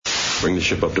Bring the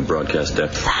ship up to broadcast deck.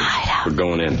 We're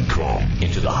going in.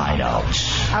 Into the hideout.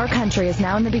 Our country is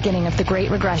now in the beginning of the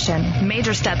Great Regression.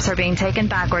 Major steps are being taken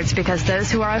backwards because those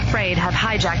who are afraid have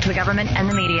hijacked the government and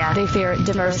the media. They fear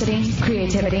diversity,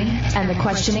 creativity, and the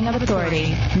questioning of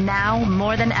authority. Now,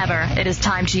 more than ever, it is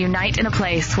time to unite in a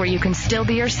place where you can still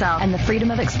be yourself and the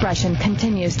freedom of expression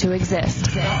continues to exist.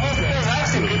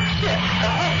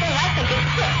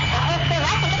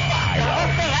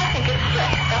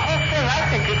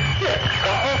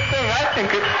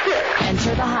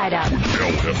 Enter the hideout.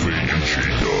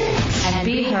 And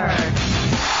be heard.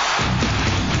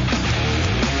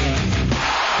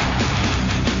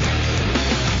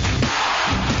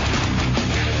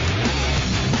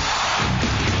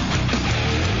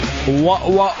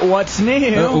 What's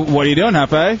new? What are you doing,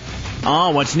 Hefe?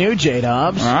 Oh, what's new,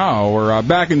 J-Dubs? Oh, we're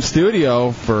back in studio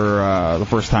for the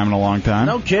first time in a long time.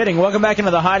 No kidding. Welcome back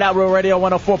into the Hideout, Real Radio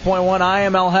 104.1. I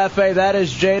am El Jefe. That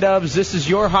is J-Dubs. This is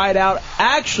your Hideout,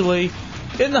 actually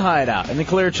in the Hideout, in the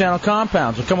Clear Channel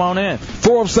compound. So come on in.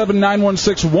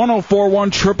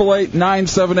 407-916-1041,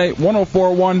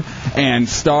 888-978-1041, and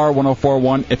star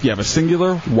 1041 if you have a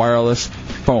singular wireless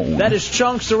phone. That is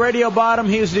Chunks, the radio bottom.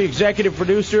 He is the executive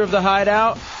producer of the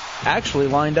Hideout. Actually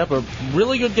lined up a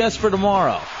really good guest for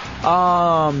tomorrow.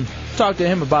 Talk to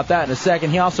him about that in a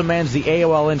second. He also mans the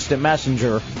AOL Instant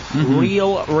Messenger,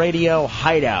 Real Radio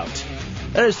Hideout.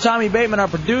 That is Tommy Bateman, our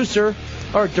producer,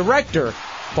 or director,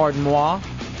 pardon moi.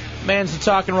 Mans the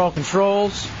talk and roll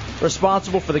controls,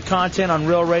 responsible for the content on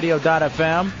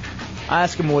realradio.fm. I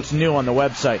ask him what's new on the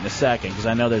website in a second, because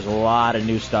I know there's a lot of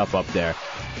new stuff up there.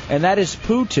 And that is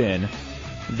Putin,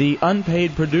 the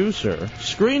unpaid producer,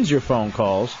 screens your phone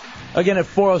calls. Again, at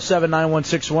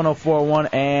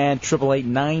 407-916-1041 and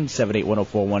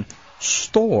 888-978-1041.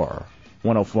 Store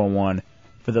 1041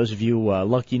 for those of you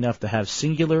lucky enough to have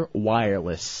Singular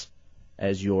Wireless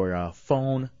as your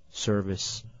phone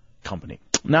service company.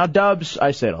 Now, Dubs,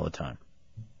 I say it all the time,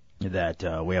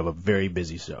 that we have a very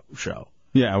busy show.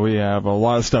 Yeah, we have a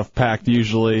lot of stuff packed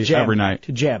usually every night.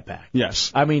 Jam-packed.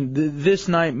 Yes. I mean, this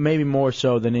night maybe more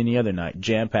so than any other night,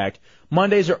 jam-packed.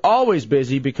 Mondays are always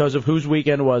busy because of whose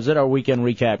weekend was it, our weekend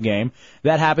recap game.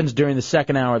 That happens during the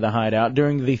second hour of the Hideout.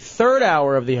 During the third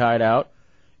hour of the Hideout,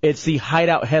 it's the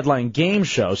Hideout Headline Game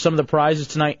Show. Some of the prizes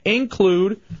tonight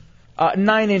include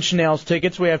 9 Inch Nails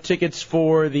tickets. We have tickets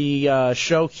for the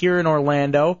show here in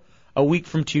Orlando a week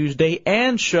from Tuesday,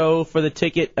 and show for the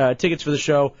tickets for the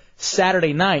show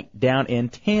Saturday night down in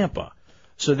Tampa.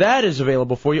 So that is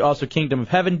available for you. Also, Kingdom of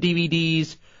Heaven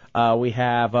DVDs. We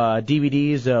have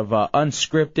DVDs of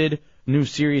Unscripted, new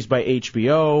series by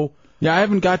HBO. Yeah, I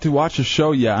haven't got to watch the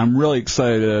show yet. I'm really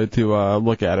excited to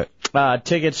look at it.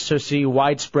 Tickets to see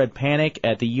Widespread Panic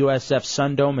at the USF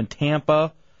Sundome in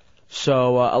Tampa.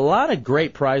 So a lot of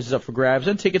great prizes up for grabs,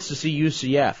 and tickets to see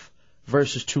UCF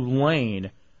versus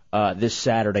Tulane this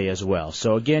Saturday as well.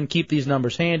 So, again, keep these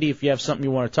numbers handy. If you have something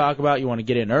you want to talk about, you want to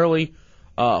get in early,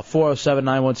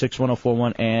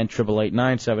 407-916-1041 and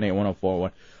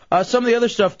 888-978-1041. Some of the other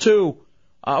stuff, too,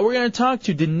 we're going to talk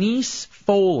to Denise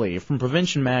Foley from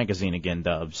Prevention Magazine again,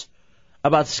 Dubs,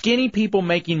 about skinny people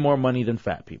making more money than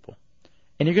fat people.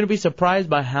 And you're going to be surprised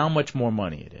by how much more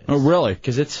money it is. Oh, really?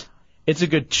 Because it's a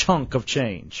good chunk of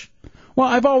change. Well,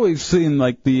 I've always seen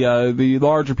like the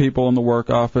larger people in the work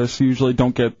office usually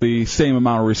don't get the same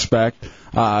amount of respect,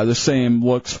 the same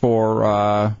looks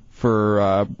for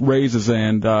raises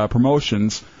and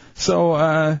promotions. So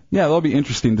yeah, that'll be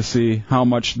interesting to see how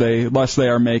much less they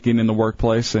are making in the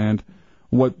workplace and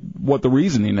what the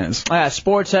reasoning is.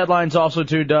 Sports headlines also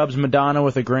too, Dubs. Madonna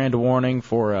with a grand warning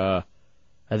for I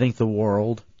think the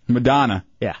world. Madonna.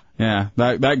 Yeah. Yeah,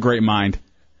 that great mind.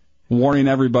 Warning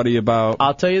everybody about...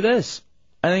 I'll tell you this.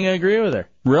 I think I agree with her.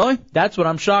 Really? That's what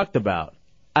I'm shocked about.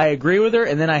 I agree with her,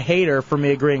 and then I hate her for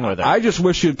me agreeing with her. I just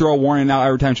wish she'd throw a warning out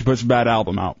every time she puts a bad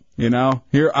album out. You know?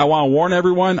 Here, I want to warn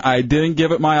everyone, I didn't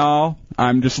give it my all.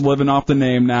 I'm just living off the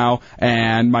name now,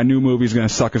 and my new movie's going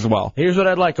to suck as well. Here's what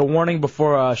I'd like, a warning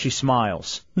before she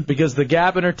smiles. Because the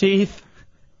gap in her teeth,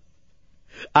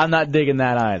 I'm not digging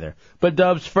that either. But,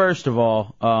 Dubs, first of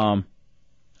all...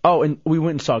 Oh, and we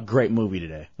went and saw a great movie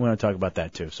today. We're going to talk about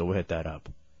that, too, so we'll hit that up.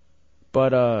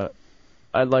 But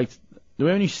I'd like... Do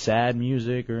we have any sad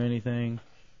music or anything?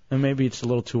 And maybe it's a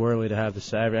little too early to have the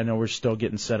sad... I know we're still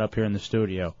getting set up here in the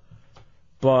studio.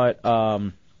 But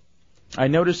I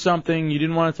noticed something. You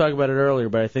didn't want to talk about it earlier,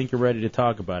 but I think you're ready to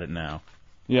talk about it now.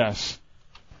 Yes.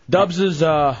 Dubs has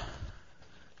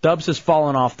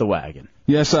fallen off the wagon.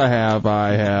 Yes, I have.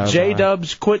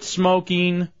 J-Dubs quit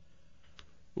smoking...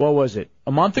 What was it?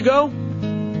 A month ago?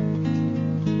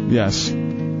 Yes.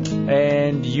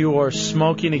 And you are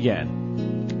smoking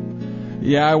again.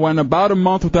 Yeah, I went about a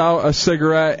month without a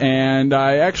cigarette, and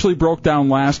I actually broke down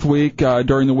last week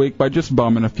during the week by just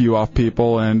bumming a few off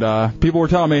people, and people were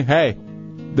telling me, hey,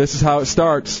 this is how it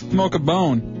starts. Smoke a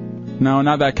bone. No,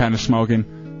 not that kind of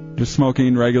smoking. Just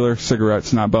smoking regular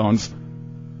cigarettes, not bones.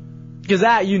 Because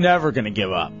that you're never going to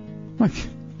give up.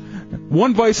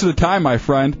 One vice at a time, my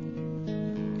friend.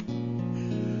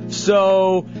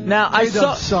 So, now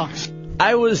sucks.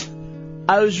 I was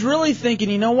really thinking,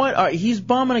 you know what? All right, he's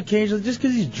bumming occasionally just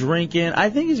because he's drinking. I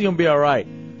think he's going to be all right.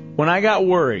 When I got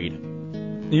worried,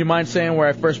 you mind saying where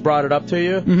I first brought it up to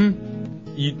you?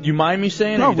 Mm-hmm. You mind me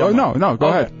saying no, it? No, go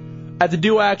ahead. At the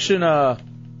Do Action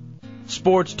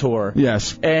sports tour.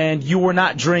 Yes. And you were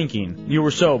not drinking. You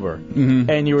were sober. Mm-hmm.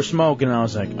 And you were smoking, and I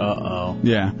was like, uh-oh.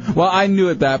 Yeah. Well, I knew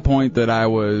at that point that I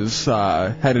was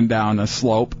heading down a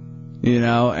slope,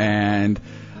 and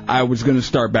I was going to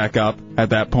start back up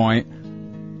at that point.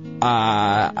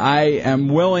 I am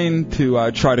willing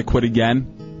to try to quit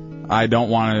again. I don't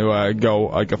want to go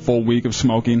like a full week of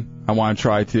smoking. I want to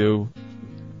try to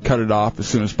cut it off as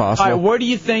soon as possible. All right, where do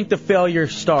you think the failure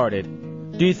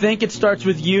started? Do you think it starts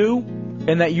with you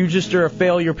and that you just are a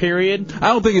failure, period? I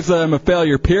don't think it's that I'm a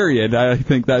failure, period. I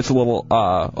think that's a little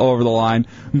over the line.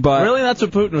 But really, that's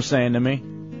what Putin was saying to me.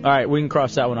 All right, we can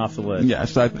cross that one off the list.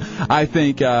 Yes, I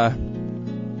think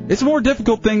it's a more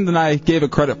difficult thing than I gave it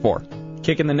credit for.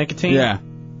 Kicking the nicotine? Yeah.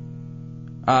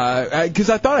 Because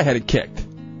I thought I had it kicked.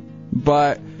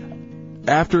 But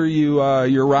after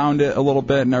you're around it a little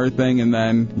bit and everything, and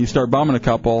then you start bumming a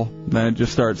couple, then it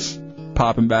just starts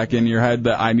popping back in your head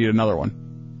that I need another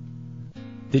one.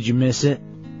 Did you miss it?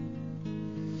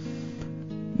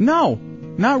 No,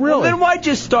 not really. Well, then why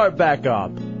just start back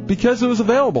up? Because it was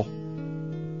available.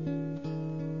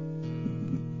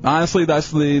 Honestly, that's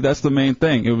the main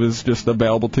thing. It was just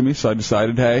available to me, so I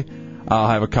decided, hey, I'll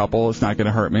have a couple. It's not going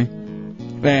to hurt me.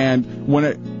 And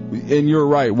and you're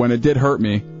right, when it did hurt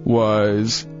me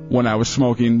was when I was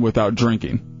smoking without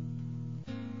drinking.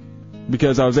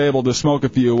 Because I was able to smoke a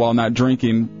few while not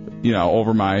drinking,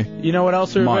 over my You know what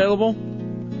else are available?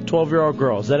 12-year-old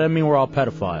girls. That doesn't mean we're all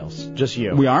pedophiles. Just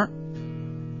you. We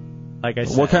aren't? Like I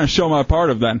said. What kind of show am I a part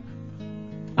of then?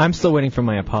 I'm still waiting for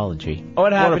my apology.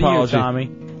 What happened to you, Tommy?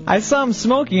 I saw him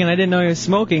smoking, and I didn't know he was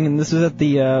smoking, and this was at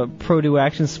the Pro Do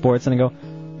Action Sports, and I go,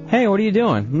 hey, what are you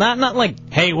doing? Not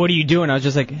like, hey, what are you doing? I was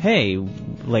just like, hey,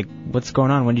 like, what's going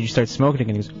on? When did you start smoking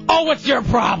again? He goes, oh, what's your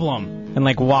problem? And,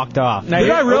 like, walked off. Now, did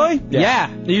I really?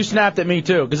 Yeah. You snapped at me,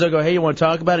 too, because I go, hey, you want to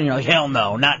talk about it? And you're like, hell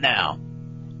no, not now.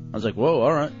 I was like, whoa,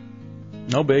 all right.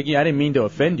 No biggie. I didn't mean to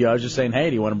offend you. I was just saying, hey,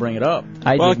 do you want to bring it up?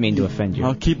 I did mean to offend you.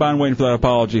 I'll keep on waiting for that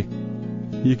apology.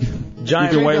 You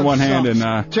can wait one hand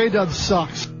and J-Dub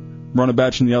sucks. Run a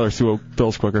batch in the other, see what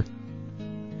fills quicker.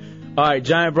 All right,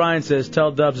 Giant Brian says,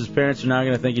 tell Dubs his parents are now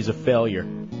going to think he's a failure.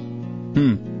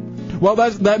 Well,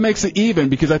 that makes it even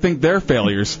because I think they're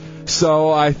failures.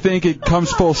 So I think it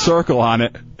comes full circle on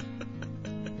it.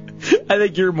 I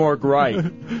think you're more right.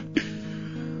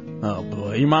 Oh,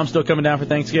 boy. Your mom's still coming down for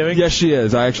Thanksgiving? Yes, she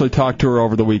is. I actually talked to her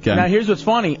over the weekend. Now, here's what's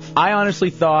funny. I honestly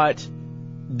thought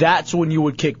that's when you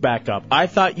would kick back up. I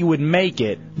thought you would make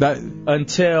it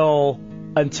until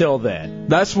then.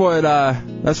 That's what I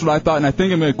thought, and I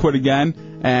think I'm going to quit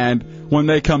again. And when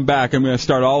they come back, I'm going to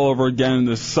start all over again, and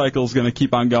this cycle's going to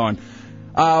keep on going.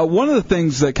 One of the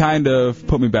things that kind of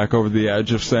put me back over the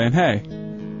edge of saying, hey,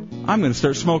 I'm going to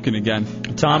start smoking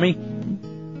again. Tommy?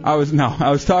 I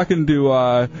was talking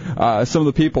to some of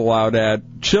the people out at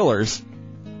Chillers,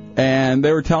 and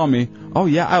they were telling me, oh,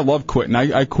 yeah, I love quitting.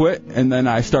 I quit, and then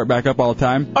I start back up all the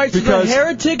time. All right, so the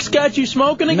heretics got you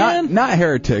smoking again? Not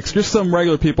heretics, just some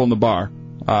regular people in the bar.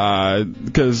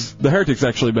 Because the heretics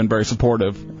actually been very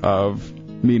supportive of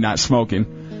me not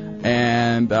smoking.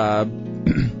 And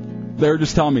they were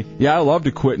just telling me, yeah, I love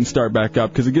to quit and start back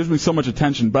up because it gives me so much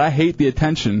attention, but I hate the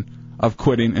attention of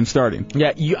quitting and starting.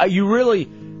 Yeah, you really...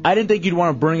 I didn't think you'd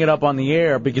want to bring it up on the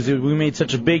air because we made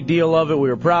such a big deal of it. We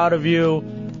were proud of you.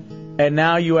 And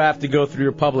now you have to go through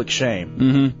your public shame.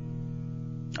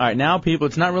 Mm-hmm. All right, now, people,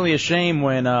 it's not really a shame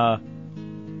when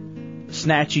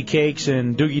Snatchy Cakes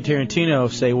and Doogie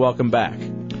Tarantino say welcome back.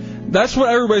 That's what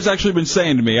everybody's actually been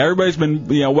saying to me. Everybody's been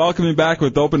welcoming back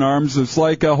with open arms. It's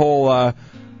like a whole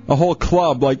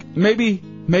club. Like maybe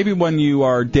when you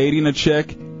are dating a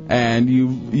chick and you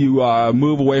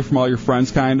move away from all your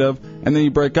friends, kind of, and then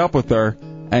you break up with her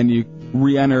and you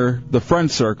re-enter the friend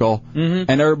circle,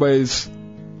 and everybody's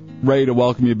ready to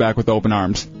welcome you back with open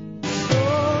arms.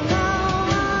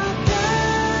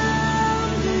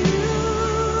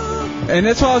 And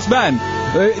that's how it's been.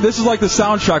 This is like the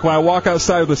soundtrack when I walk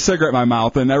outside with a cigarette in my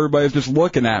mouth and everybody's just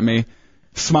looking at me,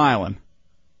 smiling.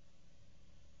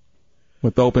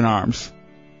 with open arms.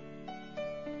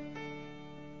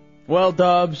 Well,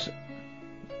 Dubs,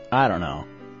 I don't know.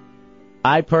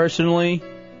 I personally...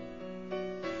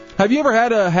 Have you ever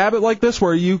had a habit like this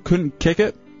where you couldn't kick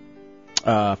it?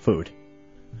 Food.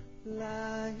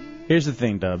 Here's the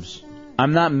thing, Dubs.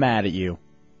 I'm not mad at you.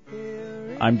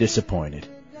 I'm disappointed.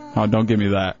 Oh, don't give me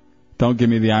that. Don't give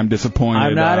me the I'm disappointed.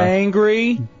 I'm not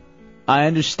angry. I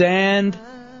understand.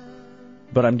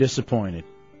 But I'm disappointed.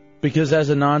 Because as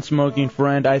a non-smoking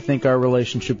friend, I think our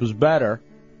relationship was better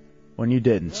when you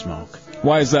didn't smoke.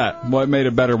 Why is that? What made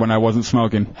it better when I wasn't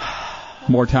smoking?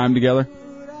 More time together?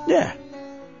 Yeah.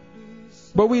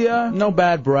 But we, no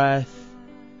bad breath.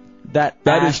 That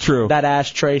is true. That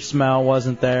ashtray smell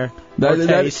wasn't there.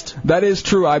 Taste. That is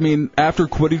true. I mean, after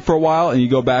quitting for a while and you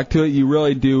go back to it, you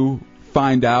really do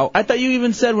find out. I thought you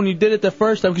even said when you did it the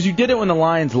first time, because you did it when the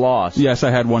Lions lost. Yes,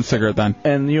 I had one cigarette then.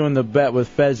 And you in the bet with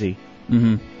Fezzi.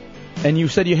 Mm-hmm. And you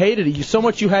said you hated it so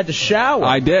much you had to shower.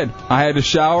 I did. I had to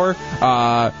shower,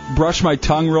 brush my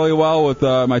tongue really well with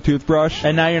my toothbrush.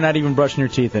 And now you're not even brushing your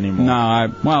teeth anymore.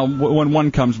 No, when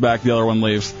one comes back, the other one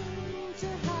leaves.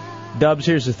 Dubs,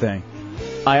 here's the thing.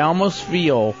 I almost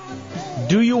feel,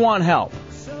 do you want help?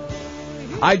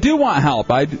 I do want help,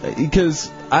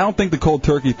 because I don't think the cold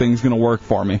turkey thing's going to work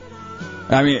for me.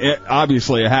 I mean,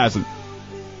 obviously it hasn't.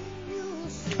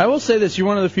 I will say this, you're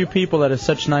one of the few people that has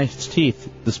such nice teeth,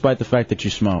 despite the fact that you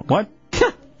smoke. What?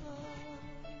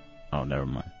 Oh, never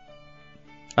mind.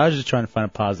 I was just trying to find a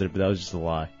positive, but that was just a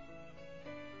lie.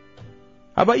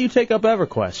 How about you take up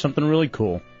EverQuest, something really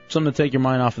cool, something to take your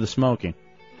mind off of the smoking?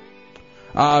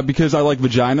 Because I like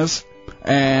vaginas,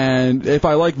 and if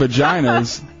I like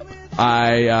vaginas,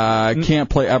 I can't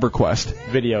play EverQuest.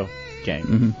 Video game.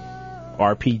 Mm-hmm.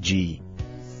 RPG.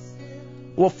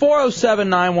 Well,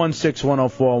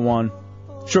 407-916-1041,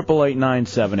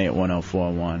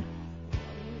 888-978-1041.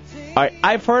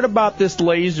 I've heard about this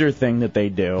laser thing that they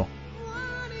do.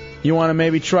 You want to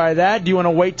maybe try that? Do you want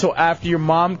to wait till after your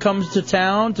mom comes to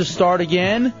town to start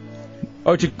again?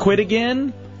 Or to quit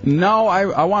again? No,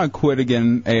 I want to quit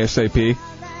again ASAP.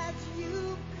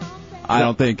 I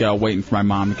don't think waiting for my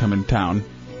mom to come in town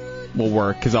will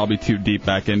work, because I'll be too deep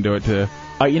back into it to...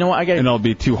 you know what? And it'll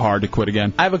be too hard to quit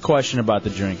again. I have a question about the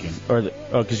drinking.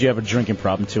 Because you have a drinking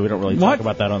problem, too. We don't really talk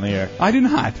about that on the air. I do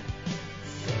not.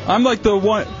 I'm like the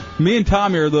one... Me and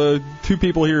Tommy are the two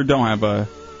people here who don't have a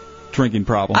drinking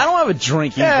problem. I don't have a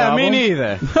drinking problem. Yeah, me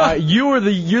neither. You're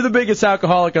the biggest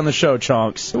alcoholic on the show,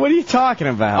 Chunks. What are you talking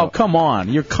about? Oh, come on.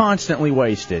 You're constantly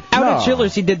wasted. Out at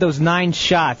Chillers, he did those 9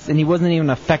 shots, and he wasn't even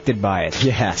affected by it.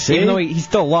 Yeah, see? Even though he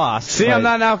still lost. See, I'm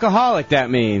not an alcoholic, that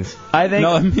means. No,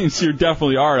 that means you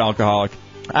definitely are an alcoholic.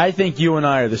 I think you and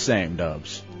I are the same,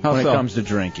 Dubs, when it comes to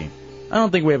drinking. I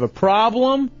don't think we have a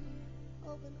problem,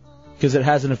 because it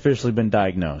hasn't officially been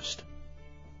diagnosed.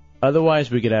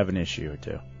 Otherwise, we could have an issue or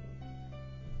two.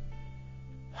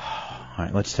 All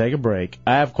right, let's take a break.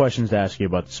 I have questions to ask you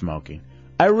about the smoking.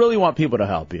 I really want people to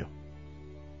help you.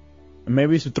 And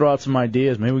maybe we should throw out some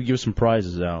ideas. Maybe we give some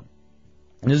prizes out.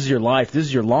 This is your life. This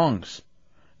is your lungs.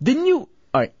 Didn't you...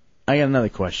 All right, I got another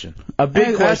question.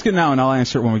 Ask it now, and I'll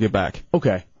answer it when we get back.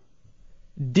 Okay.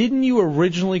 Didn't you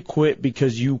originally quit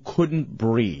because you couldn't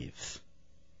breathe?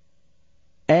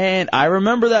 And I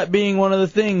remember that being one of the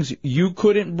things. You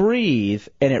couldn't breathe,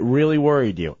 and it really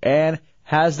worried you. And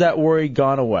has that worry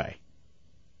gone away?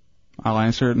 I'll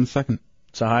answer it in a second.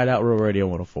 It's a Hideout Real Radio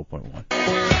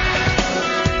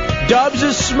 104.1. Dubs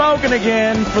is smoking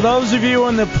again. For those of you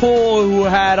in the pool who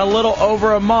had a little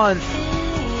over a month,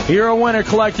 you're a winner.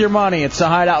 Collect your money. It's a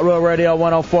Hideout Real Radio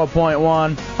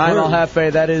 104.1. I'm El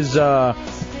Jefe. That is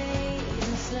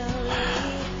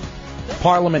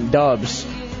Parliament Dubs.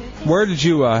 Where did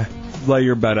you lay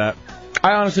your bet at?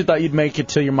 I honestly thought you'd make it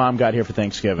till your mom got here for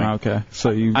Thanksgiving. Okay,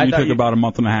 so you took about a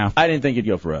month and a half. I didn't think you'd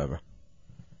go forever.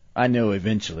 I knew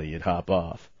eventually you'd hop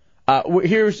off.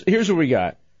 Here's what we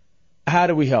got. How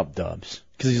do we help Dubs?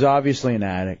 Because he's obviously an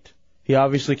addict. He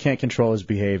obviously can't control his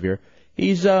behavior.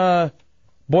 He's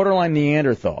borderline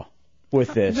Neanderthal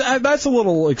with this. That's a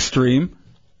little extreme.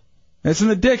 It's an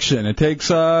addiction. It takes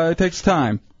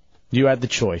time. You had the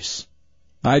choice.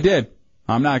 I did.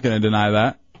 I'm not going to deny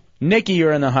that. Nikki,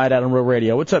 you're in the Hideout on Real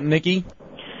Radio. What's up, Nikki?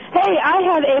 Hey, I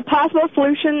have a possible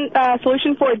solution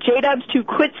for J-Dubs to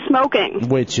quit smoking.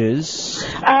 Which is?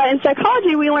 In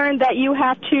psychology, we learned that you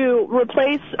have to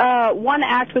replace one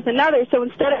act with another. So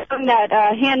instead of doing that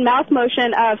hand-mouth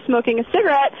motion of smoking a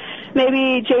cigarette,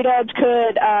 maybe J-Dubs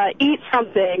could eat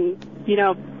something,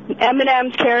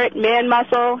 M&M's, carrot, man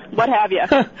muscle, what have you.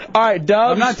 All right,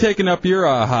 Dubs. I'm not taking up your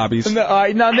hobbies. All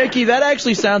right, now, Nikki, that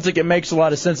actually sounds like it makes a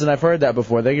lot of sense, and I've heard that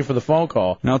before. Thank you for the phone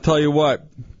call. And I'll tell you what.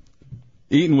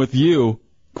 eating with you,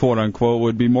 quote unquote,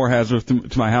 would be more hazardous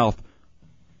to my health.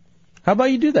 How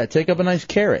about you do that? Take up a nice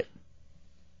carrot.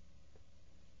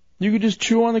 You could just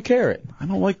chew on the carrot. I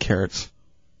don't like carrots.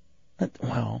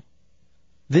 Well,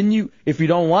 then if you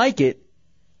don't like it,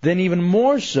 then even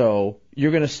more so,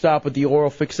 you're going to stop with the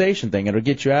oral fixation thing. It'll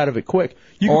get you out of it quick.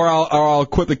 Or I'll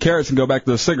quit the carrots and go back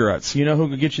to the cigarettes. You know who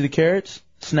could get you the carrots?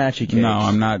 Snatchy kids. No,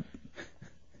 I'm not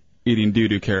eating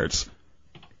doo-doo carrots.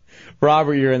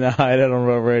 Robert, you're in the Hideout on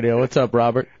Road Radio. What's up,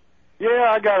 Robert?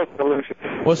 Yeah, I got a solution.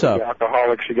 What's up? The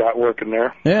alcoholics you got working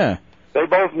there. Yeah. They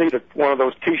both need one of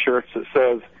those T-shirts that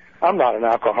says, I'm not an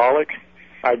alcoholic.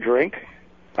 I drink.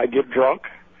 I get drunk.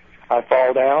 I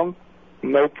fall down.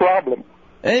 No problem.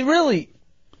 It really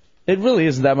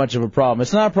isn't that much of a problem.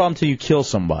 It's not a problem until you kill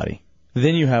somebody.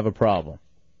 Then you have a problem.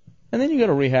 And then you go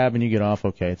to rehab and you get off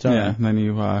okay. It's all right. And then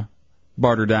you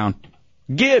barter down.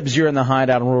 Gibbs, you're in the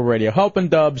Hideout on Rural Radio. Helping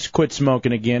Dubs quit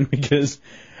smoking again because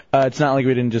it's not like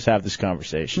we didn't just have this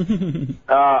conversation.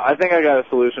 I think I got a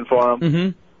solution for him.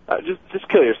 Mm-hmm. Just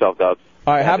kill yourself, Dubs.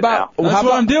 All right, That's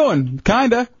what I'm doing,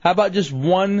 kinda. How about just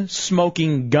one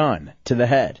smoking gun to the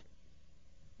head?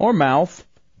 Or mouth.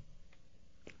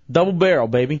 Double barrel,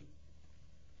 baby.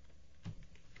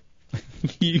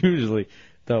 Usually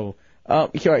double. All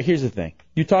right, here's the thing.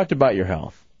 You talked about your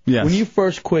health. Yes. When you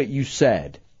first quit, you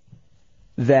said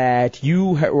that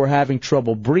you were having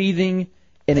trouble breathing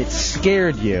and it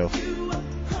scared you.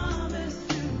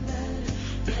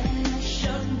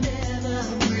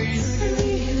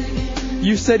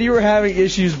 You said you were having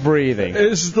issues breathing.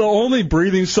 Is the only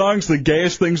breathing songs the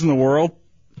gayest things in the world?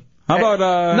 How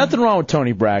about Nothing wrong with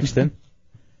Tony Braxton.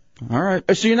 All right.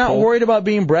 So you're not worried about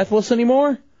being breathless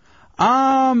anymore?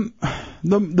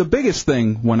 The biggest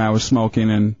thing when I was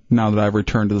smoking, and now that I've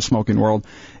returned to the smoking world,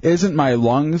 isn't my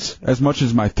lungs as much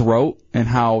as my throat and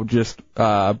how just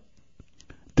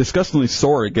disgustingly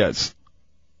sore it gets.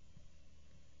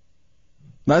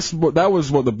 That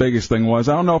was what the biggest thing was.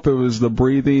 I don't know if it was the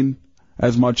breathing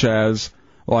as much as,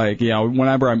 like,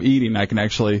 whenever I'm eating, I can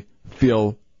actually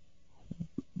feel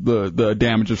the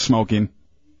damage of smoking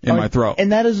in my throat.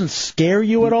 And that doesn't scare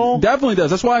you at all? Definitely does.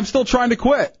 That's why I'm still trying to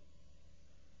quit.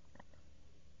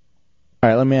 All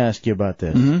right, let me ask you about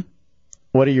this. Mm-hmm.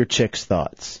 What are your chick's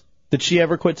thoughts? Did she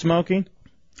ever quit smoking?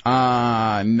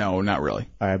 No, not really.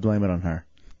 All right, blame it on her.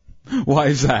 Why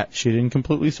is that? She didn't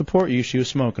completely support you. She was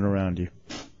smoking around you.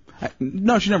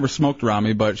 No, she never smoked around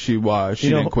me, but she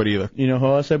didn't quit either. You know who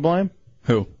else I blame?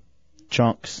 Who?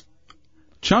 Chunks.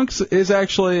 Chunks is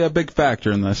actually a big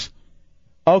factor in this.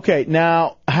 Okay,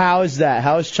 now how is that?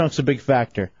 How is Chunks a big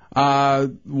factor?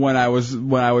 When I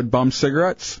would bum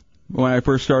cigarettes when I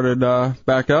first started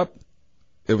back up,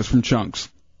 it was from Chunks.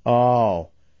 Oh,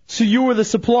 so you were the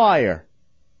supplier?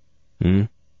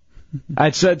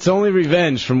 It's only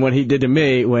revenge from what he did to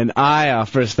me when I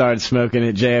first started smoking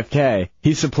at JFK.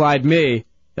 He supplied me,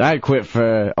 and I quit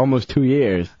for almost 2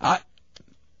 years.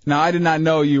 Now, I did not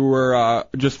know you were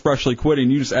just freshly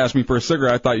quitting. You just asked me for a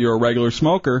cigarette. I thought you were a regular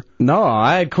smoker. No,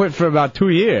 I had quit for about 2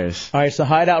 years. All right, so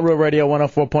Hideout Real Radio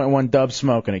 104.1 Dub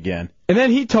smoking again. And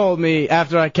then he told me,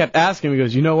 after I kept asking him, he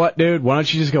goes, you know what, dude? Why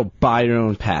don't you just go buy your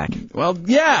own pack? Well,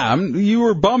 yeah, you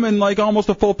were bumming like almost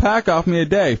a full pack off me a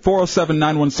day.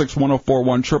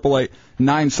 407-916-1041,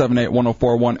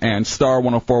 888-978-1041, and star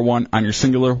 1041 on your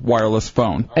singular wireless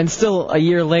phone. And still, a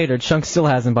year later, Chunk still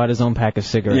hasn't bought his own pack of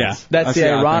cigarettes. Yeah, that's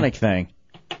the ironic thing.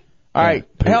 All right,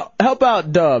 help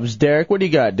out Dubs. Derek, what do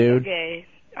you got, dude? Okay,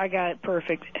 I got it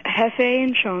perfect. Hefe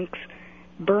and Chunks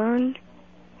burned.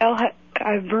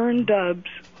 I've burned Dubs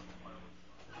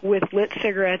with lit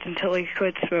cigarettes until he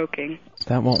quit smoking.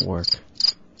 That won't work.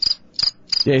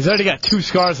 Yeah, he's already got 2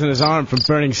 scars on his arm from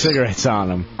burning cigarettes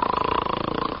on him.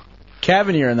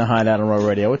 Kevin, you're in the Hideout on Road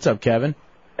Radio. What's up, Kevin?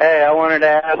 Hey, I wanted to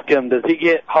ask him, does he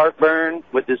get heartburn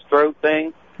with his throat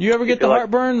thing? You ever get the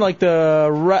heartburn, like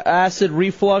the acid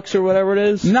reflux or whatever it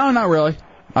is? No, not really.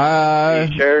 Are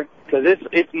you sure? Because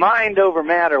it's mind over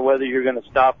matter whether you're going to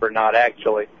stop or not,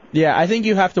 actually. Yeah, I think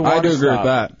you have to want I do to agree stop. with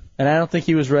that. And I don't think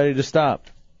he was ready to stop.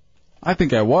 I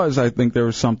think I was. I think there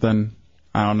was something,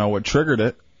 I don't know what triggered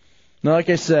it. No, like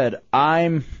I said,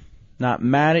 I'm not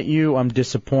mad at you. I'm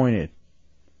disappointed.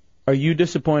 Are you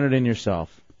disappointed in yourself?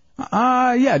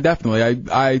 Yeah, definitely.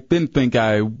 I didn't think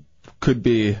I could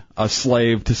be a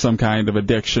slave to some kind of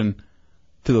addiction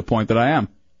to the point that I am.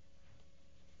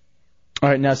 All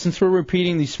right, now since we're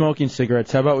repeating these smoking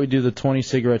cigarettes, how about we do the 20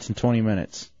 cigarettes in 20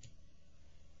 minutes?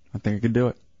 I think I could do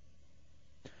it.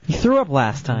 You threw up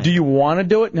last time. Do you want to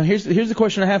do it? Now, here's the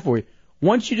question I have for you.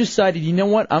 Once you decided, you know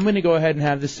what, I'm going to go ahead and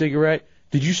have this cigarette,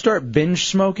 did you start binge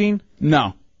smoking?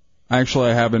 No.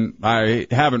 Actually, I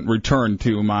haven't returned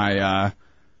to my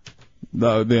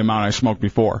the amount I smoked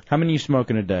before. How many you smoke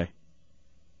in a day?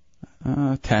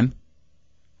 10.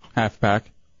 Half pack.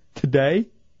 Today?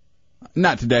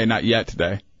 Not today, not yet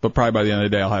today. But probably by the end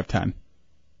of the day I'll have 10.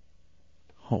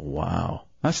 Oh, wow.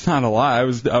 That's not a lot. I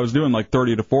was doing like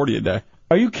 30 to 40 a day.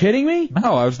 Are you kidding me?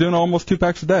 No, I was doing almost 2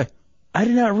 packs a day. I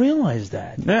did not realize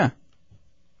that. Yeah.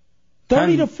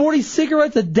 30 to 40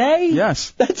 cigarettes a day?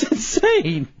 Yes. That's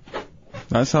insane.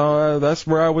 That's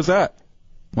where I was at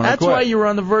when I That's quit. why you were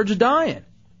on the verge of dying.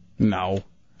 No.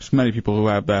 There's many people who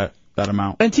have that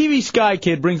amount. And TV Sky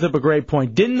Kid brings up a great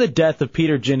point. Didn't the death of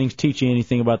Peter Jennings teach you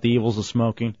anything about the evils of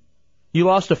smoking? You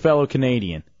lost a fellow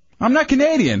Canadian. I'm not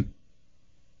Canadian.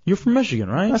 You're from Michigan,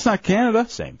 right? That's not Canada.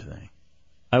 Same thing.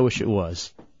 I wish it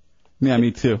was. Yeah,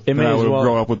 me too. It may I as would have well.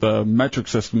 grown up with the metric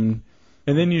system.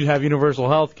 And then you'd have universal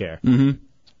health care.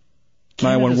 Mm-hmm.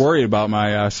 I wouldn't worry about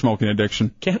my smoking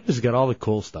addiction. Canada's got all the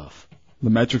cool stuff.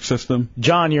 The metric system.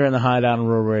 John, you're in the Hideout on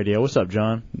Rural Radio. What's up,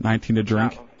 John? 19 to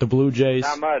drink. The Blue Jays.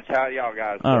 Not much. How y'all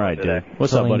guys All doing right, today? dude.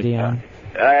 What's up, buddy?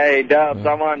 Hey, Dubs,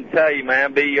 I want to tell you,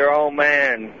 man, be your own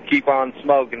man. Keep on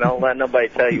smoking. Don't let nobody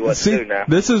tell you what to do now.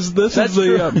 This is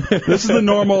the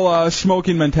normal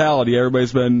smoking mentality.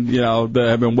 Everybody's been, they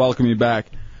have been welcoming back.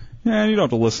 Yeah, you don't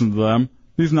have to listen to them.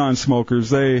 These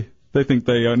non-smokers, they think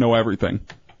they know everything.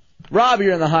 Rob,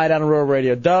 you're in the Hideout on Rural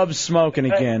Radio. Dubs smoking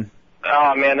again.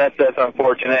 Oh, man, that's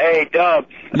unfortunate. Hey, Dubs,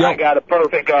 I got a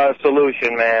perfect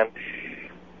solution, man.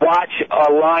 Watch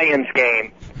a Lions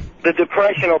game. The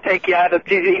depression will take you out of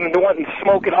even wanting to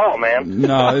smoke at all, man.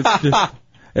 No, it's just...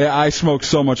 I smoke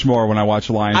so much more when I watch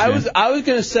a Lions game. I was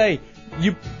gonna say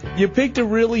you picked a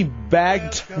really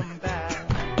bad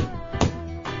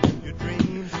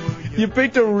you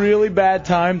picked a really bad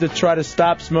time to try to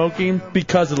stop smoking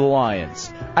because of the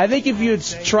Lions. I think if you had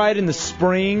tried in the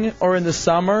spring or in the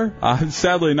summer.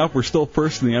 Sadly enough, we're still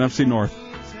first in the NFC North.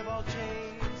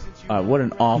 What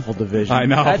an awful division. I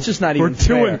know. That's just not even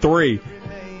fair. We're 2 and 3.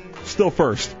 Still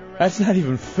first. That's not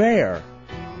even fair.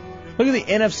 Look at the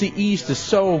NFC East is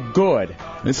so good.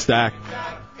 It's stacked.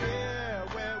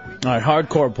 All right,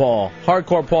 Hardcore Paul.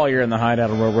 Hardcore Paul, you're in the Hideout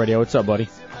on Road Radio. What's up, buddy?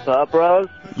 What's up, bros?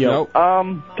 Yo.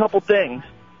 Couple things.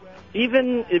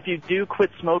 Even if you do quit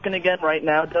smoking again right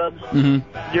now, Dubs,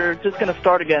 you're just going to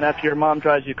start again after your mom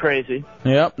drives you crazy.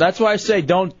 Yep, that's why I say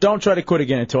don't try to quit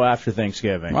again until after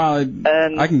Thanksgiving. Well,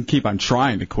 I can keep on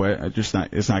trying to quit. It's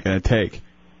not going to take.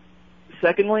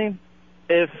 Secondly,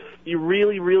 if you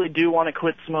really, really do want to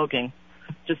quit smoking,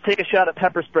 just take a shot of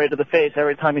pepper spray to the face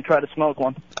every time you try to smoke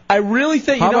one. I really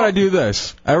think How about I do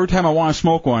this? Every time I want to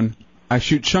smoke one, I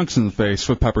shoot chunks in the face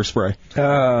with pepper spray.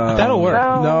 That'll work.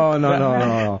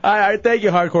 No. All right, thank you,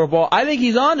 Hardcore Paul. I think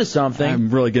he's on to something. I'm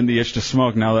really getting the itch to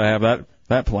smoke now that I have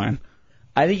that plan.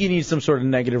 I think he needs some sort of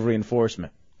negative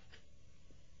reinforcement.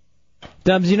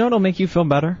 Dubs, you know what'll make you feel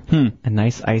better? A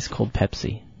nice ice-cold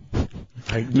Pepsi.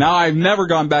 Now, I've never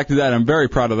gone back to that. I'm very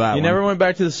proud of that one. You never went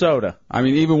back to the soda? I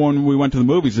mean, even when we went to the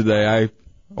movies today, I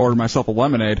ordered myself a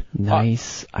lemonade.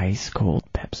 Nice ice-cold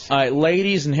Pepsi. All right,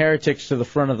 ladies and heretics to the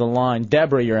front of the line.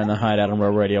 Deborah, you're in the Hideout on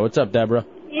Road Radio. What's up, Deborah?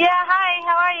 Yeah, hi,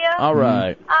 how are you? All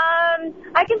right.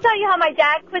 I can tell you how my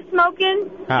dad quit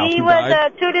smoking. How? He He was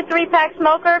died? a 2 to 3 pack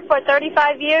smoker for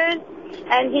 35 years,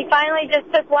 and he finally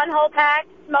just took one whole pack,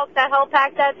 smoked that whole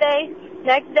pack that day.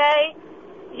 Next day,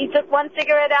 he took one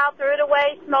cigarette out, threw it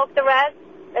away, smoked the rest,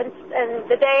 and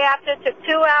the day after took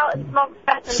 2 out and smoked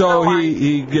the rest. And So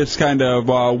he gets kind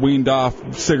of weaned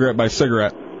off cigarette by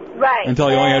cigarette. Right. Until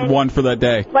he only had one for that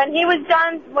day. When he was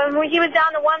down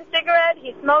to one cigarette,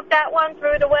 he smoked that one,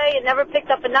 threw it away, and never picked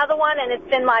up another one, and it's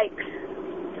been like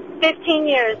 15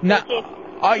 years.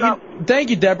 Now, thank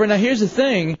you, Deborah. Now, here's the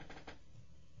thing.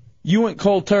 You went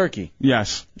cold turkey.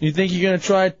 Yes. You think you're going to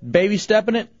try baby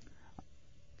stepping it?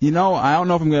 You know, I don't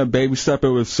know if I'm going to baby step it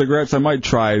with cigarettes. I might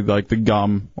try, like, the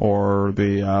gum or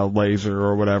the laser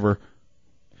or whatever.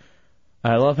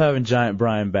 I love having Giant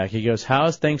Brian back. He goes, how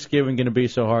is Thanksgiving going to be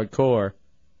so hardcore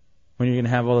when you're going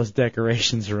to have all those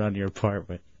decorations around your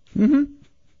apartment?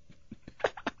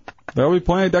 There'll be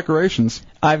plenty of decorations.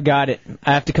 I've got it.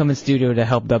 I have to come in studio to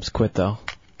help Dubs quit, though. All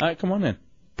right, come on in.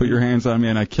 Put your hands on me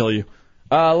and I kill you.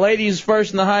 Ladies first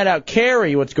in the Hideout.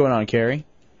 Carrie, what's going on, Carrie?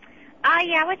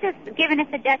 Yeah, I was just giving a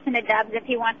suggestion to Dubs if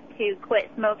he wants to quit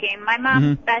smoking. My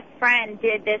mom's best friend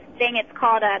did this thing. It's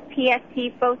called a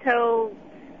PST photo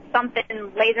something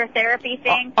laser therapy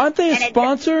thing. Aren't they a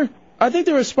sponsor? I think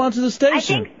they're a sponsor of the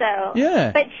station. I think so.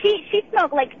 Yeah. But she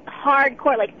smoked like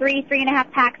hardcore, like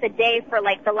 3.5 packs a day for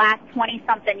like the last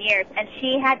 20-something years. And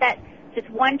she had that just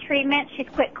one treatment. She's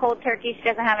quit cold turkey. She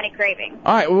doesn't have any cravings.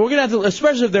 All right, well, we're going to have to,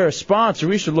 especially if they're a sponsor,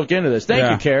 we should look into this. Thank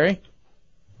you, Carrie.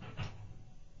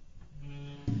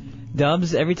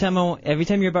 Dubs, every time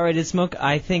you're about ready to smoke,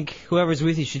 I think whoever's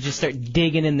with you should just start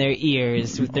digging in their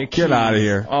ears with their keys. Get out of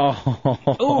here.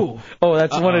 Oh,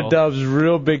 that's one of Dub's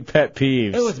real big pet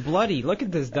peeves. Oh, it's bloody. Look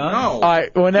at this, Dub. All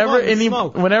right,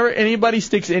 whenever anybody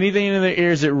sticks anything into their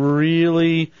ears, it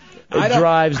really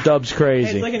drives Dubs crazy.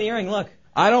 Hey, it's like an earring. Look.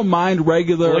 I don't mind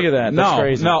regular. Look at that. That's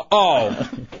crazy. No. Oh.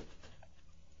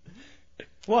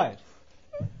 What?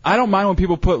 I don't mind when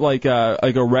people put like a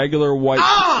regular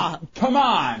white. Come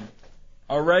on.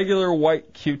 A regular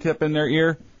white Q-tip in their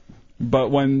ear,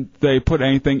 but when they put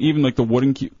anything, even like the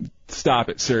wooden stop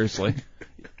it, seriously.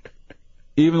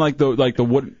 Even like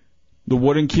the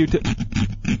wooden Q-tip.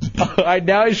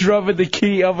 Now he's rubbing the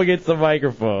key up against the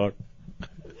microphone.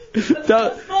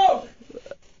 Smoke!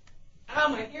 Ow,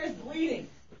 my ear's bleeding.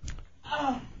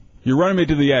 You're running me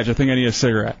to the edge. I think I need a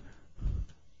cigarette.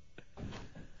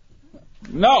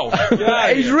 No.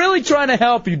 He's really trying to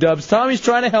help you, Dubs. Tommy's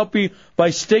trying to help you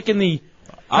by sticking the...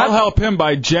 I'll help him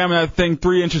by jamming that thing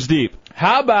 3 inches deep.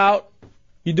 How about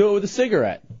you do it with a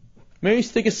cigarette? Maybe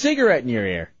stick a cigarette in your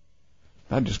ear.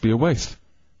 That'd just be a waste.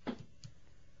 All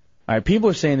right, people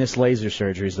are saying this laser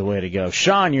surgery is the way to go.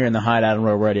 Sean, you're in the Hideout on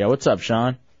Road Radio. What's up,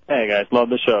 Sean? Hey, guys. Love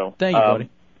the show. Thank you, buddy.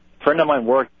 A friend of mine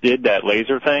did that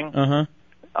laser thing.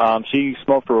 She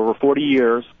smoked for over 40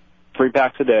 years, 3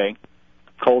 packs a day,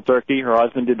 cold turkey. Her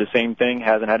husband did the same thing,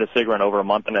 hasn't had a cigarette in over a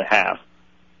month and a half.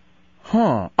 Huh.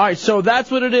 All right, so that's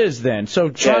what it is then. So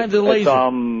trying to laser.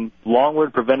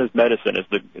 Longwood Preventive Medicine is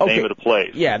the name of the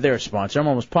place. Yeah, they're a sponsor. I'm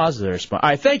almost positive they're a sponsor.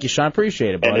 All right, thank you, Sean.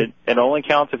 Appreciate it, buddy. And it only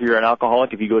counts if you're an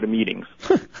alcoholic if you go to meetings.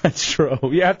 That's true.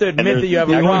 You have to admit that you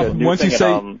have a problem. Once you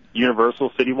say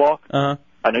Universal City Walk, I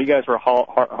know you guys were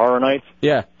Horror Nights.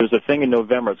 Yeah. There's a thing in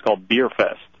November. It's called Beer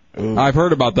Fest. Ooh. I've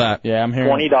heard about that. Yeah, I'm hearing.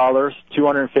 $20,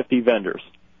 250 vendors.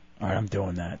 All right, I'm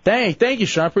doing that. Thank you,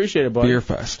 Sean. Appreciate it, buddy. Beer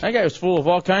Fest. That guy was full of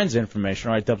all kinds of information.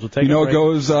 All right, Dubs, we'll take You know a what break.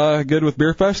 goes good with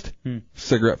Beer Fest?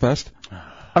 Cigarette Fest.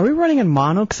 Are we running in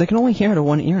mono? Because I can only hear out of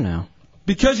one ear now.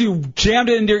 Because you jammed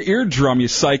it into your eardrum, you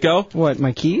psycho. What,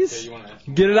 my keys?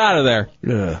 Get it out of there.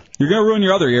 Ugh. You're going to ruin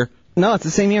your other ear. No, it's the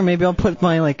same ear. Maybe I'll put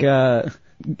my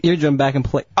eardrum back in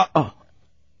place. Oh,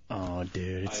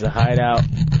 dude, it's the Hideout.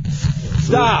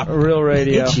 Stop. Real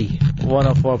Radio. It's itchy.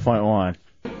 104.1.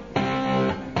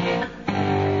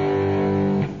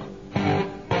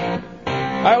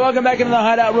 All right, welcome back into the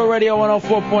Hideout, Real Radio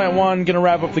 104.1. Going to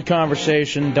wrap up the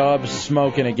conversation. Dubs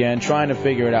smoking again, trying to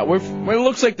figure it out. It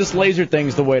looks like this laser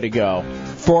thing's the way to go.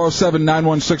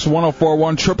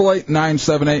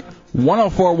 407-916-1041,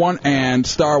 888-978-1041, and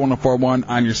star 1041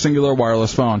 on your singular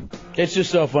wireless phone. It's just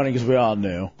so funny because we all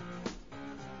knew.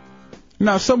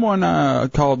 Now, someone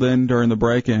called in during the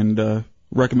break and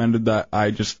recommended that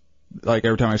I just, like,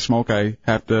 every time I smoke, I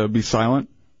have to be silent.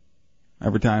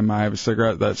 Every time I have a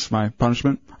cigarette, that's my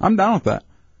punishment. I'm down with that.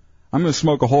 I'm going to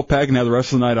smoke a whole pack and have the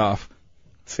rest of the night off.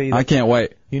 See, I can't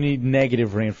wait. You need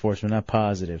negative reinforcement, not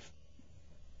positive.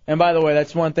 And by the way,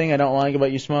 that's one thing I don't like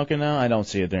about you smoking now. I don't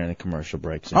see it during the commercial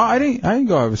breaks. Oh, I didn't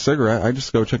go have a cigarette. I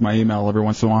just go check my email every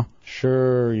once in a while.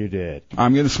 Sure you did.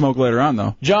 I'm going to smoke later on,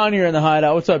 though. John, you're in the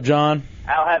Hideout. What's up, John?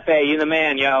 Al Jefe, you the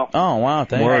man, yo. Oh, wow,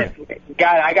 thank you.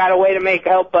 I got a way to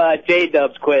help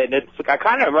J-Dubs quit. It's a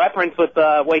kind of reference with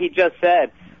what he just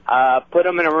said. Put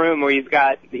him in a room where he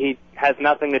has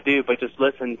nothing to do but just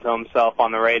listen to himself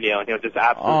on the radio, and he'll just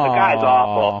absolutely. The guy's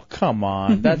awful. Oh, come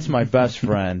on. That's my best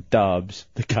friend, Dubs.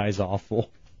 The guy's awful.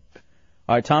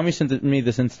 All right, Tommy sent me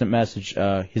this instant message.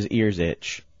 His ears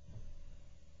itch.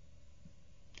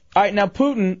 All right, now,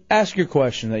 Putin, ask your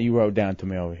question that you wrote down to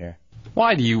me over here.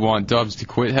 Why do you want Dubs to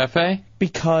quit, Hefe?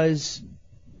 Because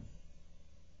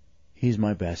he's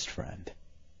my best friend.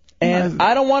 And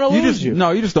I don't want to lose you.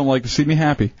 No, you just don't like to see me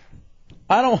happy.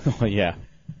 I don't. Yeah.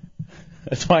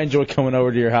 That's why I enjoy coming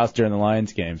over to your house during the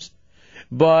Lions games.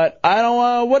 But I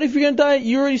don't. What if you're gonna die?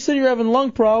 You already said you're having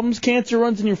lung problems. Cancer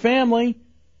runs in your family.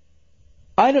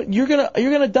 You're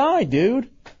gonna die, dude.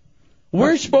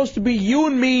 We're supposed to be you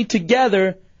and me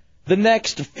together the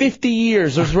next 50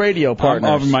 years as radio partners.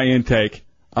 I'm upping my intake.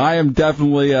 I am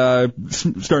definitely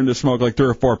starting to smoke like 3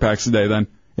 or 4 packs a day. Then,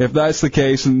 if that's the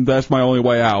case, and that's my only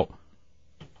way out.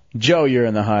 Joe, you're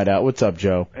in the Hideout. What's up,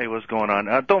 Joe? Hey, what's going on?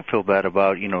 Don't feel bad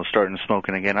about, starting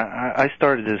smoking again. I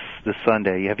started this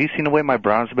Sunday. Have you seen the way my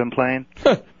Browns have been playing?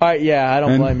 Yeah, I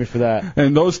don't blame you for that.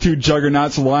 And those two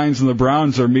juggernauts, the Lions and the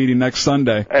Browns, are meeting next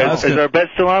Sunday. Is our bet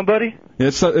still on, buddy?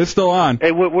 It's still on.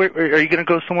 Hey, are you going to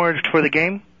go somewhere for the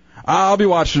game? I'll be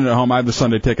watching it at home. I have the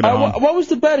Sunday ticket at home. What was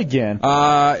the bet again?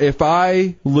 If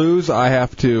I lose, I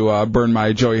have to burn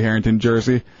my Joey Harrington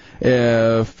jersey.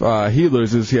 If he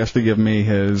loses, he has to give me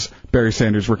his Barry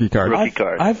Sanders rookie card.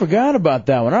 I forgot about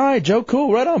that one. All right, Joe,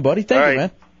 cool. Right on, buddy. Thank you,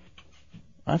 man.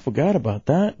 I forgot about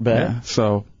that. Bet. Yeah,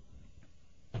 so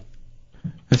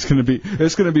it's gonna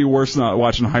be worse than not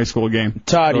watching a high school game.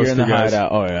 Todd, you're in the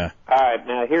hideout. Oh yeah. All right,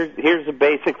 now here's a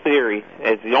basic theory.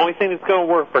 It's the only thing that's going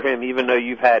to work for him, even though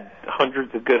you've had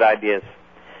hundreds of good ideas.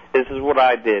 This is what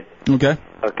I did. Okay.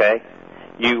 Okay.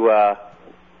 You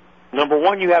number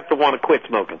one, you have to want to quit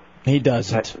smoking. He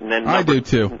doesn't. And then I do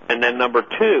too. And then number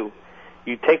two,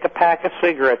 you take a pack of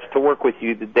cigarettes to work with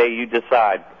you the day you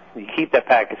decide. You keep that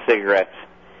pack of cigarettes.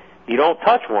 You don't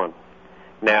touch one.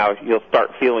 Now you'll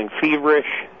start feeling feverish,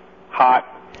 hot.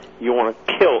 You want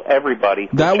to kill everybody,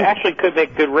 which actually could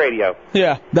make good radio.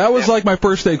 Yeah. That was like my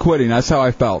first day quitting. That's how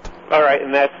I felt. All right,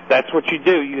 and that's what you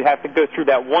do. You have to go through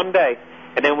that one day.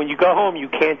 And then when you go home, you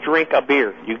can't drink a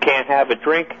beer. You can't have a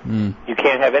drink. You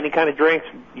can't have any kind of drinks.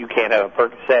 You can't have a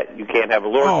Percocet. You can't have a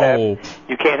Lortab.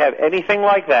 You can't have anything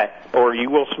like that, or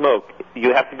you will smoke.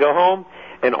 You have to go home,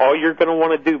 and all you're going to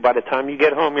want to do by the time you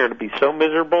get home, you're going to be so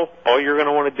miserable, all you're going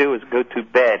to want to do is go to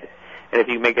bed. And if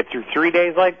you make it through 3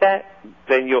 days like that,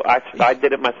 then I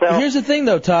did it myself. Here's the thing,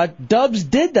 though, Todd. Dubs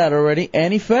did that already,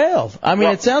 and he failed. I mean,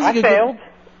 it sounds like I failed.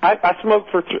 I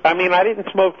smoked for. I didn't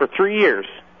smoke for 3 years.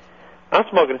 I'm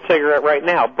smoking a cigarette right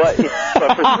now, but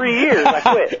for 3 years I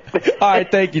quit. All right,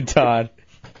 thank you, Todd.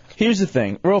 Here's the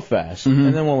thing, real fast,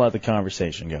 and then we'll let the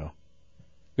conversation go.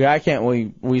 Yeah, I can't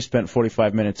believe we spent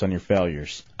 45 minutes on your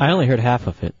failures. I only heard half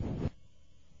of it.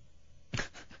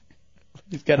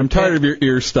 I'm tired of your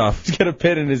ear stuff. He's got a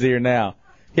pin in his ear now.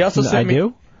 He also sent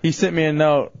me. He sent me a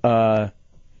note.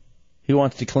 He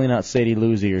wants to clean out Sadie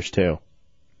Lou's ears too.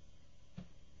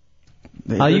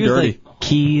 I'll use like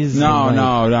keys.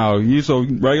 No. Use a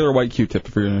regular white Q-tip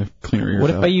if you're gonna clean your ears.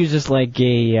 What if I use just like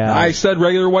a? I said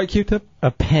regular white Q-tip.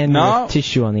 A pen with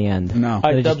tissue on the end. No.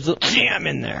 Jam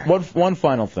in there. One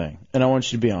final thing, and I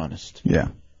want you to be honest. Yeah.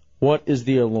 What is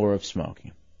the allure of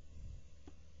smoking?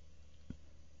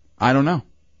 I don't know.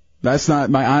 That's not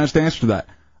my honest answer to that.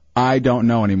 I don't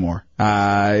know anymore.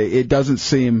 It doesn't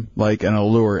seem like an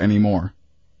allure anymore.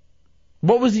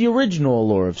 What was the original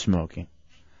allure of smoking?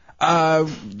 To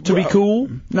be cool?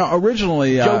 No,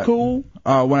 originally, Joe Cool?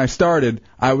 When I started,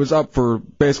 I was up for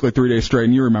basically 3 days straight,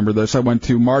 and you remember this. I went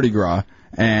to Mardi Gras,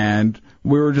 and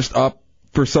we were just up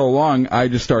for so long, I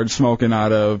just started smoking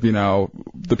out of,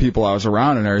 the people I was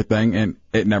around and everything, and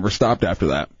it never stopped after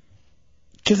that.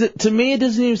 Because to me, it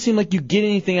doesn't even seem like you get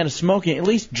anything out of smoking. At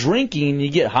least drinking,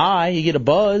 you get high, you get a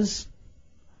buzz.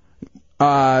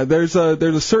 There's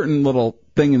a certain little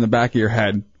thing in the back of your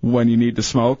head when you need to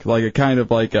smoke, like a kind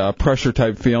of like a pressure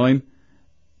type feeling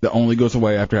that only goes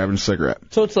away after having a cigarette.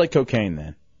 So it's like cocaine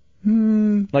then.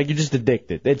 Like you're just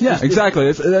addicted.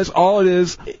 Exactly. That's all it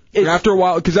is. After a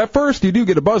while, because at first you do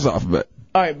get a buzz off of it.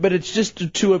 All right, but it's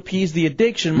just to appease the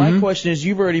addiction. My question is,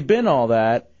 you've already been all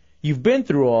that. You've been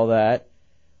through all that.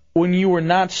 When you were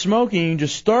not smoking, you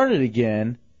just started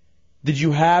again. Did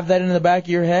you have that in the back of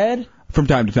your head? From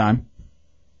time to time.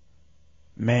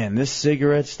 Man, this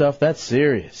cigarette stuff, that's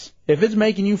serious. If it's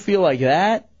making you feel like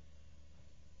that...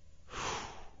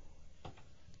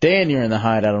 Dan, you're in the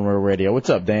Hideout on Real Radio. What's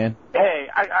up, Dan? Hey,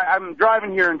 I'm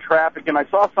driving here in traffic, and I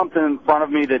saw something in front of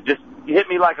me that just hit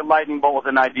me like a lightning bolt with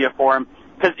an idea for him.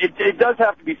 Because it does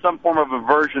have to be some form of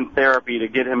aversion therapy to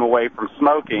get him away from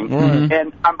smoking.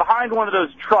 And I'm behind one of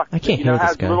those trucks that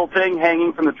has a little thing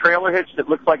hanging from the trailer hitch that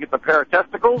looks like it's a pair of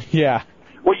testicles. Yeah.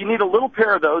 Well, you need a little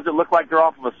pair of those that look like they're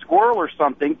off of a squirrel or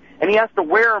something, and he has to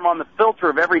wear them on the filter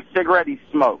of every cigarette he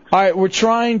smokes. All right, we're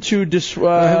trying to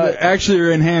Actually,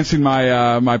 you're enhancing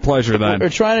my pleasure then. We're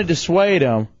trying to dissuade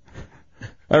him.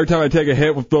 Every time I take a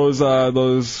hit with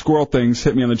those squirrel things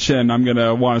hit me on the chin, I'm going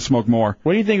to want to smoke more.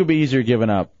 What do you think would be easier giving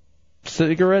up?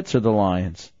 Cigarettes or the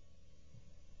Lions?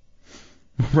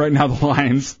 Right now, the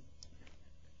Lions.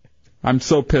 I'm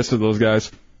so pissed at those guys.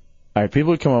 All right,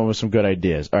 people come up with some good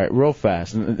ideas. All right, real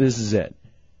fast, and this is it.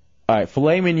 All right,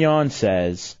 Filet Mignon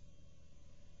says,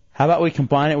 how about we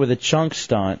combine it with a chunk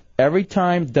stunt? Every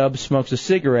time Dubs smokes a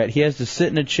cigarette, he has to sit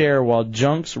in a chair while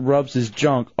Junks rubs his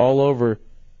junk all over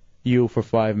you for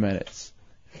 5 minutes.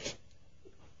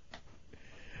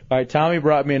 All right, Tommy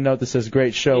brought me a note that says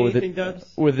great show with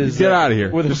his get out of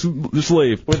here. Just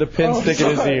leave. With a pin stick in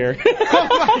his ear.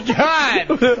 Oh my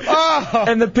God!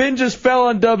 And the pin just fell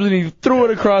on Dubs and he threw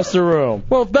it across the room.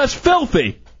 Well, that's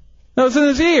filthy. That was in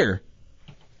his ear.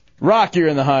 Rock, you're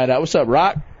in the Hideout. What's up,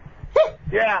 Rock?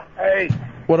 Yeah, hey.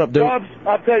 What up, dude? Dubs,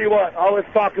 I'll tell you what, all this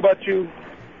talk about you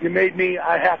made me,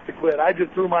 I have to quit. I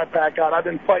just threw my pack out. I've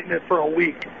been fighting it for a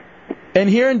week. And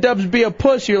hearing Dubs be a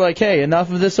puss, you're like, hey, enough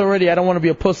of this already? I don't want to be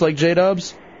a puss like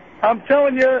J-Dubs? I'm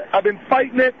telling you, I've been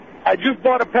fighting it. I just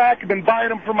bought a pack. I've been buying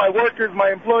them for my workers,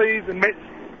 my employees, and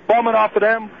bumming off of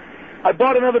them. I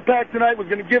bought another pack tonight, was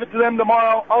going to give it to them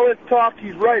tomorrow. All this talk,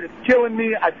 he's right, it's killing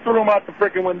me. I threw him out the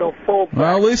frickin' window full pack.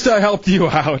 Well, at least I helped you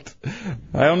out.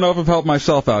 I don't know if I've helped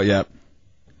myself out yet.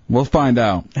 We'll find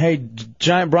out. Hey,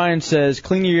 Giant Brian says,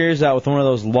 clean your ears out with one of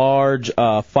those large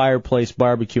fireplace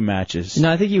barbecue matches.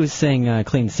 No, I think he was saying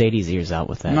clean Sadie's ears out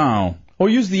with that. No. Or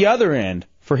use the other end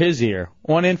for his ear.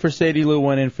 One in for Sadie Lou,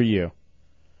 one in for you.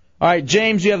 All right,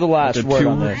 James, you have the last word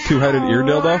on this. Two-headed ear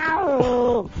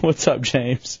dildo? What's up,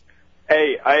 James?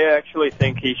 Hey, I actually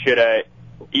think he should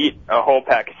eat a whole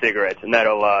pack of cigarettes, and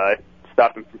that'll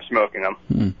stop him from smoking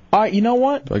them. All right, you know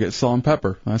what? Do I get salt and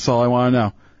pepper? That's all I want to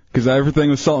know. Because everything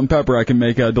with salt and pepper I can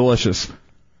make delicious.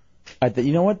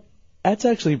 You know what? That's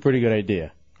actually a pretty good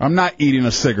idea. I'm not eating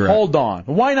a cigarette. Hold on.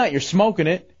 Why not? You're smoking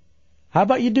it. How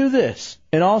about you do this?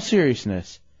 In all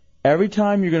seriousness, every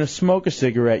time you're going to smoke a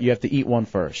cigarette, you have to eat one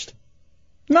first.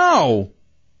 No.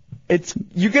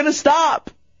 You're going to stop.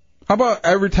 How about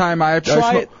every time I have to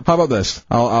Try it. How about this?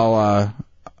 I'll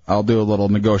do a little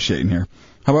negotiating here.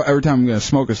 How about every time I'm going to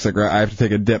smoke a cigarette, I have to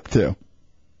take a dip too?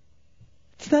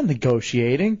 It's not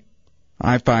negotiating.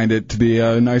 I find it to be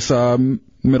a nice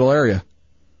middle area.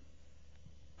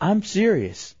 I'm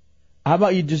serious. How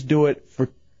about you just do it for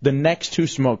the next 2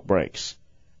 smoke breaks?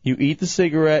 You eat the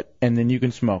cigarette, and then you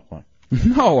can smoke one.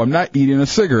 No, I'm not eating a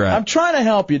cigarette. I'm trying to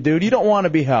help you, dude. You don't want to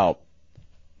be helped.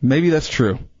 Maybe that's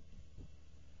true.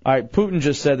 All right, Putin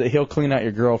just said that he'll clean out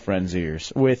your girlfriend's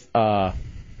ears with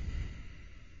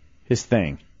his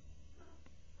thing.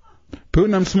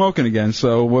 Putin, I'm smoking again,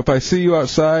 so if I see you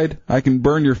outside, I can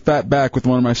burn your fat back with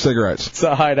one of my cigarettes. It's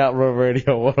a Hideout Road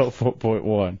Radio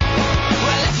 104.1.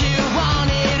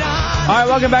 All right,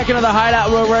 welcome back into the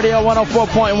Hideout Road Radio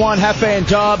 104.1, Hefe and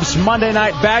Dubs. Monday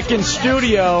night, back in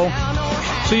studio.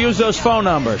 So use those phone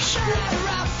numbers.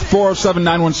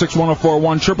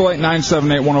 407-916-1041,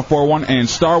 888-978-1041, and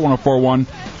star 1041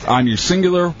 on your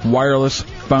singular wireless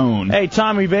phone. Hey,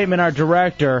 Tommy Bateman, our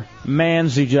director,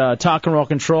 mans the talk and roll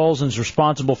controls and is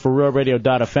responsible for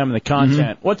RealRadio.fm and the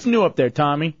content. What's new up there,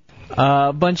 Tommy?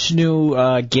 A bunch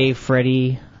new Gay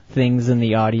Freddy things in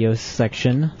the audio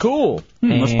section. Cool.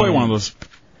 Let's play one of those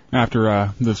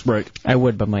after this break. I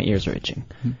would, but my ears are itching.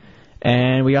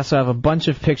 And we also have a bunch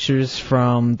of pictures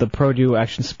from the Pro-Do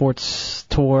Action Sports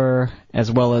Tour, as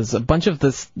well as a bunch of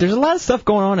this. There's a lot of stuff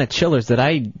going on at Chillers that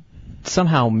I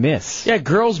somehow miss. Yeah,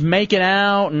 girls making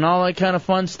out and all that kind of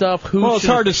fun stuff. Well, it's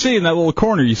hard to see in that little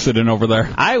corner you sit in over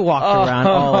there. I walked around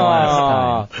all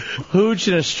last time. Hooch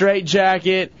in a straight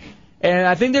jacket. And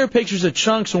I think there are pictures of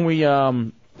Chunks when we...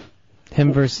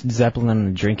 Him versus Zeppelin in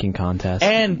a drinking contest.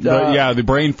 And the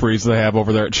brain freeze they have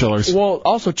over there at Chillers. Well,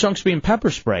 also Chunks being pepper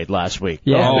sprayed last week.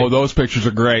 Yeah. Oh, those pictures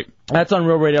are great. That's on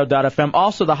RealRadio.fm.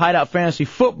 Also, the Hideout Fantasy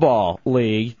Football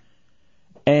League.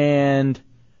 And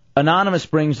Anonymous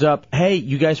brings up, hey,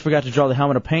 you guys forgot to draw the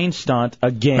Helmet of Pain stunt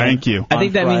again. Thank you. I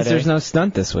think that means there's no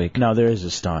stunt this week. No, there is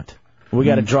a stunt. We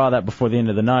got to draw that before the end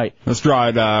of the night. Let's draw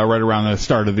it right around the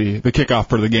start of the kickoff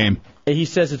for the game. He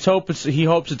says he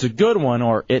hopes it's a good one,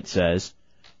 or it says,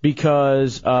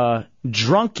 because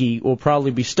Drunky will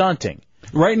probably be stunting.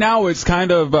 Right now, it's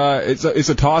kind of it's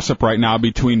a toss-up right now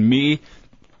between me,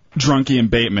 Drunky,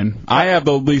 and Bateman. I have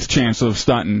the least chance of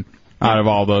stunting out of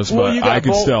all those, but I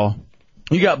could still.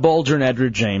 You got Bolger and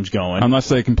Edward James going. Unless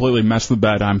they completely mess the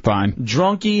bed, I'm fine.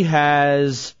 Drunky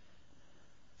has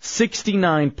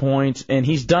 69 points, and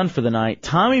he's done for the night.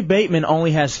 Tommy Bateman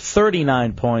only has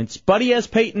 39 points, but he has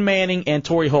Peyton Manning and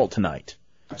Torrey Holt tonight.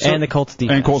 And the Colts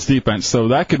defense. So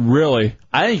that could really...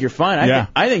 I think you're fine.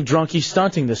 I think Drunky's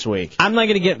stunting this week. I'm not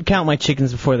going to count my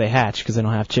chickens before they hatch because I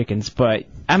don't have chickens, but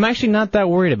I'm actually not that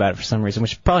worried about it for some reason,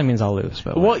 which probably means I'll lose.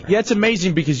 But well, that's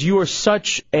amazing because you are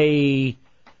such a...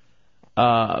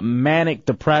 manic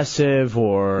depressive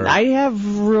or... I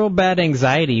have real bad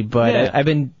anxiety, but I've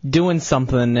been doing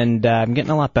something and I'm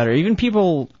getting a lot better. Even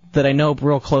people that I know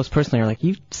real close personally are like,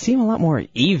 you seem a lot more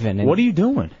even. And what are you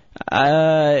doing?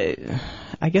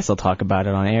 I guess I'll talk about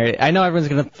it on air. I know everyone's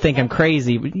going to think I'm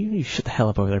crazy, but you shut the hell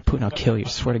up over there, Putin. I'll kill you, I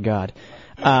swear to God.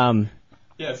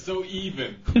 Yeah, so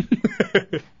even.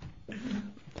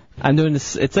 I'm doing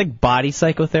this, it's like body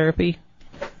psychotherapy.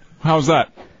 How's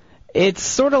that? It's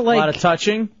sort of like... A lot of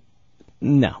touching?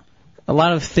 No. A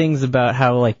lot of things about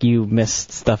how, like, you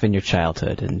missed stuff in your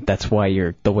childhood, and that's why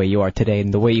you're the way you are today,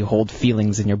 and the way you hold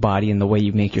feelings in your body, and the way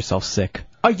you make yourself sick.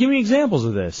 Give me examples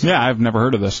of this. Yeah, I've never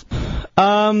heard of this.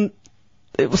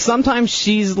 Sometimes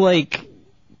she's, like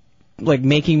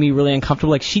making me really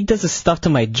uncomfortable. Like, she does this stuff to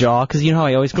my jaw, because you know how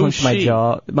I always clench my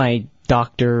jaw? My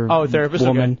doctor therapist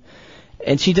woman. Okay.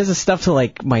 And she does this stuff to,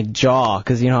 like, my jaw,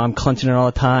 because, you know, I'm clenching it all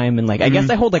the time. And, like, I guess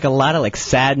I hold, like, a lot of, like,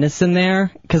 sadness in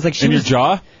there. Cause, like, in your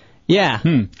jaw? Yeah.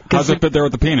 How's it fit there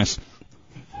with the penis?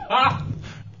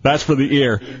 That's for the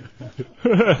ear.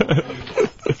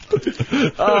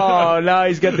 Oh, now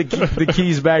he's got the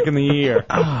keys back in the ear.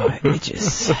 Oh, it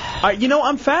just...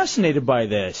 I'm fascinated by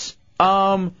this.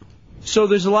 So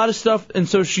there's a lot of stuff, and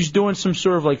so she's doing some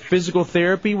sort of like physical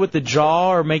therapy with the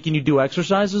jaw, or making you do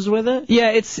exercises with it.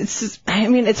 Yeah, it's. I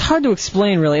mean, it's hard to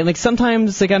explain really. Like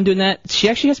sometimes, like I'm doing that. She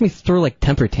actually has me throw like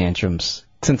temper tantrums.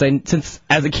 Since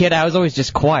as a kid I was always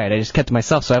just quiet. I just kept to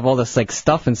myself, so I have all this like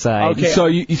stuff inside. Okay. So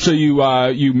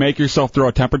you make yourself throw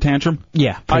a temper tantrum?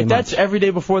 Yeah. That's every day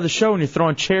before the show, and you're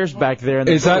throwing chairs back there. In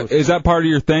the Is that part of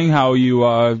your thing? How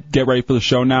you get ready for the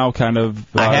show now? Kind of.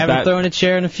 I haven't thrown a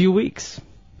chair in a few weeks.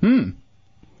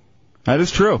 That is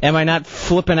true. Am I not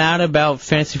flipping out about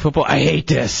fantasy football? I hate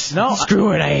this. No.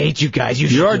 Screw it. I hate you guys.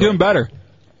 You are doing better.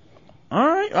 All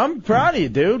right. I'm proud of you,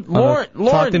 dude. Talk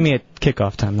Lauren, to me at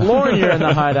kickoff time. Though. Lauren, you're in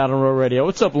the Hideout on Real Radio.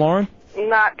 What's up, Lauren?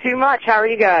 Not too much. How are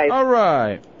you guys? All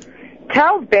right.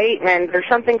 Tell Bateman there's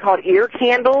something called ear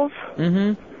candles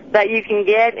that you can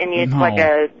get, and it's like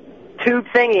a tube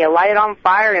thing. You light it on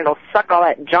fire, and it'll suck all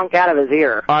that junk out of his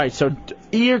ear. All right, so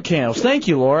ear candles. Thank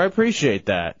you, Laura. I appreciate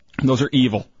that. Those are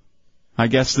evil. I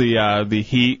guess the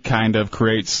heat kind of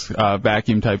creates a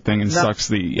vacuum type thing and sucks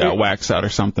the wax out or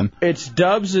something. It's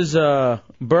Dubs'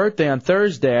 birthday on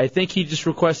Thursday. I think he just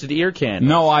requested ear candles.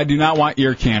 No, I do not want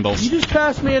ear candles. You just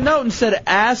passed me a note and said,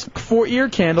 ask for ear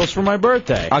candles for my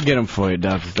birthday. I'll get them for you,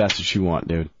 Dubs, if that's what you want,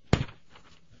 dude.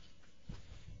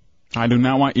 I do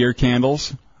not want ear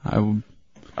candles. All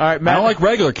right, Matt. I don't like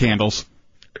regular candles.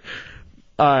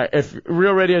 If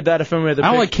Real Radio Data Film, we have the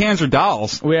I don't like cans or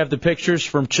dolls. We have the pictures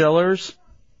from Chillers,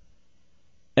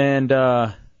 and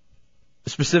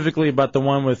specifically about the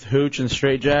one with Hooch and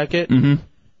Straight Jacket.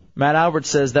 Matt Albert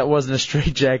says that wasn't a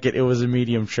straight jacket, it was a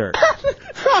medium shirt.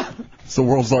 It's the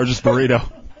world's largest burrito.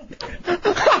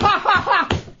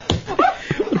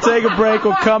 We'll take a break,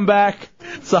 we'll come back.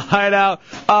 It's a Hideout.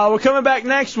 We're coming back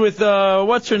next with,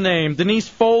 what's her name? Denise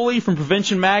Foley from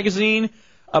Prevention Magazine,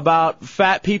 about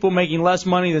fat people making less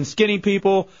money than skinny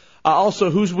people. Also,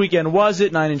 whose weekend was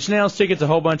it? 9 Inch Nails tickets, a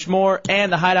whole bunch more.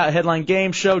 And the Hideout Headline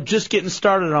Game Show just getting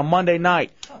started on Monday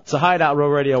night. It's a Hideout, Real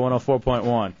Radio 104.1.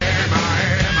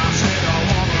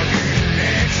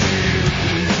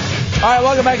 All right,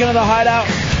 welcome back into the Hideout.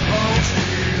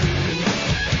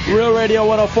 Real Radio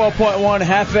 104.1,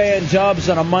 Hefe and Dubs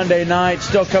on a Monday night.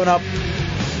 Still coming up,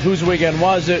 whose weekend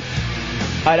was it?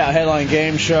 Hideout Headline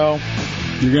Game Show.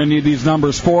 You're going to need these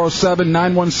numbers,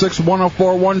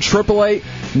 407-916-1041,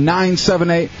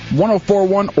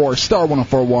 888-978-1041, or star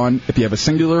 1041 if you have a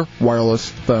singular wireless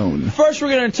phone. First,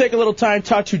 we're going to take a little time to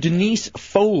talk to Denise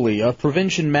Foley of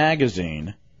Prevention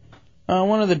Magazine,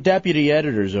 one of the deputy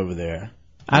editors over there.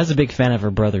 I was a big fan of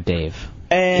her brother, Dave.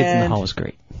 Kids in the Hall was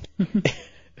great.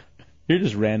 You're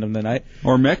just random tonight.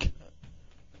 Or Mick?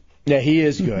 Yeah, he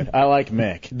is good. I like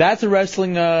Mick. That's a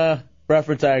wrestling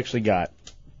reference I actually got.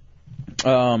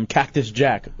 Cactus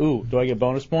Jack. Ooh, do I get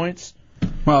bonus points?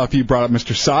 Well, if you brought up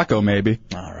Mr. Sacco, maybe.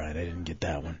 All right, I didn't get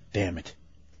that one. Damn it.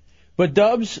 But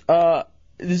Dubs,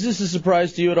 is this a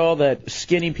surprise to you at all that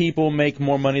skinny people make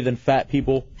more money than fat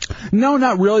people? No,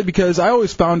 not really, because I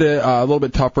always found it a little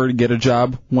bit tougher to get a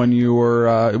job when you're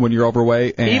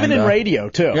overweight. And, even in radio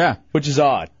too. Yeah, which is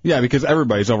odd. Yeah, because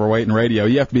everybody's overweight in radio.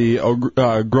 You have to be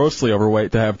grossly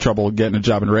overweight to have trouble getting a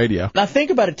job in radio. Now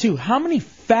think about it too. How many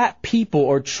fat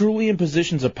people are truly in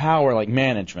positions of power, like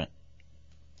management?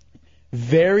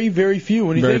 Very, very few.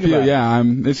 When you think about it. Yeah,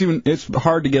 it's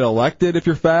hard to get elected if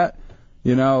you're fat.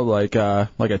 You know, like a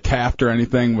Taft or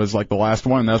anything was like the last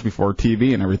one. That was before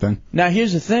TV and everything. Now,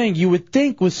 here's the thing. You would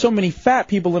think with so many fat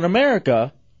people in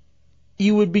America,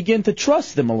 you would begin to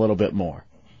trust them a little bit more.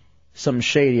 Something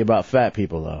shady about fat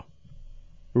people, though.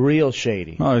 Real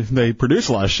shady. Well, they produce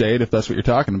a lot of shade, if that's what you're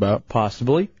talking about.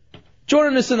 Possibly.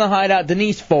 Joining us in the Hideout,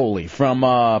 Denise Foley from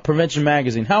Prevention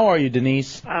Magazine. How are you,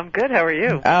 Denise? I'm good. How are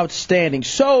you? Outstanding.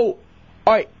 So,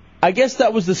 all right, I guess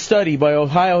that was the study by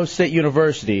Ohio State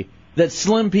University that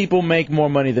slim people make more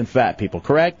money than fat people,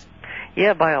 correct?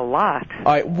 Yeah, by a lot. All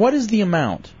right, what is the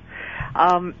amount?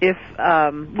 Well, this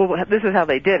is how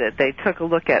they did it. They took a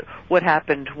look at what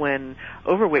happened when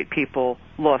overweight people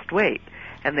lost weight,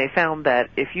 and they found that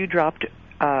if you dropped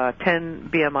 10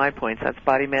 BMI points, that's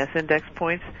body mass index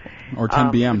points, or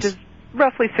 10 BMs, which is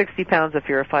roughly 60 pounds if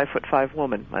you're a 5'5"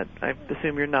 woman. I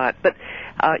assume you're not, but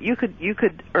you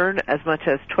could earn as much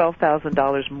as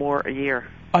 $12,000 more a year.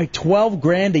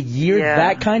 $12,000 a year? Yeah.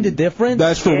 That kind of difference?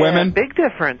 That's for women? Big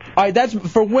difference. All right, that's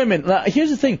for women. Now, here's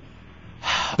the thing.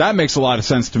 That makes a lot of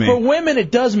sense to me. For women,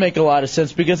 it does make a lot of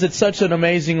sense because it's such an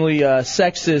amazingly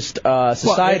sexist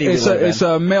society. Well, it's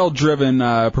a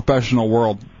male-driven professional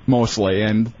world mostly,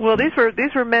 and Well, these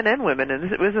were men and women,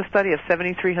 and it was a study of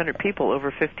 7,300 people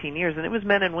over 15 years, and it was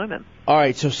men and women. all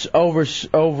right. So over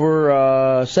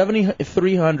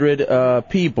 7,300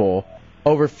 people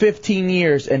over 15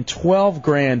 years, and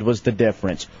 $12,000 was the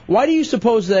difference. Why do you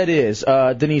suppose that is,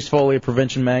 Denise Foley of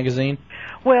Prevention Magazine?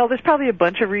 Well, there's probably a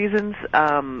bunch of reasons.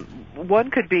 One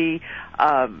could be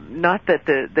not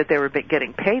that they were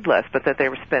getting paid less, but that they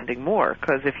were spending more.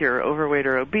 Because if you're overweight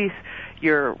or obese,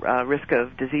 your risk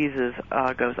of diseases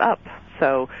goes up.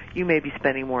 So you may be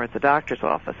spending more at the doctor's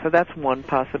office. So that's one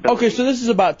possibility. Okay, so this is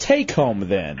about take home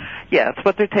then. Yeah, it's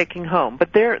what they're taking home.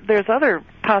 But there's other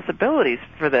possibilities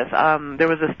for this. There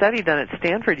was a study done at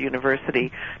Stanford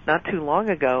University not too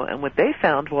long ago, and what they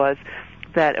found was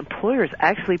that employers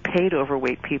actually paid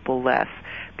overweight people less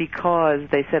because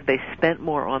they said they spent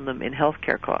more on them in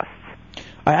healthcare costs.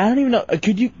 I don't even know.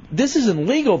 This isn't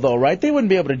legal though, right? They wouldn't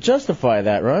be able to justify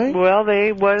that, right? Well,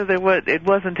 it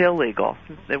wasn't illegal.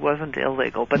 It wasn't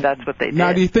illegal, but that's what they did.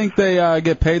 Now, do you think they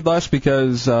get paid less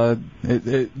because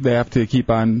they have to keep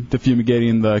on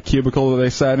defumigating the cubicle that they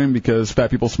sat in because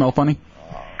fat people smell funny?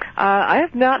 I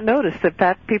have not noticed that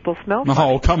fat people smell funny.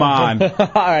 Oh, come on.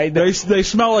 All right. They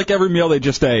smell like every meal they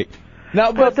just ate.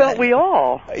 No, but don't we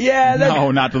all? Yeah.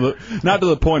 No, not to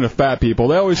the point of fat people.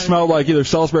 They always smell like either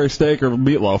Salisbury steak or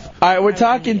meatloaf. All right, we're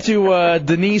talking to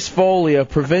Denise Foley of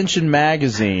Prevention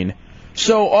Magazine.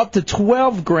 So up to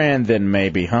 $12,000 then,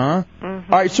 maybe, huh?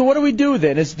 Mm-hmm. All right. So what do we do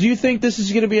then? Do you think this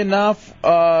is going to be enough?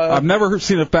 I've never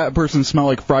seen a fat person smell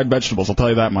like fried vegetables. I'll tell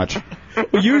you that much.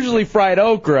 Usually fried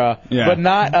okra, but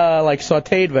not like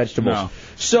sautéed vegetables. No.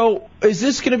 So is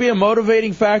this going to be a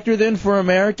motivating factor then for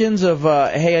Americans of,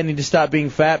 hey, I need to stop being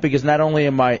fat because not only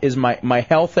is my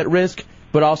health at risk,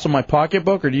 but also my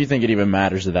pocketbook, or do you think it even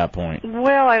matters at that point?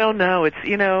 Well, I don't know. It's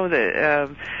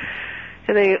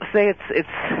they say it's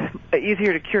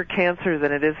easier to cure cancer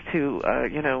than it is to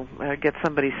get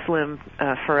somebody slim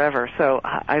forever. So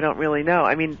I don't really know.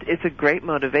 I mean, it's a great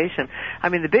motivation. I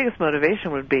mean, the biggest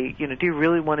motivation would be, do you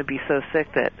really want to be so sick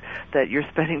that you're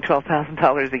spending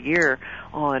 $12,000 a year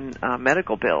on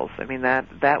medical bills? I mean,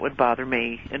 that would bother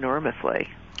me enormously.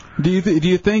 Do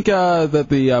you think that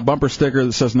the bumper sticker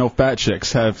that says "No Fat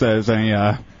Chicks" has any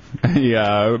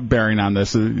bearing on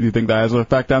this? Do you think that has an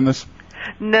effect on this?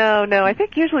 No. I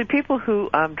think usually people who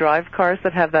drive cars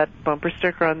that have that bumper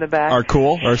sticker on the back are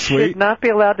cool, are sweet, should not be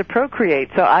allowed to procreate.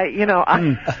 So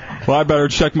Well, I better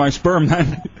check my sperm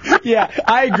then. Yeah,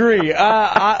 I agree.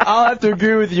 I'll have to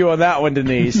agree with you on that one,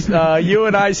 Denise. You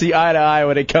and I see eye to eye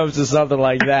when it comes to something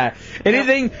like that.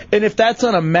 Anything, and if that's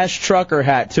on a mesh trucker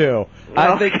hat too,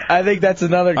 I think that's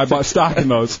another. I bought stock in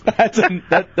those.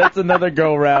 That's another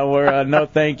go round where no,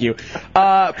 thank you.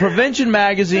 Prevention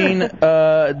Magazine,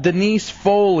 Denise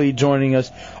Foley joining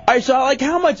us. All right, so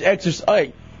how much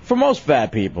exercise? For most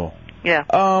fat people. Yeah.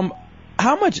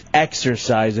 How much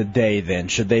exercise a day then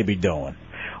should they be doing?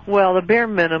 Well, the bare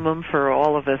minimum for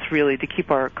all of us really to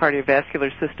keep our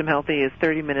cardiovascular system healthy is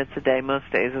 30 minutes a day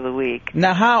most days of the week.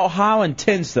 Now, how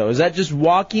intense though? Is that just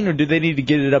walking, or do they need to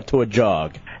get it up to a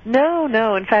jog?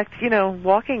 No. In fact,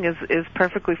 walking is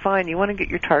perfectly fine. You want to get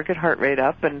your target heart rate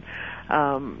up and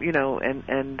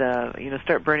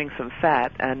start burning some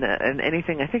fat and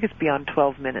anything. I think it's beyond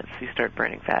 12 minutes you start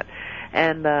burning fat,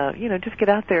 and just get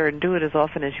out there and do it as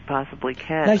often as you possibly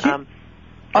can.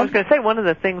 Now, I was going to say one of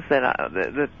the things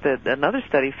that another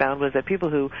study found was that people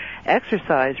who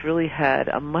exercise really had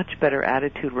a much better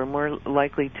attitude, were more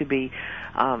likely to be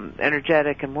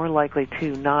energetic and more likely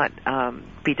to not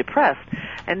be depressed.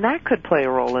 And that could play a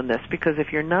role in this, because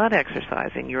if you're not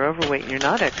exercising, you're overweight and you're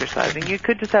not exercising, you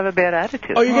could just have a bad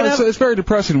attitude. It's very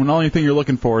depressing when the only thing you're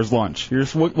looking for is lunch. You're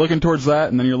just looking towards that,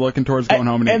 and then you're looking towards going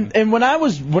home and eating. And when I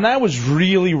was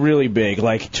really, really big,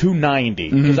 like 290,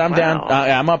 because I'm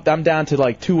down to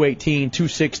like 218,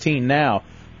 216 now.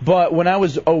 But when I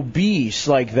was obese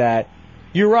like that,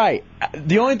 you're right.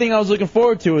 The only thing I was looking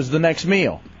forward to is the next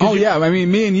meal. Oh, yeah. I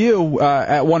mean, me and you,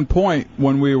 at one point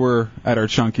when we were at our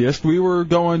chunkiest, we were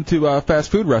going to fast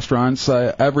food restaurants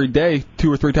every day, 2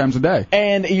 or 3 times a day.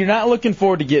 And you're not looking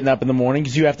forward to getting up in the morning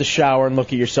because you have to shower and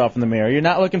look at yourself in the mirror. You're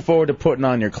not looking forward to putting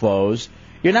on your clothes.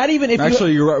 You're not even...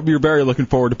 You're very looking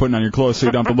forward to putting on your clothes so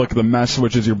you don't have to look at the mess,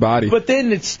 which is your body. But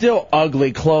then it's still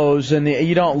ugly clothes, and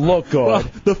you don't look good. Well,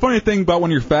 the funny thing about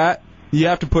when you're fat, you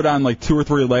have to put on like 2 or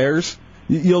 3 layers.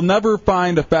 You'll never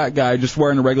find a fat guy just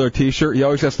wearing a regular T-shirt. He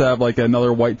always has to have like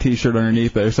another white T-shirt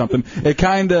underneath it or something. It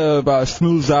kind of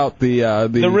smooths out the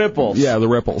ripples. Yeah, the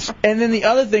ripples. And then the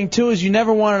other thing, too, is you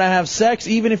never wanted to have sex,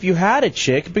 even if you had a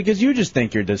chick, because you just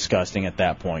think you're disgusting at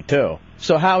that point, too.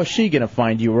 So how is she going to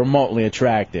find you remotely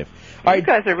attractive? You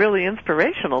guys are really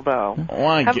inspirational, though.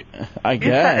 Well, I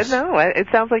guess. No, it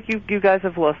sounds like you guys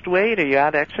have lost weight. Are you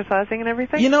out exercising and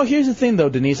everything? You know, here's the thing, though,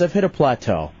 Denise. I've hit a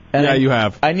plateau. And you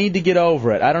have. I need to get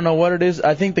over it. I don't know what it is.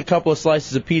 I think the couple of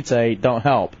slices of pizza I ate don't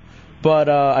help. But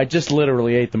I just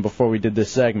literally ate them before we did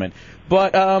this segment.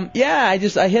 But,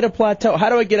 I hit a plateau. How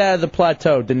do I get out of the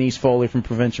plateau, Denise Foley from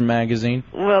Prevention Magazine?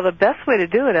 Well, the best way to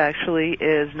do it, actually,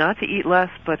 is not to eat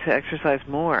less, but to exercise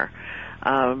more.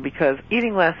 Because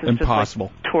eating less is impossible.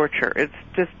 Just like torture. It's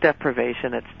just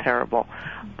deprivation. It's terrible.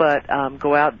 But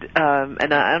go out,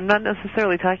 and I'm not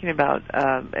necessarily talking about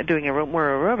doing a more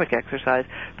aerobic exercise,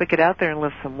 but get out there and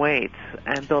lift some weights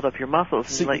and build up your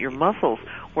muscles and let your muscles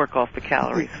work off the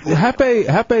calories.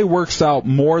 Hefe works out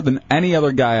more than any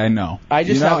other guy I know. I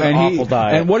just have an awful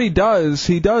diet. And what he does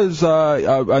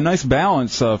a nice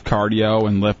balance of cardio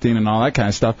and lifting and all that kind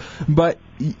of stuff. But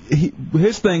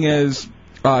his thing is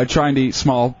trying to eat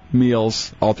small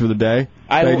meals all through the day.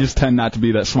 They just tend not to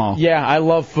be that small. Yeah, I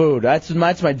love food. That's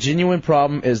my genuine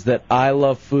problem is that I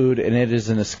love food and it is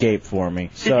an escape for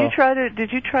me. So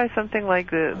Did you try something like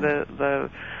the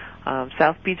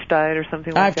South Beach diet or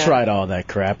something like that? I've tried all that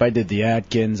crap. I did the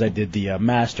Atkins. I did the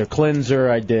Master Cleanser.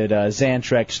 I did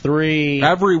Xantrex 3.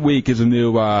 Every week is a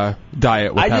new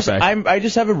diet with Hefe. I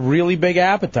just have a really big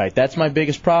appetite. That's my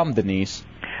biggest problem, Denise.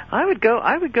 I would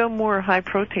go more high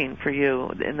protein for you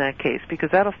in that case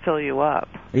because that'll fill you up.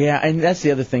 Yeah, and that's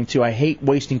the other thing too. I hate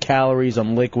wasting calories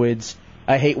on liquids.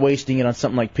 I hate wasting it on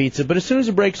something like pizza. But as soon as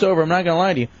it breaks over, I'm not going to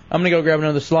lie to you, I'm going to go grab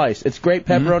another slice. It's great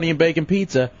pepperoni and bacon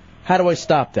pizza. How do I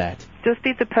stop that? Just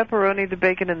eat the pepperoni, the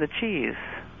bacon, and the cheese.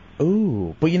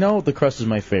 Ooh, but you know the crust is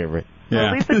my favorite. Yeah.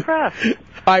 Well, leave the crust. All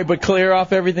right, but clear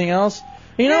off everything else.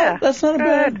 You know, that's not a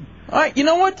bad. All right, you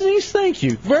know what, Denise? Thank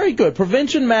you. Very good.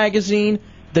 Prevention Magazine.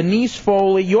 Denise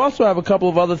Foley. You also have a couple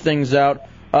of other things out.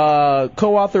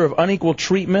 Co-author of Unequal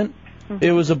Treatment. Mm-hmm.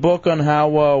 It was a book on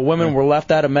how women were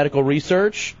left out of medical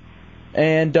research.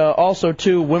 And also,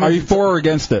 too, women... Are you for or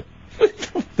against it?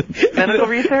 Medical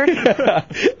research?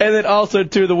 And then also,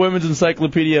 too, the Women's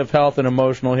Encyclopedia of Health and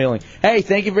Emotional Healing. Hey,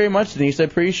 thank you very much, Denise. I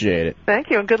appreciate it. Thank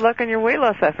you, and good luck on your weight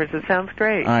loss efforts. It sounds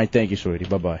great. All right, thank you, sweetie.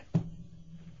 Bye-bye.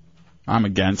 I'm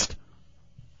against.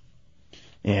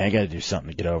 Yeah, I got to do something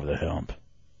to get over the hump.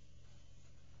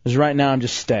 Because right now I'm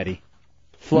just steady.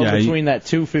 Float between that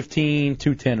 215,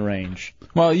 210 range.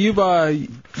 Well, you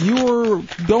were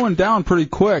going down pretty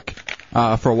quick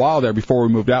for a while there before we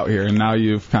moved out here, and now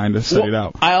you've kind of steadied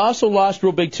out. I also lost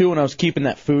real big, too, when I was keeping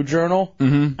that food journal.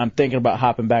 Mm-hmm. I'm thinking about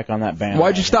hopping back on that band.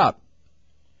 Why'd you stop?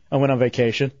 I went on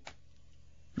vacation.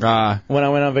 When I went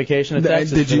on vacation in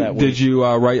Texas Did you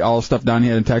write all the stuff down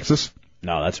here in Texas?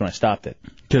 No, that's when I stopped it.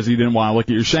 Because you didn't want to look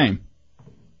at your shame.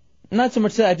 Not so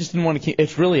much that, I just didn't want to keep...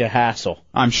 It's really a hassle.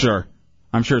 I'm sure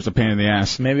it's a pain in the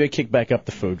ass. Maybe I kick back up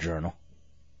the food journal.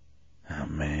 Oh,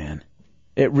 man.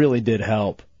 It really did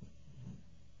help.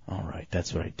 All right,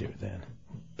 that's what I do then.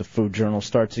 The food journal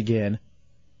starts again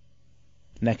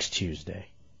next Tuesday.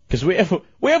 Because we have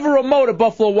a remote at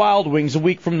Buffalo Wild Wings a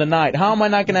week from tonight. How am I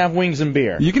not going to have wings and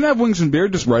beer? You can have wings and beer,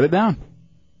 just write it down.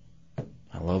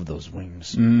 I love those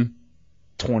wings. Mm-hmm.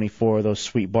 24 of those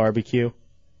sweet barbecue.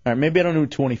 All right, maybe I don't do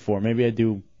 24. Maybe I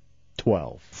do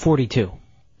 12. 42.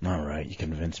 All right, you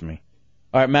convinced me.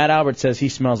 All right, Matt Albert says he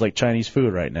smells like Chinese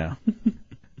food right now.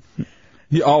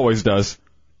 He always does.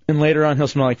 And later on he'll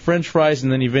smell like French fries,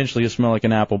 and then eventually he'll smell like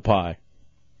an apple pie.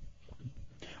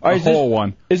 All right,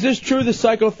 one. Is this true that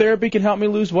psychotherapy can help me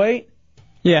lose weight?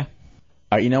 Yeah.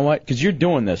 All right, you know what? Because you're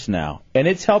doing this now, and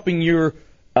it's helping your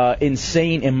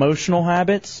insane emotional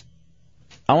habits.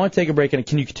 I want to take a break, and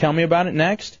can you tell me about it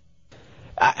next?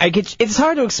 It's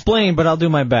hard to explain, but I'll do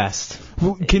my best.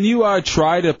 Can you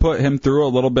try to put him through a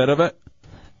little bit of it?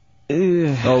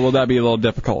 Or will that be a little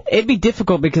difficult? It'd be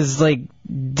difficult because,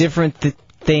 different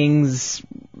things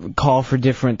call for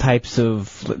different types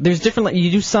of... There's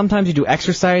different... Sometimes you do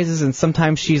exercises, and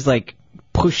sometimes she's,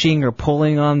 pushing or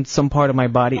pulling on some part of my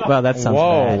body. Wow, that sounds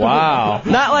bad. Whoa, wow.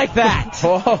 Not like that.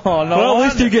 Whoa, no. Well,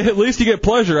 at least you get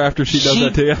pleasure after she does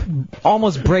that to you.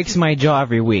 Almost breaks my jaw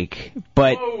every week,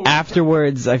 but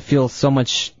afterwards I feel so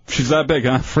much. She's that big,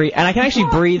 huh? Free, and I can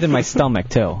actually breathe in my stomach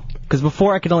too. Because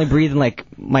before I could only breathe in like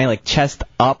my chest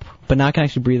up, but now I can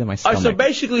actually breathe in my stomach. So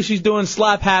basically she's doing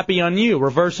slap happy on you,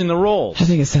 reversing the roles. I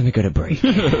think it's time to go to break.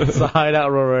 It's the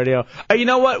Hideout Row Radio. You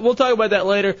know what? We'll talk about that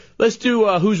later. Let's do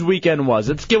whose weekend was.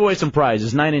 Let's give away some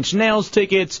prizes. 9 Inch Nails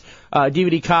tickets,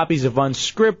 DVD copies of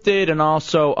Unscripted, and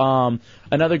also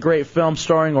another great film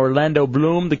starring Orlando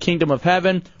Bloom, The Kingdom of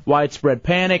Heaven, Widespread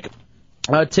Panic.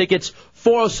 Tickets,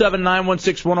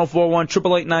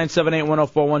 407-916-1041,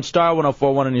 888-978-1041, star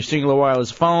 1041 on your singular wireless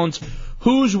phones.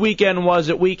 Whose weekend was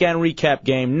it? Weekend recap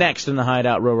game next in the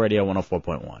Hideout Row Radio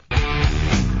 104.1.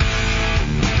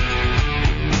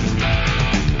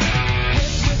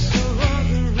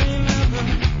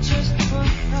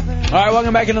 All right,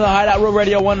 welcome back into the Hideout Row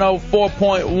Radio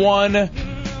 104.1.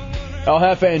 El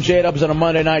Jefe and J-Dubs on a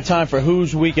Monday night. Time for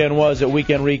Whose Weekend Was It?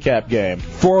 Weekend recap game.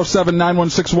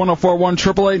 407-916-1041,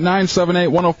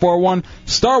 888-978-1041,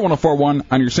 star 1041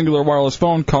 on your singular wireless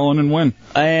phone. Call in and win.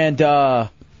 And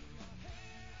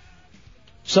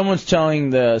someone's saying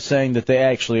that they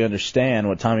actually understand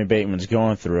what Tommy Bateman's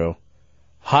going through.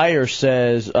 Hire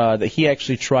says that he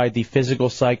actually tried the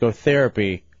physical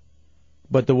psychotherapy,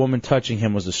 but the woman touching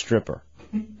him was a stripper.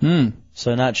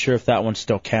 So not sure if that one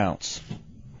still counts.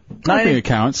 I think it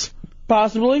counts.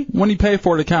 Possibly. When you pay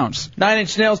for it, it counts. 9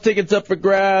 Inch Nails tickets up for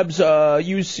grabs.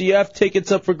 UCF tickets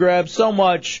up for grabs. So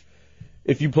much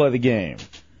if you play the game.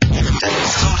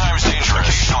 Sometimes dangerous,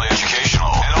 occasionally educational,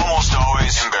 and almost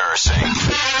always embarrassing.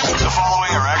 The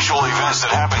following are actual events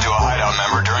that happened to a Hideout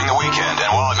member during the weekend,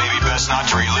 and while it may be best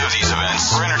not to relive these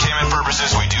events, for entertainment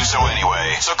purposes we do so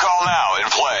anyway. So call now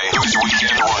and play Whose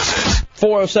Weekend Was It?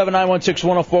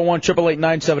 407-916-1041,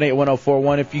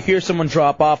 888-978-1041. If you hear someone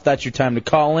drop off, that's your time to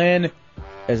call in,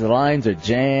 as the lines are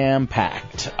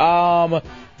jam-packed.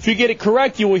 If you get it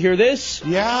correct, you will hear this.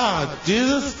 Yeah,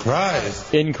 Jesus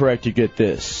Christ. Incorrect, you get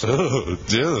this. Oh,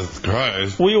 Jesus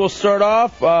Christ. We will start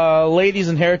off, ladies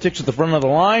and heretics at the front of the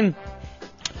line.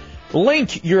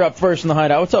 Link, you're up first in the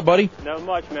Hideout. What's up, buddy? Not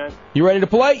much, man. You ready to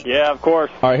play? Yeah, of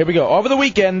course. All right, here we go. Over the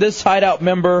weekend, this Hideout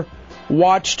member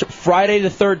watched Friday the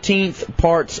 13th,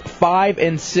 parts 5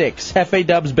 and 6. Hefe,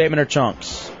 Dubs, Bateman, or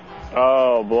Chunks?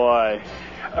 Oh, boy.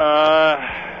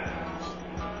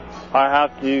 I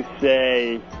have to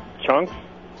say Chunks.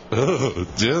 Oh,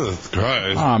 Jesus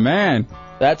Christ. Oh, man.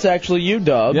 That's actually you,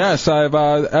 Dubs. Yes, I've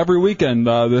every weekend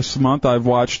this month I've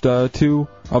watched 2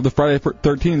 of the Friday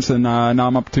 13th, and now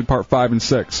I'm up to part 5 and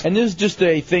 6. And this is just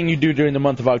a thing you do during the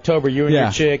month of October. You and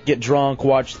your chick get drunk,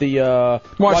 watch the...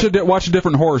 Watch a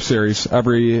different horror series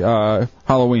every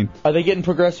Halloween. Are they getting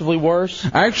progressively worse?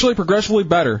 Actually, progressively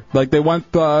better. Like, they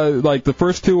went, the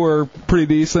first 2 were pretty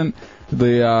decent.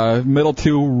 The middle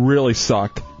 2 really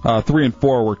sucked. 3 and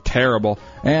 4 were terrible.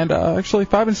 And actually,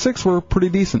 5 and 6 were pretty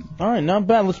decent. All right, not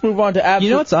bad. Let's move on to Absolute...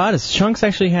 You know what's odd is Chunks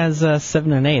actually has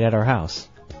 7 and 8 at our house.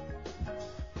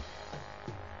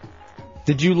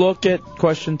 Did you look at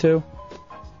question 2?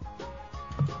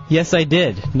 Yes, I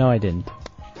did. No, I didn't.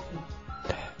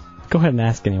 Go ahead and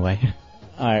ask anyway.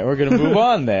 All right, we're going to move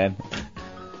on then.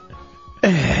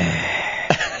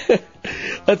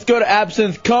 Let's go to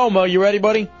Absinthe Coma. You ready,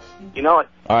 buddy? You know it.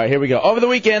 All right, here we go. Over the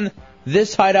weekend,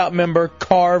 this Hideout member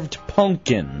carved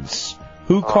pumpkins.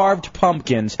 Who carved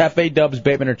pumpkins? Hefe, Dubs,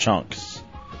 Bateman, or Chunks?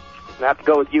 I have to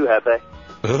go with you, Hefe.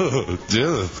 Oh,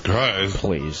 Jesus Christ.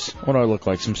 Please. What do I look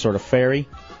like, some sort of fairy?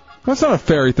 That's not a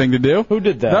fairy thing to do. Who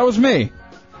did that? That was me.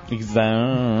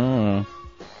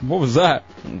 What was that?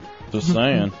 Just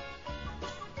saying.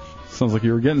 Sounds like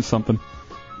you were getting something.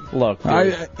 Look.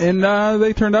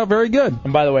 They turned out very good.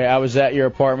 And by the way, I was at your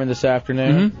apartment this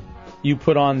afternoon. Mm-hmm. You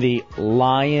put on the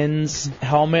Lions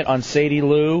helmet on Sadie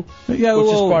Lou, which is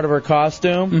part of her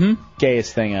costume. Mm-hmm.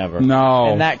 Gayest thing ever. No.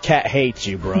 And that cat hates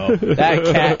you, bro. That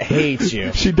cat hates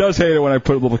you. She does hate it when I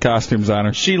put little costumes on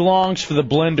her. She longs for the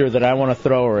blender that I want to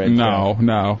throw her into.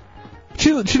 No.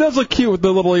 She does look cute with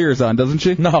the little ears on, doesn't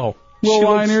she? No.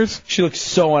 Little lion ears? She looks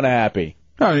so unhappy.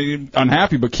 No,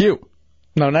 unhappy but cute.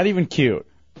 No, not even cute.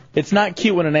 It's not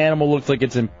cute when an animal looks like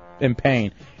it's in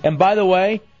pain. And by the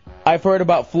way, I've heard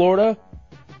about Florida.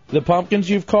 The pumpkins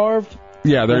you've carved?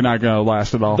 Yeah, they're not going to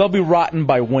last at all. They'll be rotten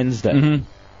by Wednesday.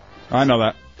 Mm-hmm. I know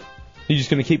that. You just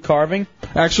going to keep carving?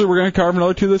 Actually, we're going to carve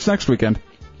another 2 this next weekend.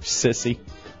 Sissy.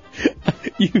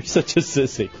 You're such a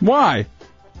sissy. Why?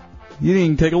 You didn't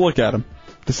even take a look at them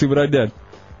to see what I did.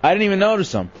 I didn't even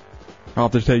notice them. I'll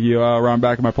have to take you around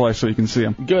back of my place so you can see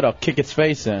them. Good, I'll kick its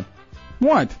face in.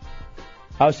 What?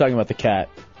 I was talking about the cat,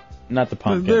 not the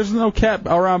pumpkin. There's no cat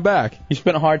around back. You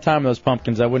spent a hard time with those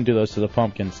pumpkins. I wouldn't do those to the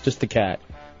pumpkins, just the cat.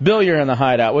 Bill, you're in the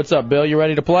Hideout. What's up, Bill? You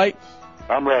ready to play?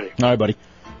 I'm ready. All right, buddy.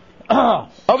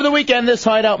 Over the weekend, this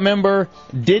Hideout member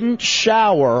didn't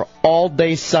shower all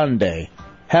day Sunday.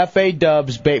 Hefe,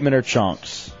 Dubs, Bateman, or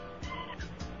Chunks?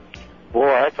 Boy,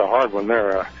 that's a hard one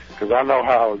there, because I know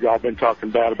how y'all been talking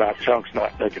bad about Chunks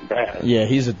not taking baths. Yeah,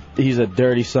 he's a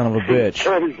dirty son of a bitch.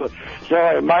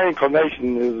 So my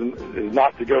inclination is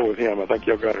not to go with him. I think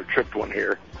y'all got a tricked one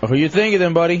here. Who you thinking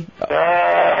then, buddy?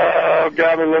 Oh,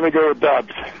 God, let me go with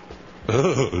Dubs.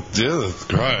 Oh, Jesus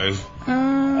Christ.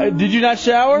 Did you not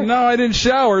shower? No, I didn't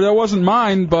shower. That wasn't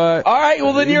mine, but... All right,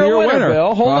 well, then you're a winner,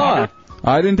 Bill. Hold on.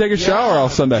 I didn't take a shower all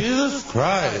Sunday. Jesus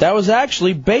Christ. That was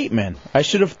actually Bateman. I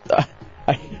should have...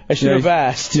 I should have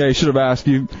asked. Yeah, you should have asked.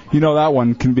 You know that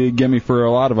one can be a gimme for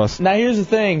a lot of us. Now, here's the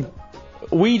thing.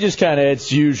 We just kind of,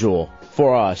 it's usual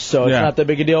for us, so it's not that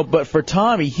big a deal. But for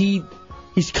Tommy,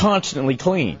 he's constantly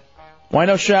clean. Why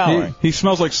no showering? He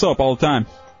smells like soap all the time.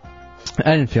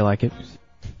 I didn't feel like it.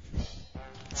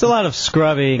 It's a lot of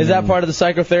scrubbing. Is that part of the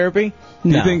psychotherapy?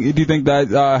 No. Do you think that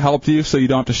helped you so you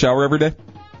don't have to shower every day?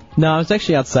 No, I was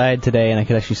actually outside today, and I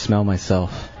could actually smell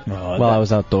myself while I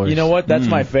was outdoors. You know what? That's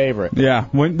my favorite. Yeah,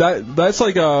 that's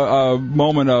like a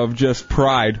moment of just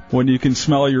pride when you can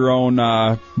smell your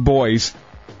own boys.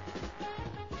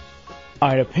 All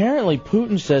right, apparently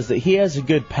Putin says that he has a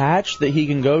good patch that he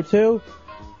can go to.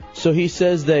 So he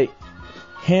says that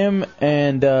him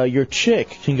and your chick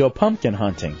can go pumpkin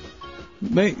hunting.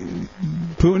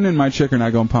 Putin and my chick are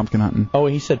not going pumpkin hunting. Oh,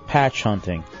 he said patch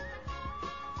hunting.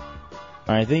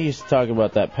 All right, I think he's talking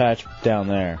about that patch down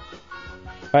there.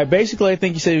 All right, basically, I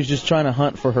think he said he was just trying to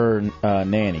hunt for her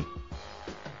nanny.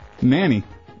 Nanny?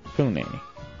 Who nanny?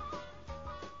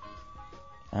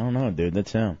 I don't know, dude.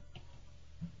 That's him.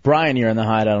 Brian, you're in the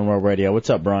Hideout on World Radio.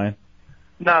 What's up, Brian?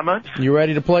 Not much. You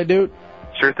ready to play, dude?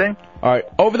 Sure thing. All right.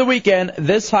 Over the weekend,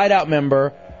 this Hideout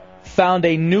member found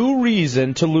a new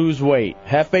reason to lose weight.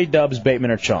 Hefe, Dubs,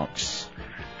 Bateman, or Chunks?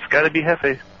 It's got to be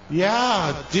Hefe.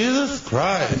 Yeah, Jesus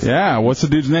Christ. Yeah, what's the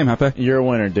dude's name, Hefe? You're a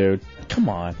winner, dude. Come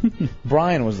on.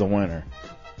 Brian was the winner.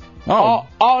 Oh,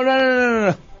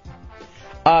 no.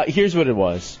 Here's what it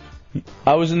was.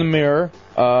 I was in the mirror,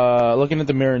 looking at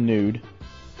the mirror nude.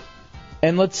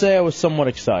 And let's say I was somewhat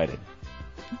excited.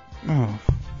 Oh.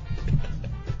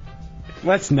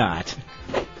 Let's not.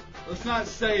 Let's not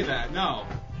say that, no.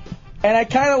 And I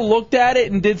kind of looked at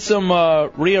it and did some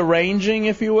rearranging,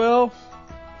 if you will.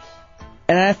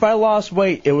 And if I lost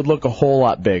weight, it would look a whole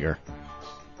lot bigger.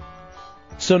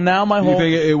 So now my whole... You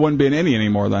think it wouldn't be an innie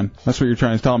anymore then? That's what you're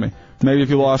trying to tell me. Maybe if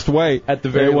you lost weight, at the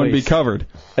very it wouldn't least. be covered.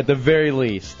 At the very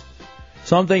least.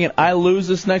 So I'm thinking, I lose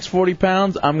this next 40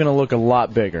 pounds, I'm going to look a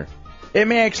lot bigger. It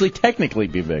may actually technically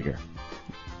be bigger.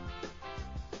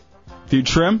 Do you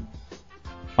trim?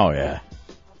 Oh, yeah.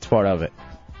 It's part of it.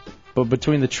 But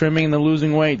between the trimming and the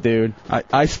losing weight, dude...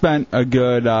 I spent a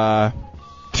good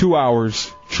 2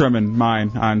 hours trimming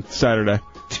mine on Saturday.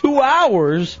 2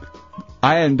 hours?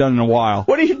 I hadn't done it in a while.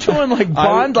 What are you doing, like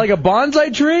like a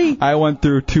bonsai tree? I went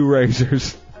through 2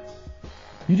 razors.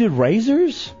 You did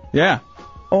razors? Yeah.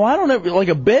 Oh, I don't know, like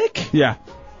a Bic? Yeah.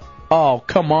 Oh,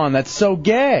 come on, that's so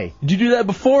gay. Did you do that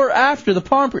before or after the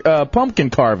pumpkin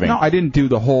carving? No, I didn't do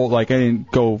the whole, I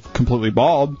didn't go completely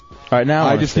bald. All right, now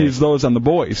I just used those on the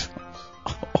boys.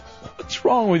 What's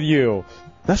wrong with you?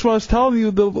 That's what I was telling you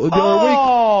the other week.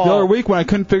 The other week when I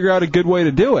couldn't figure out a good way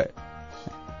to do it.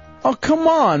 Oh, come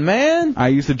on, man. I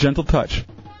used a gentle touch.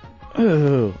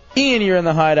 Ooh. Ian, you're in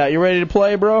the Hideout. You ready to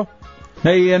play, bro?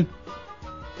 Hey, Ian.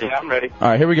 Yeah, I'm ready. All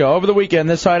right, here we go. Over the weekend,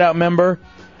 this Hideout member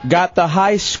got the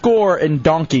high score in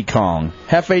Donkey Kong.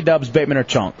 Hefe, Dubs, Bateman, or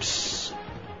Chunks?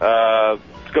 Let's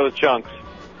go with Chunks.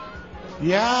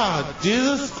 Yeah,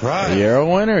 Jesus Christ. You're a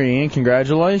winner, Ian.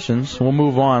 Congratulations. We'll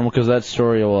move on because that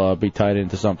story will be tied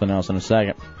into something else in a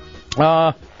second.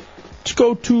 Let's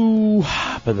go to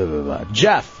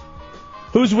Jeff.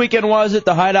 Whose weekend was it?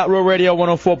 The Hideout Real Radio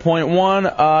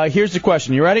 104.1. Here's the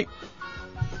question. You ready?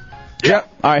 Jeff.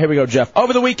 All right, here we go, Jeff.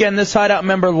 Over the weekend, this Hideout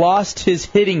member lost his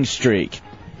hitting streak.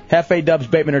 Hefe, Dubs,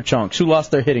 Bateman, or Chunks? Who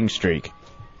lost their hitting streak?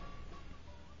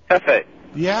 Hefe.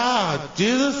 Yeah,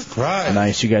 Jesus Christ.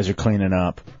 Nice, you guys are cleaning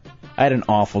up. I had an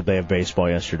awful day of baseball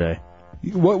yesterday.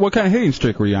 What kind of hitting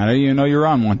streak were you on? I didn't even know you were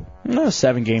on one. No,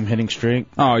 7-game hitting streak.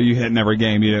 Oh, you hit in every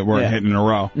game. You weren't hitting in a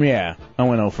row. Yeah, I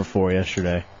went 0 for 4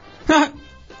 yesterday.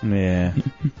 Yeah.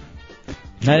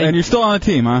 And you're still on the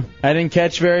team, huh? I didn't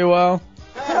catch very well.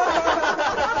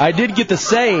 I did get the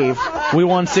save. We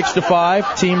won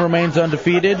 6-5. Team remains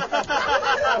undefeated.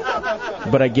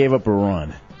 But I gave up a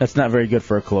run. That's not very good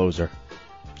for a closer.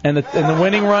 And the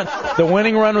winning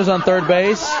run was on third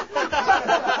base.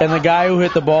 And the guy who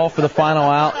hit the ball for the final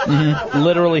out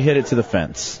literally hit it to the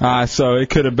fence. So it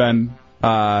could have been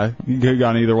you could have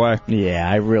gone either way. Yeah,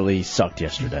 I really sucked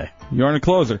yesterday. You aren't a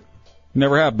closer. You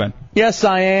never have been. Yes,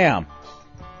 I am.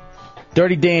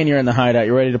 Dirty Dan, you're in the Hideout.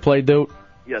 You ready to play, dude?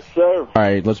 Yes, sir. All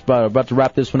right, let's about to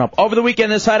wrap this one up. Over the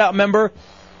weekend, this Hideout member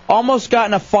almost got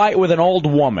in a fight with an old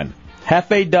woman.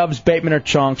 Hefe, Dubs, Bateman, or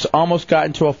Chunks almost got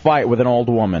into a fight with an old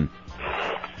woman.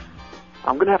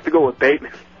 I'm going to have to go with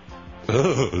Bateman.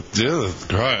 Oh, Jesus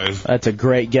Christ. That's a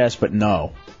great guess, but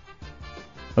no.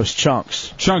 It was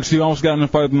Chunks. Chunks, you almost got in a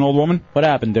fight with an old woman? What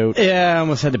happened, dude? Yeah, I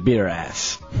almost had to beat her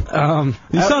ass.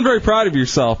 You sound very proud of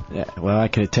yourself. Yeah, well, I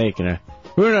could have taken her.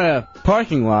 We were in a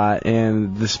parking lot,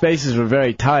 and the spaces were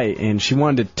very tight, and she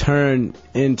wanted to turn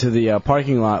into the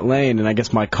parking lot lane, and I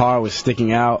guess my car was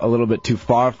sticking out a little bit too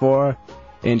far for her,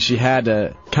 and she had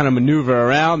to kind of maneuver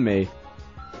around me,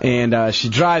 and she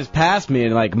drives past me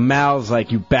and, like, mouths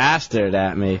like, "You bastard,"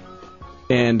 at me,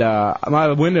 and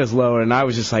my window's lower, and I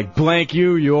was just like, "Blank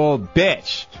you, you old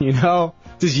bitch," you know,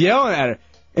 just yelling at her,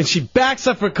 and she backs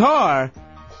up her car,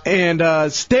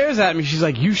 and stares at me. She's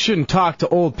like, "You shouldn't talk to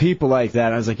old people like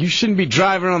that." I was like, "You shouldn't be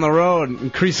driving on the road and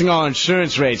increasing all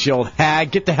insurance rates, you old hag.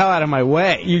 Get the hell out of my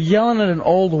way." You're yelling at an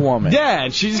old woman. Yeah,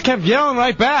 and she just kept yelling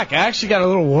right back. I actually got a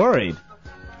little worried.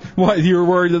 What, you were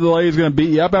worried that the lady's going to beat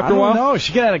you up after a while? No,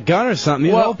 she could have had a gun or something.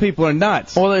 These old people are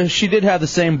nuts. Well, she did have the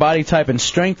same body type and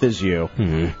strength as you.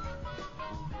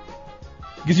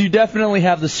 Because you definitely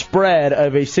have the spread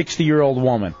of a 60-year-old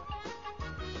woman.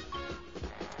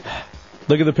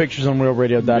 Look at the pictures on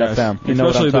RealRadio.fm. You know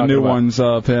especially the new about. ones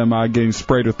of him getting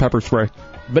sprayed with pepper spray.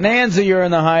 Bonanza, you're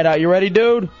in the Hideout. You ready,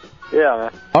 dude? Yeah,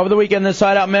 man. Over the weekend, this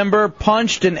Hideout member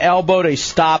punched and elbowed a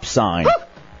stop sign.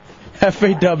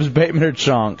 Hefe, Dubs, Bateman, or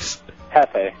Chunks?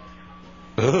 Hefe.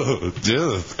 Oh,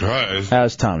 Jesus Christ. That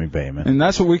was Tommy Bateman. And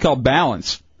that's what we call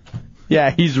balance.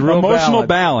 Yeah, he's real emotional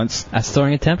balance. That's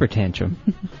throwing a temper tantrum.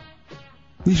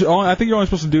 I think you're only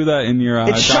supposed to do that in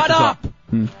your... shut up!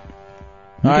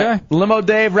 All right, Limo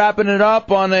Dave wrapping it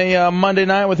up on a Monday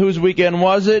night with Whose Weekend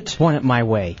Was It? Won it my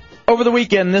way. Over the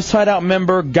weekend, this Hideout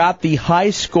member got the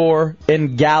high score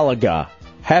in Galaga.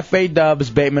 Hefe, Dubs,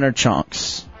 Bateman, or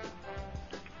Chunks?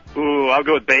 Ooh, I'll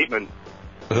go with Bateman.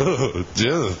 Oh,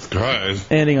 Jesus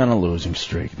Christ. Ending on a losing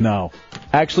streak. No.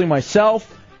 Actually,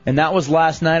 myself, and that was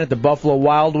last night at the Buffalo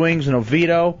Wild Wings in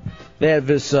Oviedo. They had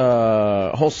this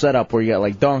whole setup where you got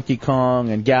like Donkey Kong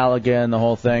and Galaga and the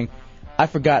whole thing. I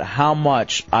forgot how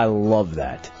much I love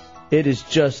that. It is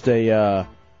just a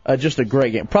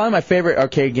great game. Probably my favorite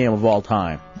arcade game of all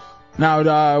time.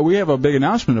 Now, we have a big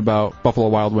announcement about Buffalo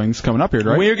Wild Wings coming up here,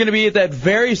 right? We're going to be at that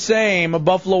very same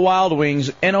Buffalo Wild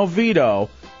Wings in Oviedo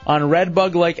on Red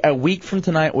Bug Lake a week from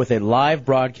tonight with a live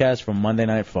broadcast from Monday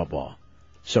Night Football.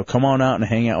 So come on out and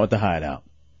hang out with the Hideout.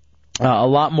 A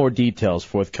lot more details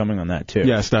forthcoming on that, too.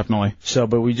 Yes, definitely. So,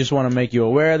 but we just want to make you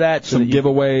aware of that. Some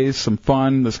giveaways, some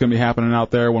fun that's going to be happening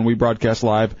out there when we broadcast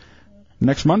live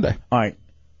next Monday. All right.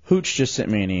 Hooch just sent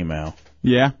me an email.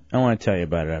 Yeah? I want to tell you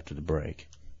about it after the break.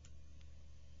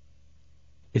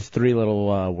 It's 3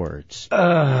 little words.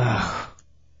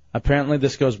 Apparently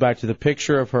this goes back to the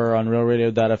picture of her on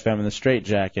RealRadio.fm in the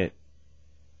straitjacket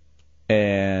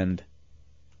and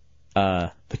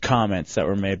the comments that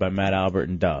were made by Matt Albert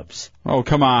and Dubs. Oh,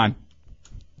 come on.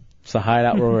 It's the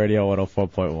Hideout Real Radio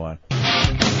 104.1.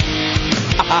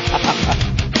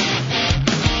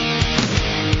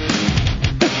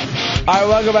 All right,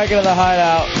 welcome back into the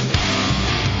Hideout.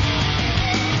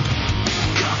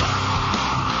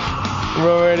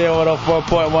 Real Radio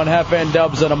 104.1, Hefe and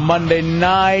Dubs on a Monday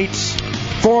night.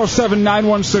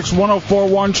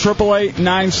 407-916-1041,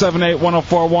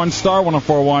 888-978-1041, star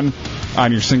 1041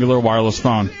 on your singular wireless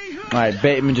phone. All right,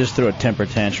 Bateman just threw a temper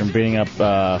tantrum beating up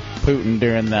Putin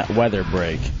during that weather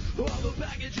break.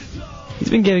 He's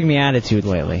been giving me attitude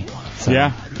lately. So,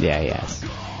 yeah? Yeah, yes.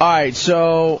 All right,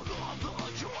 so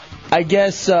I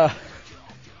guess Hooch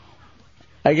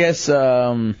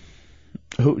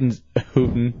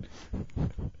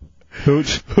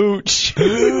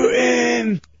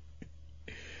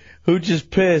is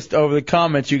pissed over the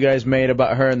comments you guys made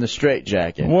about her in the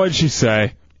straitjacket. What'd she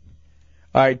say?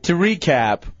 All right, to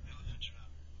recap,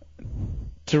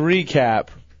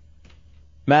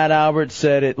 Matt Albert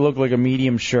said it looked like a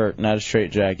medium shirt, not a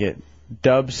straitjacket.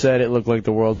 Dub said it looked like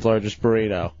the world's largest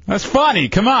burrito. That's funny.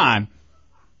 Come on.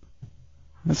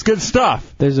 That's good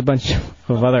stuff. There's a bunch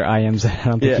of other IMs that I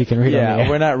don't think you can read on the air. Yeah,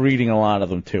 we're not reading a lot of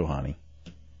them too, honey.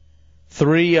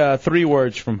 3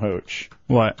 words from Hooch.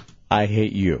 What? I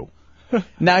hate you.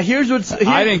 Now here's what's...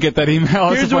 I didn't get that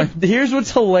email. Here's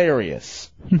what's hilarious.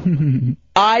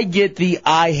 I get the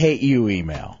I hate you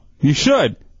email. You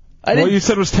should. What you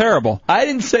said was terrible. I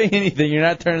didn't say anything. You're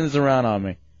not turning this around on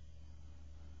me.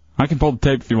 I can pull the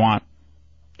tape if you want.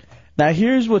 Now,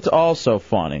 here's what's also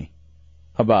funny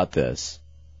about this.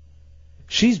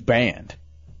 She's banned.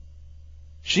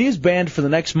 She is banned for the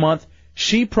next month.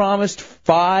 She promised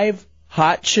 5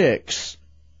 hot chicks.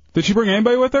 Did she bring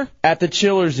anybody with her? At the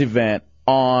Chillers event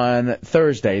on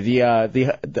Thursday,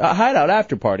 the Hideout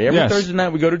after party. Every Thursday night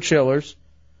we go to Chillers.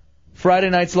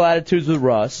 Friday night's Latitudes with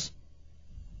Russ.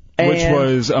 Which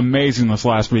was amazing this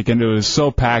last weekend. It was so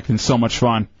packed and so much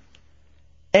fun.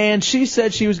 And she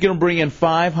said she was going to bring in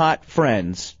 5 hot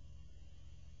friends.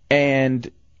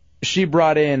 And she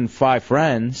brought in 5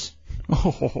 friends.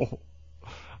 Oh,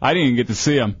 I didn't even get to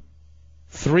see them.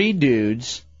 3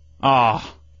 dudes.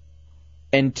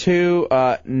 And 2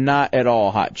 not at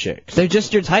all hot chicks. They're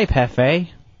just your type, Hefe.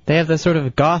 They have the sort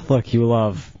of goth look you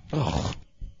love.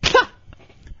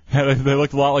 They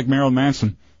looked a lot like Marilyn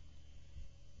Manson.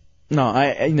 No,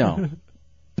 I no.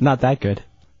 Not that good.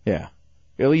 Yeah.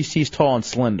 At least he's tall and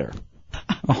slender.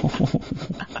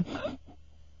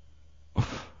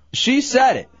 She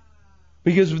said it.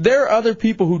 Because there are other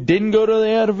people who didn't go to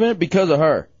that event because of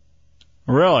her.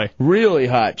 Really? Really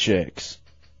hot chicks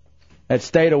that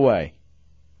stayed away.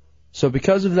 So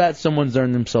because of that, someone's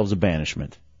earned themselves a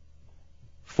banishment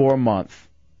for a month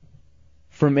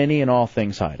from any and all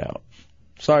things Hideout.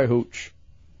 Sorry, Hooch.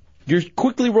 You're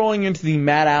quickly rolling into the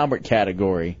Matt Albert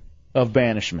category of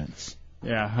banishments.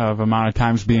 Yeah, of amount of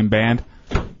times being banned.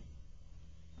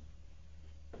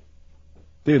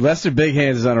 Dude, Lester Big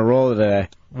Hands is on a roll today.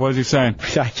 What is he saying?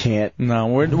 I can't. No,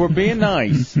 we're being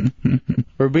nice.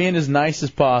 We're being as nice as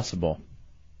possible.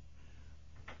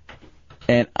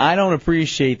 And I don't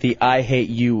appreciate the I hate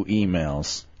you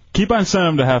emails. Keep on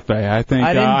sending them to Hefe.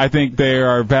 I think they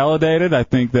are validated. I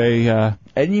think they... I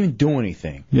didn't even do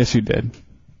anything. Yes, you did.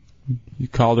 You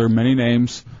called her many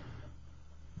names.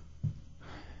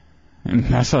 And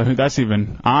that's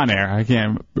even on air. I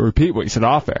can't repeat what you said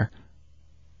off air.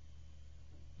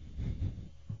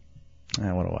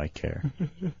 What do I care?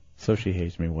 So she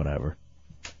hates me, whatever.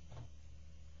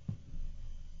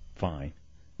 Fine.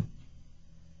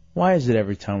 Why is it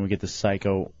every time we get the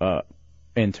psycho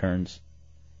interns,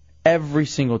 every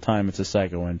single time it's a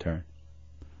psycho intern?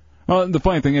 Well, the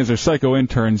funny thing is they're psycho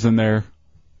interns and they're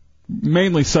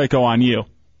mainly psycho on you.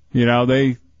 You know,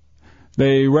 they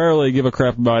rarely give a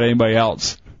crap about anybody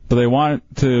else, but they want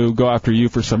to go after you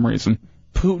for some reason.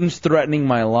 Putin's threatening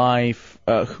my life.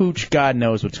 Hooch, God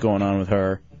knows what's going on with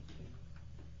her.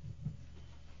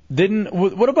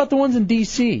 What about the ones in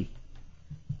D.C.?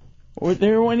 Were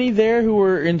there any there who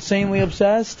were insanely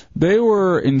obsessed? They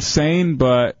were insane,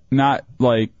 but not,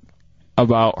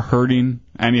 about hurting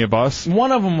any of us.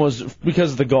 One of them was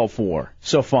because of the Gulf War,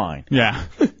 so fine. Yeah.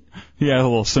 He had a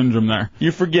little syndrome there.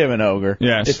 You're forgiven, Ogre.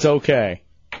 Yes. It's okay.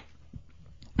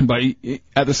 But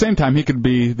at the same time, he could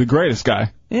be the greatest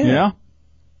guy. Yeah. You know?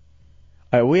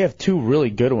 All right, we have 2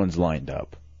 really good ones lined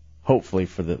up, hopefully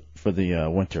for the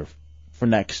winter, for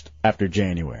next, after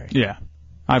January. Yeah.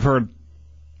 I've heard...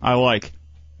 I like.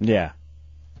 Yeah.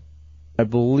 I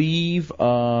believe, we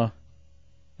got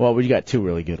 2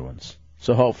 really good ones.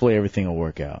 So hopefully everything will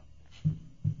work out.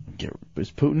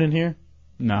 Is Putin in here?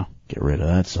 No. Get rid of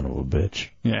that son of a bitch.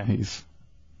 Yeah, he's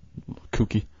a little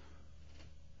kooky.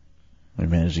 I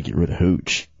managed to get rid of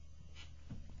Hooch.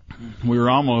 We were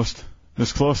almost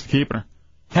this close to keeping her.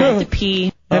 Had to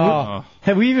pee.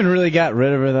 Have we even really got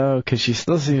rid of her, though? Because she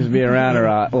still seems to be around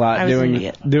a lot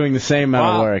doing the same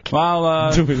amount of work.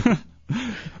 Well,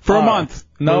 for a month,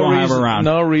 no we won't have her around.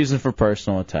 No reason for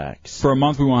personal attacks. For a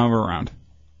month, we won't have her around.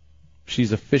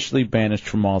 She's officially banished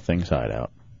from all things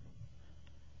Hideout.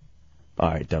 All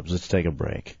right, Dubs, let's take a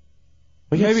break.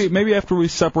 Maybe after we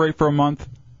separate for a month,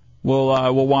 we'll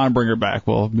want to bring her back.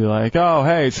 We'll be like, oh,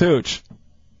 hey, it's Hooch.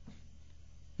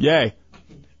 Yay.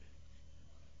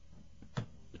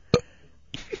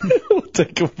 We'll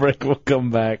take a break. We'll come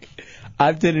back.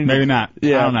 Maybe not.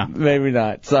 Yeah, I don't know. Maybe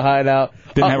not. It's a Hideout.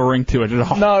 Didn't have a ring to it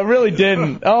at all. No, it really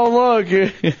didn't. Oh,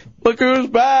 look who's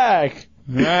back.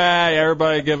 Hey,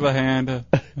 everybody give a hand to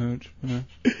Hooch.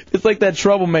 It's like that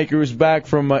troublemaker who's back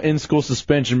from in-school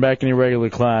suspension back in your regular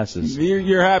classes.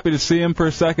 You're happy to see him for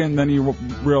a second, then you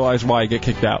realize why you get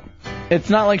kicked out.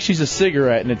 It's not like she's a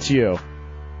cigarette and it's you.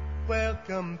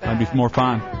 That'd be more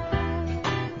fun.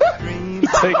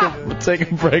 We'll take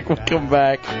a break. We'll come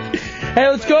back. Hey,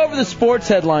 let's go over the sports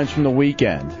headlines from the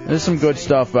weekend. There's some good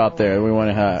stuff out there that we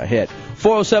want to hit.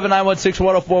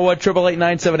 407-916-1041,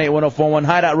 888-978-1041,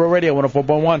 Hideout Row Radio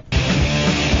 104.1.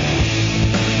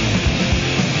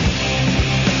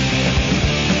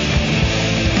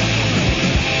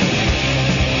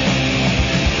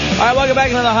 All right, welcome back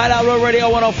to the Hideout Row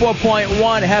Radio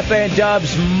 104.1, Hefe and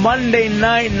Dubs, Monday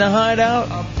night in the Hideout.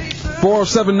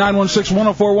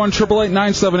 407-916-1041,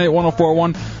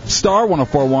 888-978-1041, star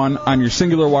 1041 on your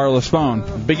singular wireless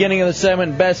phone. Beginning of the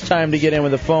segment, best time to get in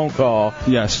with a phone call.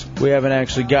 Yes. We haven't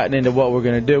actually gotten into what we're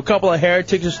going to do. A couple of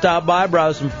heretics have stopped by, brought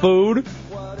us some food.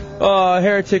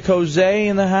 Heretic Jose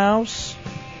in the house.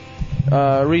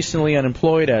 Recently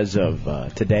unemployed as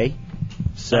of today.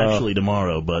 So, actually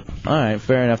tomorrow, but... All right,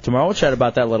 fair enough. Tomorrow. We'll chat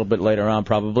about that a little bit later on,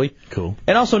 probably. Cool.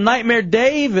 And also Nightmare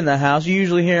Dave in the house. You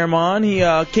usually hear him on. He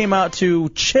came out to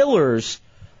Chillers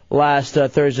last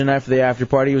Thursday night for the after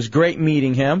party. It was great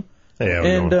meeting him.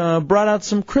 Hey, and brought out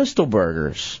some Crystal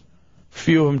Burgers.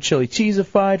 Few of them chili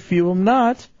cheesified, few of them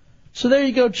not. So there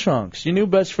you go, Chunks. Your new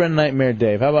best friend, Nightmare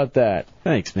Dave. How about that?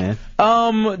 Thanks, man.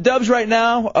 Dubs right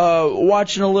now,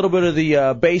 watching a little bit of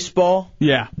the baseball.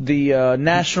 Yeah. The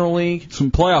National League.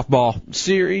 Some playoff ball.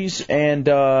 Series. And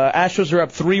Astros are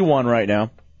up 3-1 right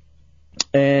now.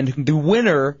 And the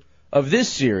winner of this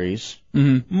series,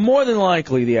 more than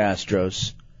likely the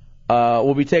Astros,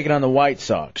 will be taking on the White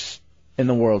Sox in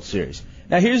the World Series.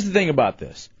 Now, here's the thing about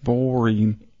this.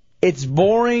 Boring. It's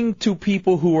boring to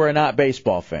people who are not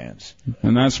baseball fans.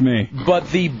 And that's me. But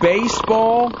the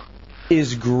baseball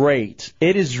is great.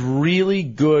 It is really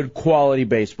good quality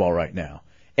baseball right now.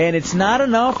 And it's not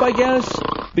enough, I guess,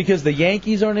 because the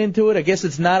Yankees aren't into it. I guess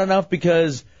it's not enough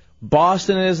because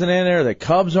Boston isn't in it, or the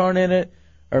Cubs aren't in it,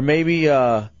 or maybe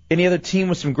any other team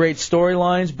with some great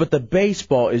storylines. But the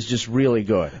baseball is just really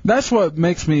good. That's what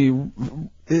makes me...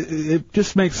 It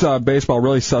just makes baseball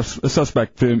really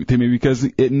suspect to me because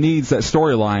it needs that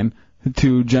storyline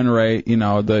to generate,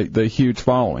 the huge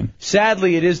following.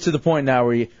 Sadly, it is to the point now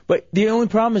where but the only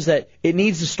problem is that it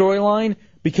needs the storyline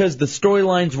because the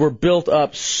storylines were built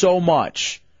up so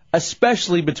much,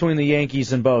 especially between the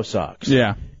Yankees and Bo Sox.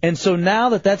 Yeah. And so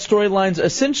now that storyline's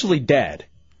essentially dead.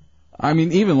 I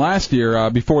mean, even last year,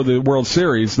 before the World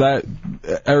Series, that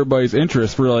everybody's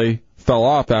interest really fell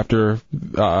off after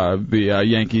the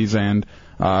Yankees and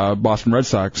Boston Red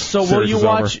Sox. So will you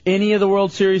watch any of the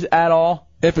World Series at all?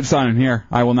 If it's on in here,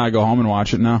 I will not go home and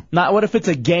watch it. No. Not what if it's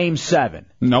a Game 7?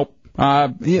 Nope.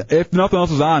 If nothing else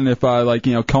is on, if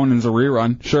Conan's a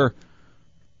rerun, sure.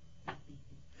 All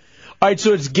right,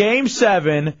 so it's Game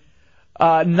 7,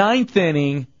 ninth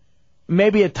inning,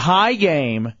 maybe a tie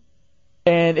game.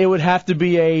 And it would have to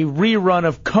be a rerun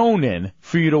of Conan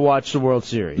for you to watch the World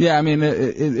Series. Yeah, I mean,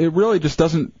 it really just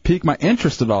doesn't pique my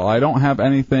interest at all. I don't have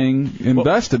anything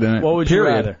invested in it. What would you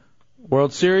rather?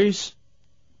 World Series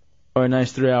or a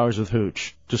nice 3 hours with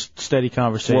Hooch? Just steady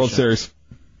conversation. World Series.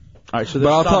 All right, so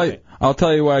but I'll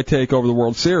tell you what I take over the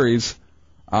World Series,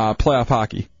 playoff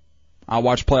hockey. I'll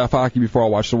watch playoff hockey before I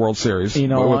watch the World Series. You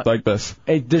know what? Like this.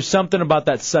 Hey, there's something about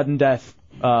that sudden death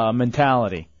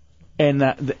mentality.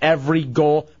 And every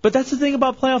goal, but that's the thing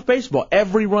about playoff baseball.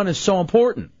 Every run is so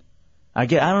important. I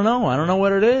don't know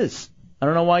what it is. I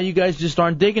don't know why you guys just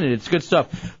aren't digging it. It's good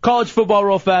stuff. College football,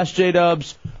 real fast,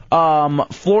 J-Dubs.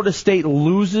 Florida State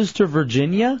loses to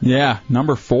Virginia. Yeah,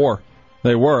 number 4.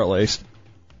 They were at least.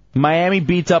 Miami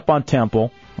beats up on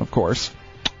Temple, of course.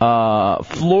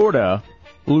 Florida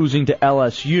losing to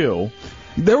LSU.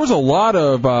 There was a lot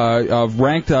of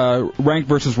ranked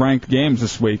versus ranked games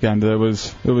this weekend. It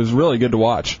was really good to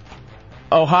watch.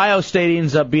 Ohio State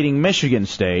ends up beating Michigan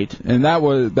State, and that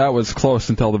was close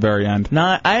until the very end.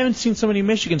 Now, I haven't seen so many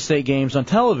Michigan State games on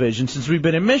television since we've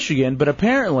been in Michigan, but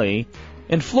apparently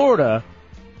in Florida,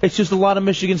 it's just a lot of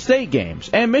Michigan State games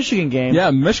and Michigan games.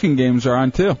 Yeah, Michigan games are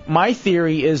on too. My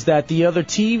theory is that the other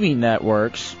TV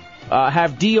networks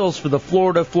have deals for the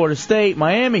Florida State,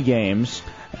 Miami games.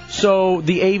 So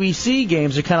the ABC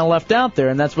games are kind of left out there,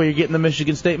 and that's why you're getting the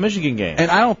Michigan State Michigan games.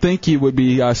 And I don't think you would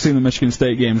be seeing the Michigan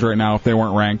State games right now if they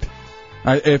weren't ranked.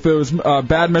 If it was a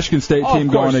bad Michigan State team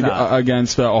going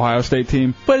against Ohio State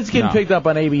team. But it's getting picked up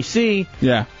on ABC.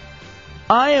 Yeah.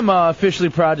 I am officially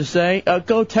proud to say,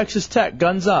 go Texas Tech,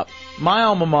 guns up. My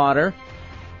alma mater.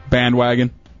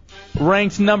 Bandwagon.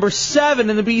 Ranked number 7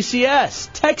 in the BCS,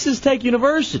 Texas Tech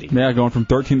University. Yeah, going from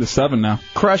 13 to 7 now.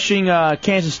 Crushing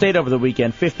Kansas State over the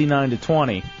weekend,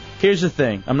 59-20. Here's the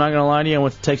thing. I'm not going to lie to you. I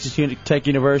went to Texas Tech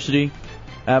University.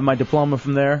 I have my diploma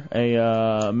from there,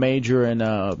 a major in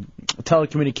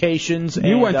telecommunications.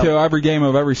 You went to every game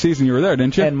of every season you were there,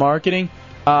 didn't you? And marketing.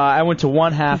 I went to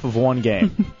one half of one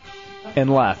game and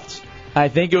left. I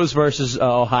think it was versus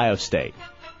Ohio State.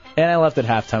 And I left at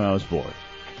halftime. I was bored.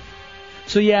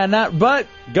 So, yeah, but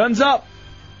guns up.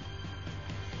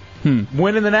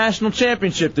 Winning the national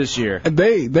championship this year.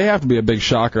 They have to be a big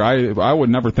shocker. I would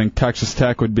never think Texas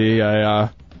Tech would be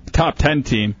a top 10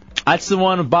 team. That's the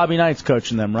one with Bobby Knight's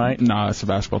coaching them, right? No, it's a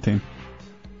basketball team.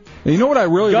 And you know what I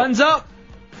really... Guns up!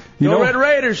 Go Red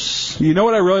Raiders. You know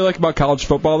what I really like about college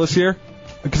football this year?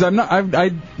 Because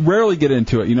I rarely get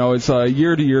into it. You know, it's a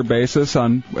year-to-year basis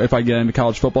on if I get into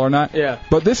college football or not. Yeah.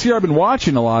 But this year I've been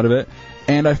watching a lot of it,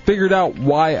 and I figured out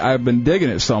why I've been digging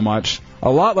it so much. A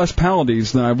lot less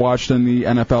penalties than I've watched in the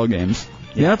NFL games.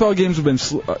 The NFL games have been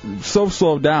so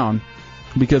slowed down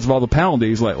because of all the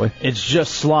penalties lately. It's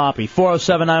just sloppy.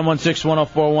 407-916-1041,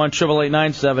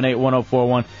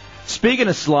 888-978-1041. Speaking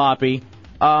of sloppy,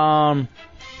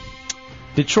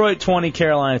 Detroit 20,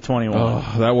 Carolina 21.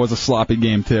 Oh, that was a sloppy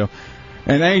game, too.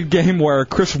 And any game where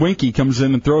Chris Winkie comes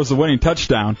in and throws the winning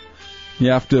touchdown, you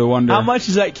have to wonder. How much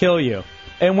does that kill you?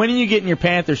 And when are you getting your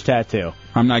Panthers tattoo?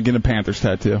 I'm not getting a Panthers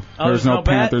tattoo. There's no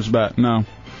Panthers bet, no.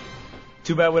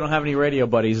 Too bad we don't have any radio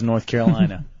buddies in North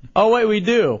Carolina. Oh, wait, we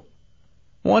do.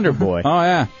 Wonder Boy. Oh,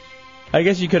 yeah. I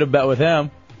guess you could have bet with him.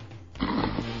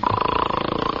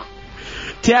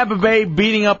 Tampa Bay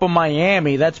beating up on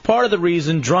Miami. That's part of the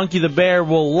reason Drunky the Bear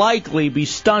will likely be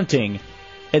stunting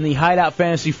in the Hideout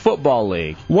Fantasy Football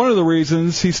League. One of the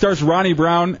reasons he starts Ronnie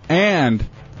Brown and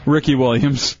Ricky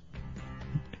Williams.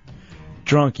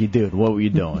 Drunky, dude, what were you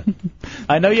doing?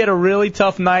 I know you had a really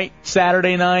tough night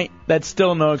Saturday night. That's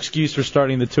still no excuse for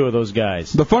starting the two of those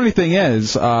guys. The funny thing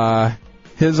is, he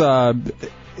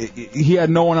had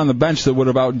no one on the bench that would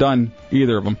have outdone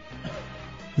either of them.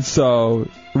 So,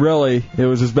 really, it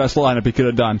was his best lineup he could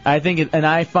have done. I think, and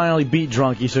I finally beat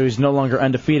Drunky, so he's no longer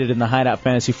undefeated in the Hideout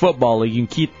Fantasy Football League. You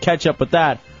can catch up with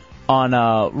that on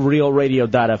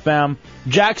realradio.fm.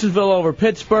 Jacksonville over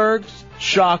Pittsburgh.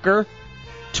 Shocker.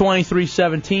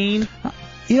 23-17.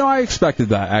 You know, I expected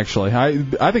that, actually.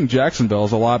 I think Jacksonville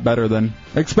is a lot better than,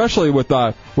 especially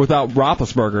without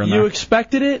Roethlisberger in there. You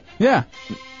expected it? Yeah.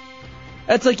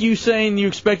 That's like you saying you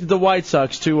expected the White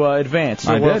Sox to advance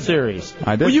to the World Series.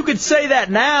 I did. Well, you could say that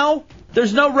now.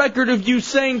 There's no record of you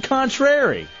saying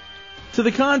contrary to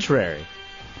the contrary.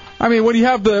 I mean,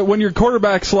 when your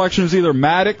quarterback selection is either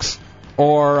Maddox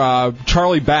or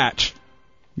Charlie Batch,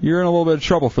 you're in a little bit of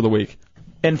trouble for the week.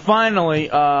 And finally,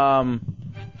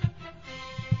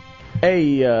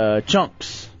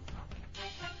 Chunks,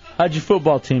 how'd your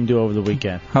football team do over the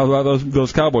weekend? How about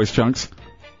those Cowboys, Chunks?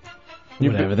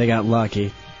 Whatever, they got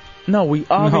lucky. No, we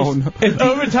obviously... No. If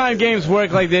overtime games work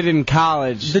like they did in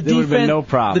college, there would have been no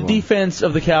problem. The defense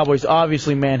of the Cowboys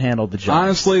obviously manhandled the Giants.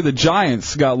 Honestly, the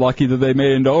Giants got lucky that they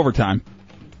made it into overtime.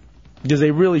 Because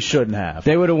they really shouldn't have.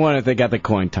 They would have won if they got the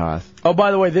coin toss. Oh, by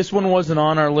the way, this one wasn't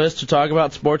on our list to talk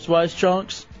about sports-wise,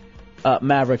 Chunks.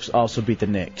 Mavericks also beat the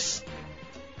Knicks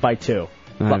by 2.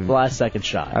 Last second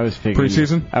shot. I was figuring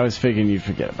preseason? I was figuring you'd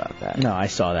forget about that. No, I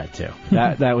saw that too.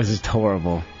 That was just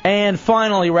horrible. And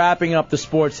finally, wrapping up the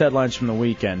sports headlines from the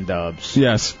weekend, Dubs.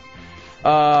 Yes.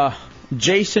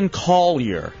 Jason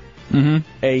Collier,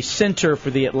 a center for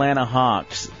the Atlanta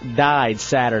Hawks, died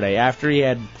Saturday after he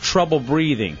had trouble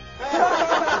breathing.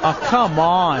 Oh, come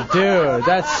on, dude.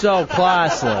 That's so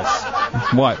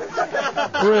classless. What?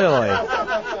 Really?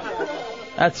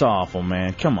 That's awful,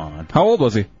 man. Come on. How old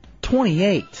was he?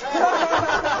 28.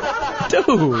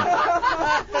 Dude,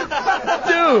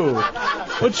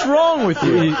 what's wrong with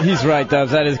you? He's right,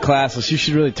 Dubs. That is classless. You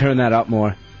should really turn that up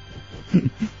more.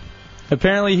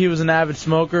 Apparently, he was an avid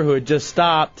smoker who had just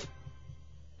stopped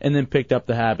and then picked up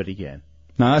the habit again.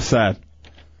 No, that's sad.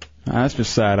 That's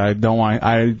just sad. I don't want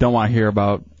to hear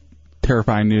about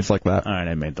terrifying news like that. All right,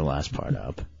 I made the last part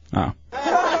up. Oh.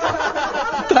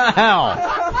 What the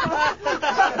hell?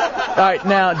 All right,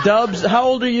 now, Dubs, how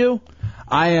old are you?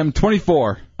 I am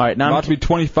 24. All right, now I'm about to be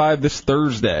 25 this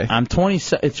Thursday. I'm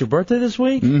 27. It's your birthday this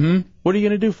week? Mm-hmm. What are you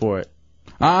going to do for it?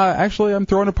 Actually, I'm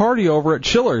throwing a party over at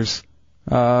Chiller's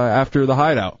after the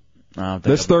Hideout.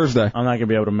 This Thursday. I'm not going to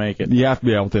be able to make it. You have to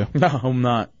be able to. No, I'm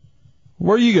not.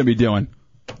 What are you going to be doing?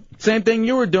 Same thing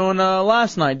you were doing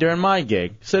last night during my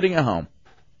gig, sitting at home.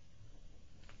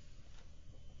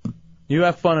 You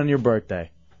have fun on your birthday.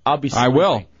 I'll be sleeping. I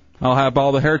will. I'll have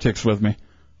all the heretics with me.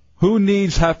 Who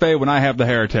needs Hefe when I have the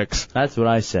heretics? That's what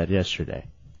I said yesterday.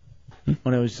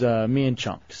 When it was me and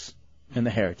Chunks and the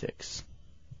heretics.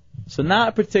 So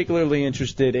not particularly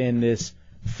interested in this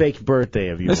fake birthday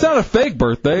of yours. It's not a fake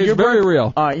birthday. It's very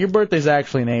real. All right, your birthday's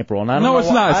actually in April. And I don't no, know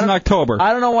it's not. It's in October.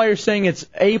 I don't know why you're saying it's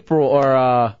April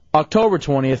or October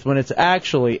 20th when it's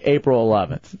actually April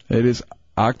 11th. It is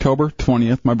October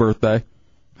 20th, my birthday.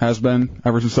 Has been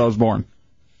ever since I was born.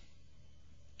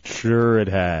 Sure it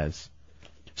has.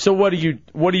 So what do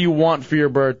you want for your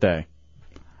birthday?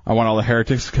 I want all the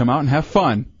heretics to come out and have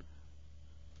fun.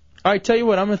 All right, tell you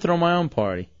what, I'm going to throw my own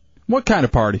party. What kind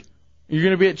of party? You're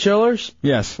going to be at Chiller's?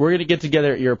 Yes. We're going to get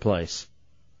together at your place.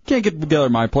 Can't get together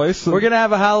at my place. We're going to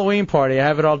have a Halloween party. I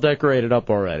have it all decorated up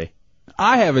already.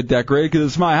 I have it decorated because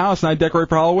it's my house and I decorate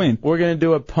for Halloween. We're going to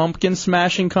do a pumpkin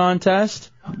smashing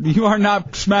contest. You are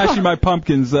not smashing my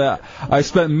pumpkins that I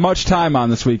spent much time on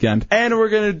this weekend. And we're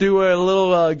going to do a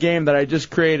little game that I just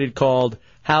created called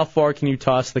How Far Can You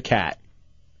Toss the Cat?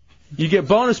 You get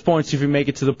bonus points if you make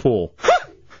it to the pool.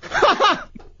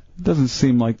 Doesn't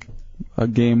seem like a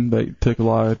game that took a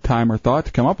lot of time or thought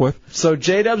to come up with. So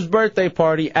J-Dub's birthday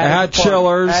party at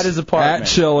Chillers, at his apartment. At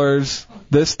Chillers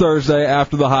this Thursday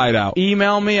after the Hideout.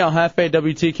 Email me,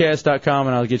 WTKS.com,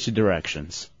 and I'll get you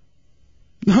directions.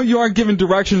 No, you aren't giving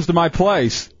directions to my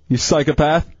place, you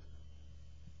psychopath.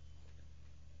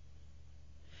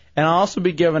 And I'll also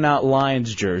be giving out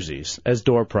Lions jerseys as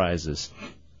door prizes.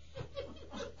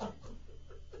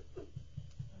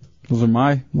 Those are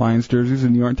my Lions jerseys,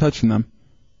 and you aren't touching them.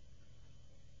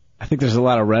 I think there's a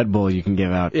lot of Red Bull you can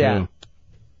give out, too. Yeah.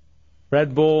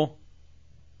 Red Bull.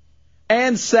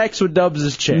 And sex with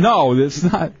Dubs' chick. No,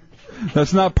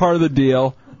 that's not part of the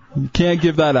deal. You can't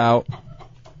give that out.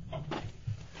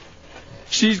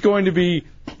 She's going to be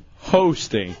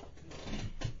hosting.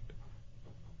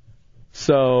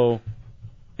 So,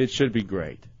 it should be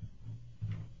great.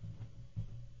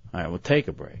 All right, we'll take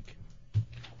a break.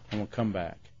 And we'll come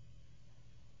back.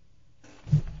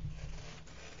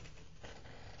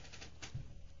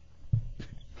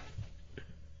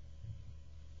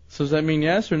 So does that mean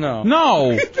yes or no?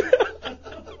 No!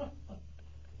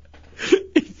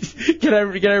 Can I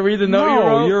read the note you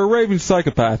wrote? No, you're a raving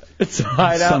psychopath. It's a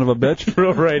Hideout. Son of a bitch.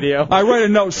 Real Radio. I write a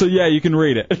note so, yeah, you can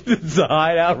read it. It's a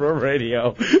Hideout Real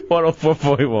Radio.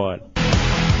 104.1.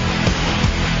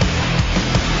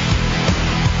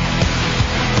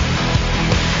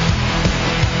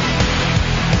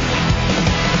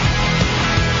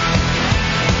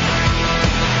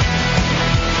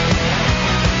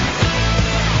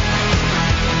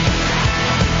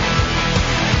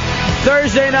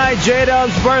 Thursday night,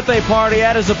 J-Dub's birthday party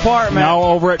at his apartment. Now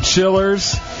over at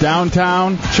Chillers,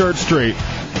 downtown, Church Street.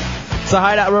 It's the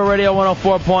Hideout Real Radio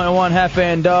 104.1, Hefe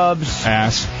and Dubs.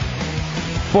 Ass.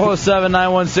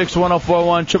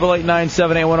 407-916-1041,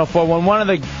 888-978-1041. One of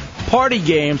the party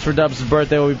games for Dubs'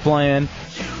 birthday we'll be playing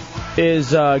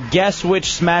is Guess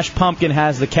Which Smash Pumpkin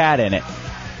Has the Cat in It.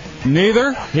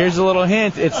 Neither. Here's a little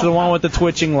hint. It's the one with the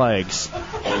twitching legs.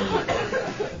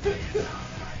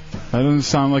 That doesn't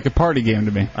sound like a party game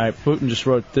to me. All right, Putin just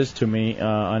wrote this to me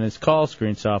on his call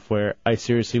screen software. I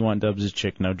seriously want Dubs'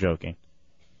 chick, no joking.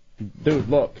 Dude,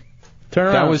 look. Turn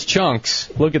around. That was Chunks.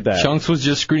 Look at that. Chunks was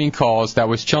just screening calls. That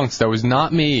was Chunks. That was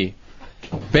not me.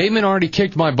 Bateman already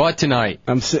kicked my butt tonight.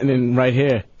 I'm sitting in right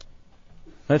here.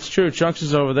 That's true. Chunks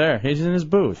is over there. He's in his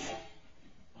booth.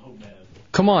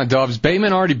 Come on, Dubs.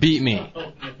 Bateman already beat me.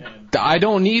 I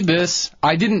don't need this.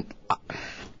 I didn't...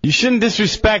 You shouldn't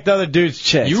disrespect other dudes'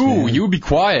 chicks. You be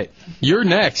quiet. You're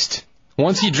next.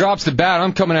 Once he drops the bat,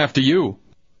 I'm coming after you.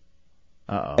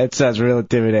 Uh-oh. That sounds real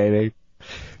intimidating.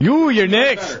 You're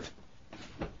next.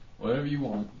 Whatever you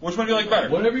want. Which one do you like better?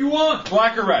 Whatever you want.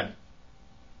 Black or red?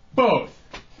 Both.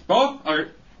 Both? All right.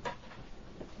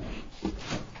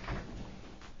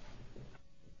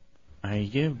 I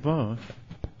give both.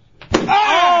 Oh!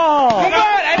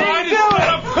 I didn't do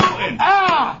it!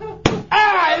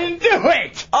 I didn't do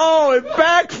it! Oh, it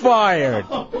backfired.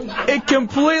 It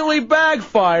completely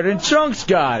backfired, and Chunks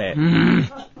got it.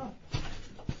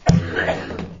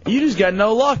 You just got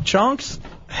no luck, Chunks.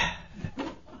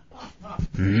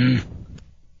 Good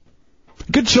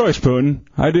choice, Putin.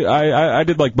 I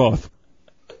did like both.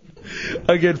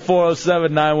 Again,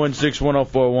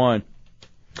 407-916-1041.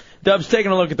 Dub's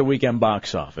taking a look at the weekend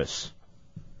box office.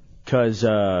 Because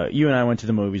you and I went to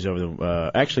the movies over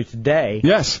the actually today.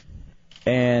 Yes.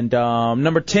 And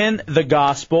number 10, The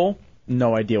Gospel.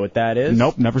 No idea what that is.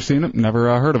 Nope, never seen it,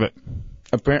 never heard of it.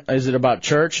 Is it about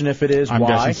church? And if it is, I'm why?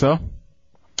 guessing so.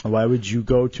 Why would you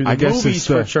go to the movies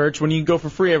for church when you can go for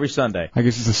free every Sunday? I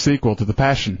guess it's a sequel to The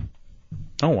Passion.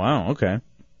 Oh, wow, okay.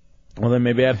 Well, then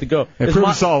maybe I have to go. It proves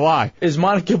it's all a lie. Is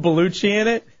Monica Bellucci in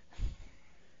it?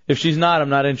 If she's not, I'm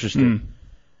not interested.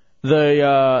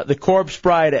 The Corpse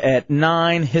Bride at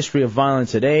 9, History of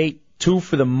Violence at 8, 2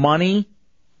 for the Money.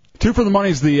 2 for the Money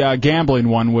is the gambling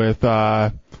one with,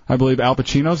 I believe, Al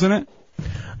Pacino's in it.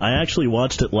 I actually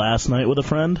watched it last night with a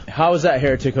friend. How was that,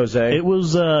 Heretic Jose? It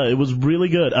was really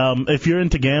good. If you're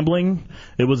into gambling,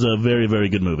 it was a very, very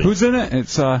good movie. Who's in it?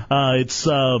 It's Matthew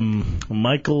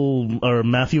McConaughey.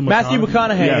 Matthew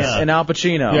McConaughey and Al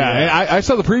Pacino. Yeah, and I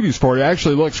saw the previews for it. It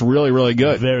actually looks really, really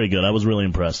good. Very good. I was really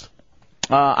impressed.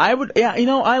 I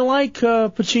like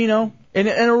Pacino. In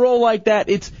a role like that,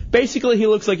 it's basically he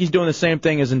looks like he's doing the same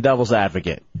thing as in Devil's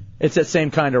Advocate. It's that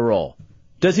same kind of role.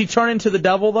 Does he turn into the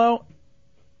devil, though?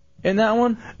 in that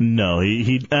one? No,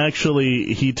 he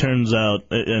actually turns out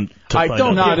and don't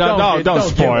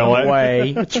spoil it.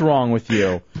 Away. What's wrong with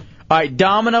you? All right,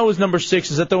 Domino is number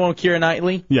 6. Is that the one with Keira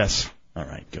Knightley? Yes. All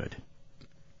right, good.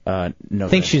 No. I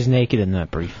think she's naked in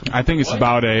that briefly. I think it's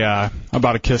about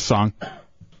a Kiss song.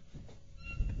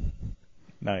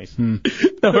 Nice.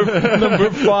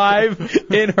 Number 5,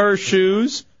 In Her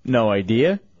Shoes. No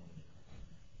idea.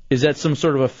 Is that some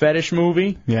sort of a fetish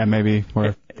movie? Yeah, maybe.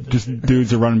 Where just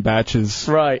dudes are running batches.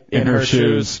 Right. In her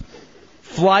shoes.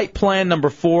 Flight Plan number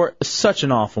 4. Such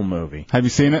an awful movie. Have you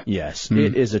seen it? Yes.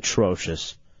 It is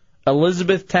atrocious.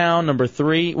 Elizabethtown number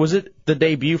 3. Was it the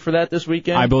debut for that this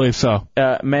weekend? I believe so.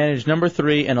 Managed number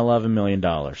 3 and $11 million.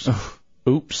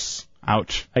 Oops.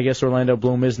 Ouch. I guess Orlando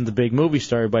Bloom isn't the big movie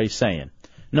star everybody's saying.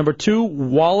 Number 2,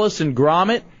 Wallace and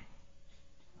Gromit.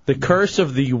 The Curse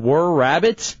of the Were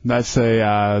Rabbit. That's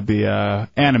the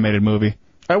animated movie.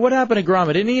 All right, what happened to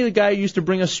Gromit? Isn't he the guy who used to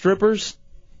bring us strippers?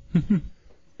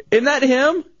 Isn't that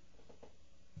him?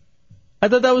 I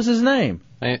thought that was his name.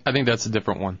 I think that's a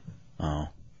different one. Oh.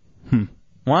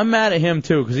 Well, I'm mad at him,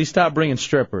 too, because he stopped bringing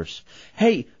strippers.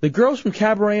 Hey, the girls from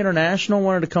Cabaret International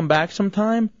wanted to come back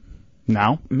sometime.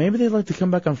 Now? Maybe they'd like to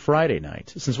come back on Friday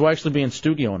night, since we'll actually be in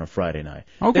studio on a Friday night.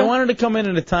 Okay. They wanted to come in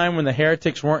at a time when the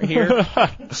heretics weren't here.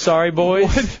 Sorry,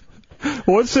 boys.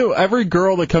 What's so every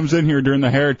girl that comes in here during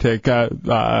the heretic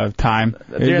time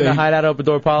During the Hideout open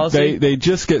door policy? They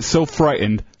just get so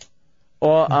frightened.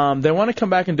 Well, they want to come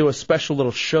back and do a special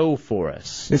little show for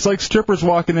us. It's like strippers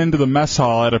walking into the mess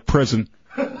hall at a prison.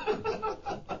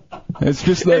 It's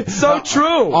just that it's so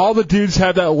true. All the dudes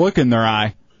have that look in their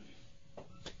eye.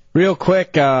 Real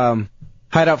quick,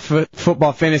 Hideout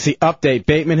Football Fantasy update.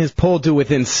 Bateman has pulled to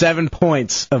within 7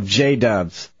 points of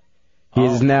J-Dubs. He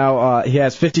is now, he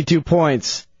has 52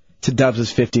 points to Dubs'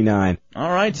 59. All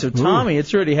right, so Tommy,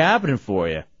 it's already happening for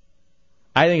you.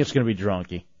 I think it's going to be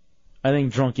Drunky. I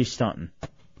think Drunky's stunting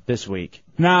this week.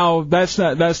 Now, that's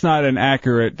not an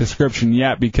accurate description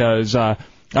yet because I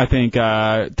think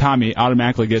Tommy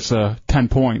automatically gets 10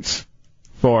 points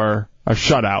for a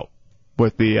shutout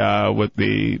with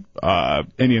the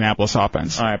Indianapolis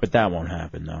offense. All right, but that won't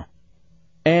happen though.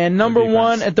 And number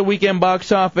 1 at the weekend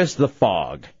box office, The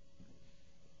Fog.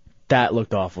 That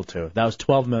looked awful too. That was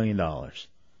 $12 million.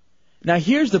 Now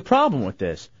here's the problem with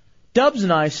this. Dubs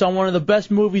and I saw one of the best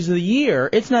movies of the year.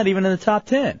 It's not even in the top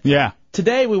 10. Yeah.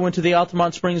 Today we went to the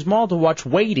Altamont Springs Mall to watch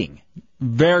Waiting.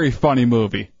 Very funny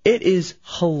movie. It is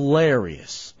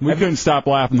hilarious. We couldn't stop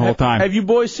laughing the whole time. Have you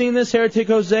boys seen this, Heretic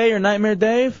Jose or Nightmare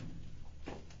Dave?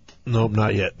 Nope,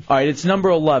 not yet. All right, it's number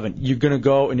 11. You're going to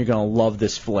go and you're going to love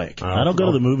this flick. I don't go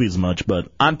to the movies much,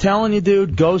 but I'm telling you,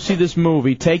 dude, go see this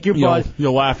movie. Take your butt.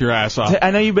 You'll laugh your ass off.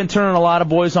 I know you've been turning a lot of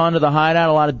boys on to the Hideout,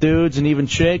 a lot of dudes and even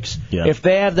chicks. Yeah. If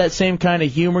they have that same kind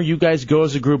of humor, you guys go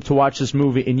as a group to watch this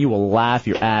movie and you will laugh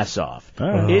your ass off.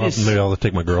 It is, maybe I'll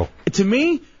take my girl. to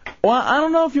me, well, I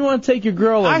don't know if you want to take your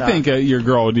girl or not. I think your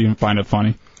girl would even find it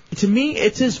funny. To me,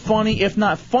 it's as funny, if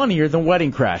not funnier, than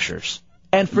Wedding Crashers.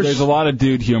 And There's a lot of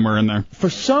dude humor in there. For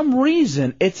some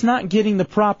reason, it's not getting the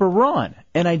proper run,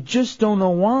 and I just don't know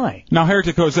why. Now,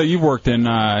 Heretic Jose, you've worked in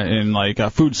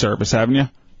food service, haven't you?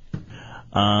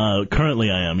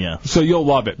 Currently I am, yeah. So you'll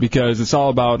love it because it's all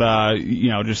about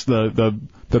just the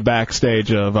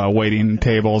backstage of waiting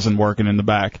tables and working in the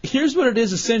back. Here's what it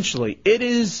is essentially. It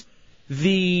is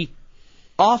the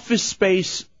Office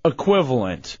Space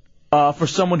equivalent for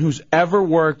someone who's ever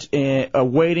worked in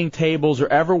waiting tables or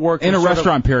ever worked in a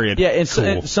restaurant period. Yeah, in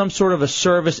some sort of a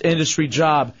service industry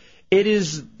job. It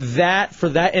is that for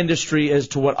that industry as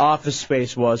to what Office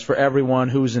Space was for everyone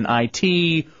who's in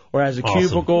IT or has a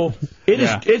cubicle.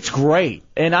 It's great.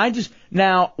 And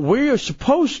now we're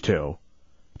supposed to.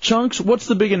 Chunks, what's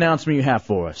the big announcement you have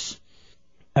for us?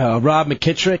 Rob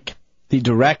McKittrick, the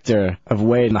director of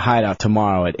Wade in the Hideout,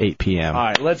 tomorrow at 8 p.m. All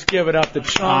right, let's give it up to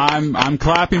Chunks. I'm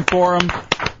clapping for him.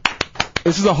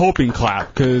 This is a hoping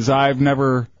clap because I've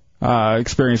never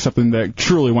experienced something that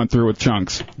truly went through with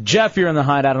Chunks. Jeff, you're in the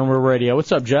Hideout on Real Radio.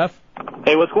 What's up, Jeff?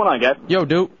 Hey, what's going on, guys? Yo,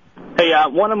 dude. Hey,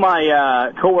 one of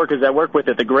my coworkers I work with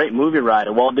at the Great Movie Ride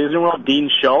at Walt Disney World,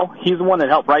 Dean Shull, he's the one that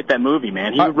helped write that movie,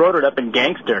 man. He wrote it up in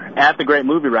Gangster at the Great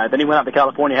Movie Ride. Then he went out to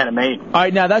California and had it made. All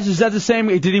right, now, is that the same?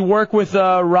 Did he work with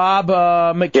Rob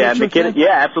McKittrick? Yeah, McKittrick.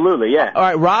 Yeah, absolutely, yeah. All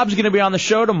right, Rob's going to be on the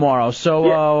show tomorrow,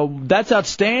 so that's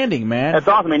outstanding, man. That's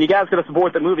awesome, man. You guys got to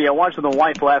support the movie. I watched it with my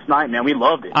wife last night, man. We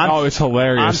loved it. It's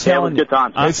hilarious. I'm telling you. It was a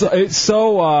good time. It's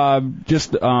so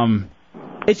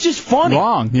it's just funny.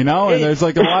 Wrong, and there's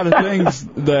like a lot of things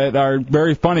that are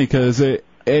very funny because it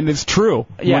And it's true.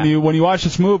 Yeah. When you watch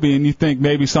this movie and you think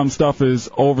maybe some stuff is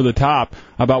over the top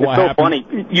about what happened. It's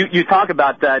so funny. You talk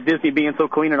about Disney being so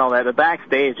clean and all that, but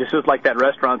backstage, it's just like that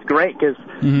restaurant's great because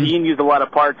Ian used a lot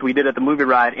of parts we did at the movie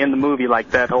ride in the movie,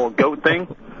 like that whole goat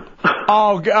thing.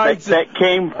 Oh, God. That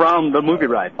came from the movie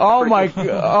ride. Oh, my God.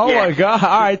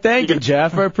 All right, thank you,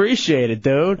 Jeff. I appreciate it,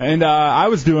 dude. And I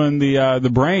was doing the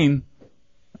brain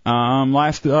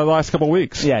last couple of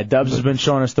weeks. Yeah, Dubs has been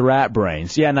showing us the rat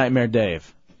brains. Yeah, Nightmare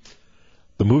Dave.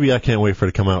 The movie I can't wait for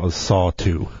to come out is Saw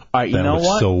 2. All right, you that know was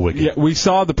what? so wicked. Yeah, we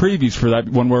saw the previews for that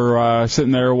when we're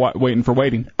sitting there waiting for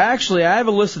waiting. Actually, I have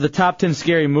a list of the top 10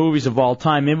 scary movies of all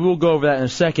time. Maybe we'll go over that in a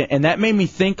second. And that made me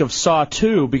think of Saw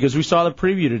 2 because we saw the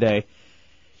preview today.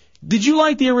 Did you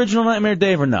like the original Nightmare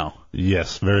Dave or no?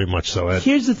 Yes, very much so.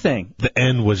 Here's the thing. The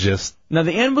end was just... Now,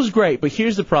 the end was great, but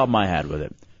here's the problem I had with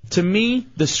it. To me,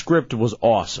 the script was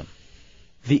awesome.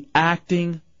 The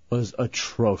acting was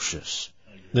atrocious.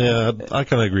 Yeah, I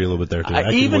kind of agree a little bit there, too.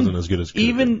 Acting wasn't as good as it could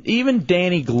have been. Even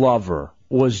Danny Glover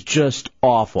was just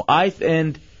awful. I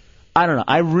don't know.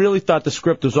 I really thought the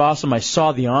script was awesome. I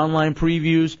saw the online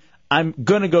previews. I'm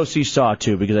going to go see Saw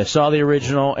 2 because I saw the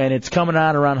original, and it's coming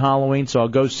out around Halloween, so I'll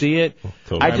go see it.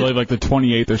 I believe like the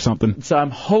 28th or something. So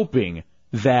I'm hoping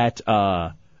that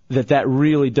that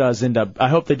really does end up. I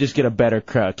hope they just get a better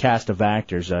cast of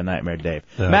actors, Nightmare Dave.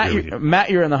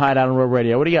 Matt, you're in the Hideout on Road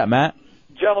Radio. What do you got, Matt?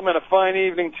 Gentlemen, a fine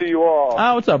evening to you all.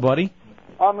 Oh, what's up, buddy?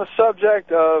 On the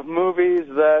subject of movies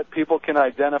that people can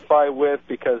identify with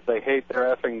because they hate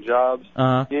their effing jobs,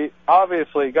 you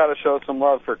obviously got to show some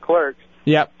love for Clerks.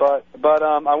 Yep. But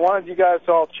I wanted you guys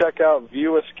to all check out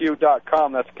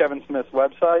viewaskew.com. That's Kevin Smith's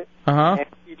website. And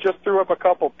he just threw up a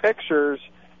couple pictures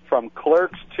from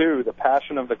Clerks 2, The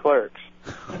Passion of the Clerks.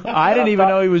 I didn't even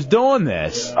know he was doing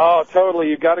this. Oh, totally.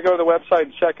 You've got to go to the website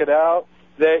and check it out.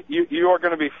 You are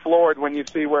going to be floored when you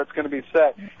see where it's going to be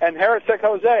set. And Heretic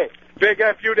Jose, big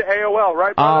F-U to AOL,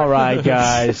 right, brother? All right,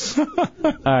 guys. All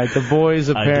right, the boys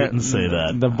I didn't say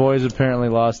that. The boys apparently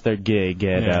lost their gig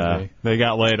at they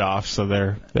got laid off, so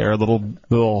they're a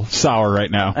little sour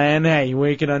right now. And hey,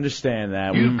 we can understand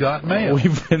that. You've got mail.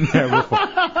 We've been there before.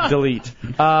 Delete.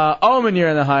 Omen, you're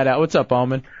in the Hideout. What's up,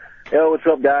 Omen? Yo, what's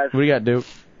up, guys? What do you got, Duke?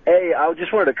 Hey, I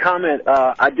just wanted to comment.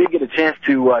 I did get a chance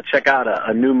to check out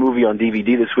a new movie on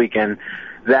DVD this weekend.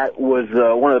 That was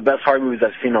one of the best horror movies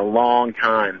I've seen in a long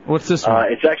time. What's this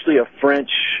one? It's actually a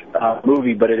French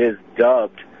movie, but it is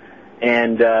dubbed.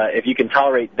 And if you can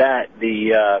tolerate that,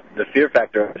 the fear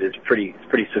factor of it is pretty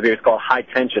severe. It's called High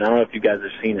Tension. I don't know if you guys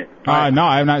have seen it. No,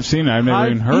 I have not seen it. I've never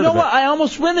even heard of it. You know what? I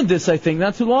almost rented this, I think,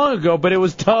 not too long ago, but it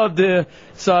was dubbed,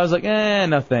 so I was like,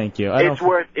 no, thank you. It's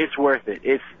worth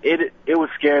it. It will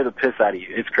scare the piss out of you.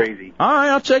 It's crazy. All right,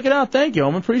 I'll check it out. Thank you.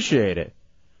 I appreciate it.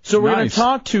 So we're going to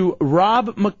talk to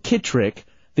Rob McKittrick,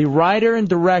 the writer and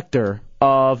director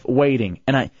of Waiting,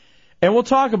 and we'll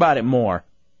talk about it more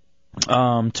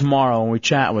tomorrow when we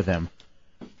chat with him.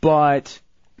 But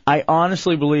I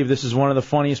honestly believe this is one of the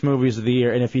funniest movies of the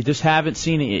year, and if you just haven't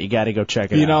seen it yet, you got to go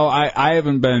check it out. You know, I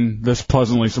haven't been this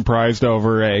pleasantly surprised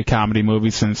over a comedy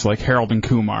movie since like Harold and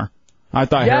Kumar. I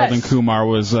thought Harold and Kumar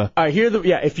was.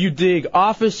 If you dig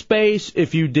Office Space,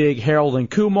 if you dig Harold and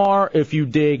Kumar, if you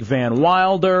dig Van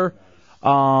Wilder, what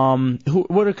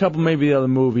are a couple maybe the other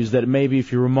movies that maybe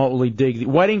if you remotely dig the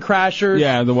Wedding Crashers?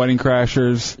 Yeah, the Wedding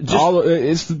Crashers.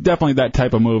 It's definitely that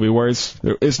type of movie where it's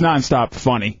nonstop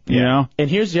funny, you know. And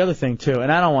here's the other thing too, and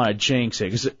I don't want to jinx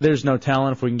it because there's no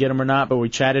telling if we can get him or not. But we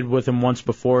chatted with him once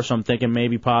before, so I'm thinking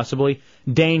maybe possibly.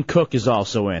 Dane Cook is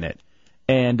also in it.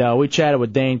 And we chatted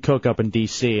with Dane Cook up in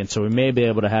D.C., and so we may be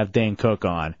able to have Dane Cook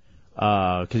on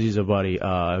because he's a buddy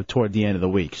toward the end of the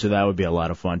week, so that would be a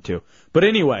lot of fun, too. But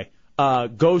anyway,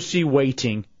 go see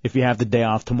Waiting if you have the day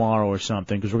off tomorrow or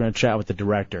something because we're going to chat with the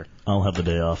director. I'll have the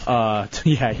day off.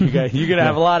 Yeah, you're going to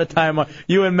have a lot of time.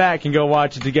 You and Matt can go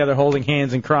watch it together holding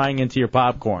hands and crying into your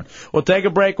popcorn. We'll take a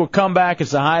break. We'll come back.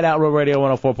 It's the Hideout Road Radio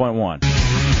 104.1.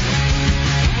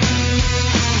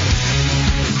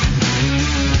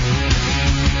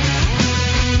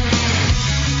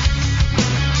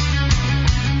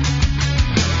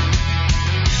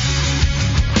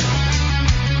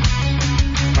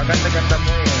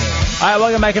 All right,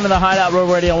 welcome back into the Hideout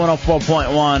Road Radio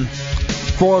 104.1.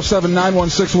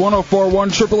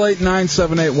 407-916-1041,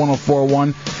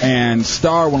 888-978-1041, and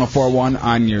star 1041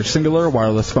 on your singular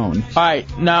wireless phone. All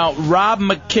right, now Rob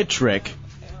McKittrick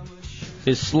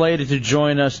is slated to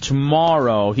join us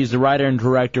tomorrow. He's the writer and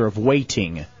director of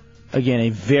Waiting. Again, a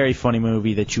very funny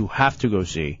movie that you have to go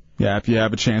see. Yeah, if you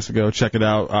have a chance to go check it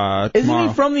out Isn't tomorrow.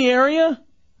 he from the area?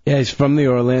 Yeah, he's from the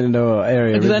Orlando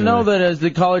area. Because I know that, as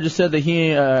the caller just said, that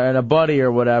he and a buddy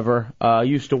or whatever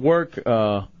used to work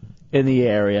in the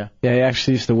area. Yeah, he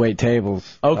actually used to wait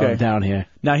tables down here.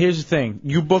 Now, here's the thing.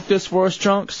 You booked this for us,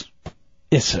 Chunks?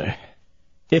 Yes, sir.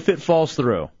 If it falls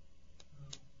through,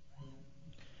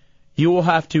 you will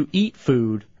have to eat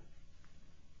food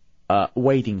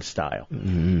waiting style.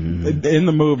 In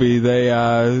the movie,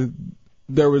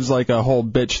 there was like a whole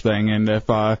bitch thing, and if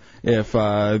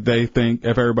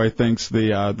everybody thinks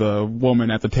the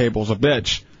woman at the table's a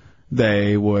bitch,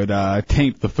 they would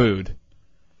taint the food.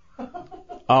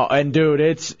 Oh, and dude,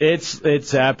 it's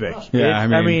epic. Yeah,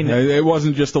 I mean, it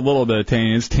wasn't just a little bit of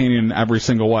tainting; it's tainting in every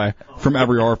single way from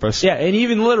every orifice. Yeah, and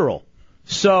even literal.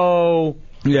 So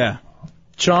yeah,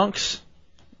 Chunks,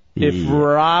 if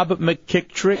Rob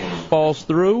McKicktrick falls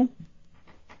through,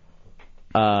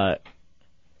 you're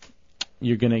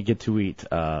gonna get to eat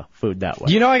food that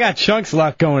way. You know I got Chunks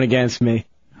luck going against me.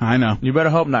 I know. You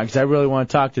better hope not, because I really want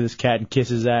to talk to this cat and kiss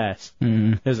his ass.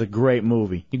 Mm-hmm. It's a great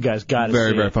movie. You guys got to see it.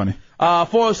 Very, very funny.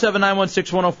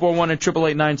 407-916-1041 and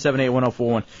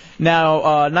 888-978-1041.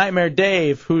 Now, Nightmare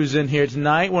Dave, who's in here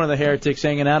tonight, one of the heretics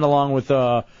hanging out along with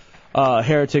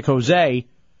Heretic Jose,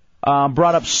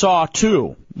 brought up Saw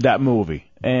 2, that movie.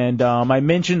 And I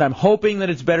mentioned I'm hoping that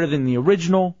it's better than the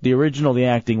original. The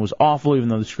acting was awful, even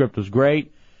though the script was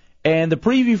great. And the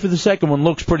preview for the second one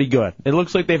looks pretty good. It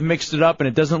looks like they've mixed it up, and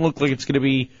it doesn't look like it's going to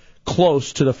be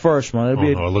close to the first one.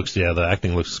 The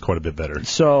acting looks quite a bit better.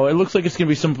 So it looks like it's going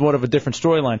to be somewhat of a different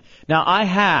storyline. Now, I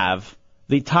have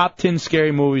the top 10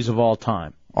 scary movies of all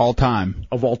time. All time.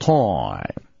 Of all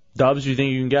time. Dubs, you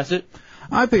think you can guess it?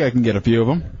 I think I can get a few of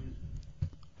them.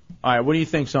 All right, what do you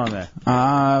think's on there?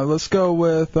 Let's go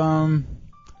with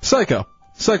Psycho.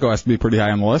 Psycho has to be pretty high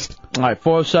on the list. All right,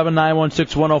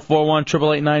 407-916-1041,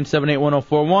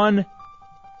 888-978-1041.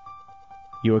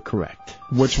 You are correct.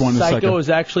 Which one is Psycho? Psycho is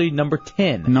actually number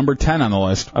 10. Number 10 on the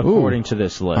list. According to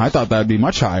this list. I thought that would be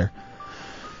much higher.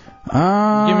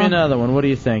 Give me another one. What are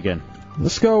you thinking?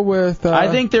 Let's go with...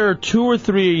 I think there are 2 or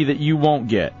 3 that you won't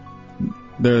get.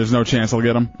 There's no chance I'll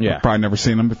get them? Yeah. I've probably never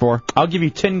seen them before. I'll give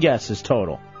you 10 guesses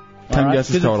total. 10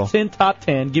 guesses total. It's 10 top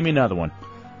 10. Give me another one.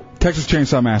 Texas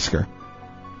Chainsaw Massacre.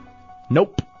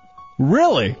 Nope.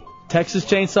 Really? Texas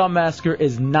Chainsaw Massacre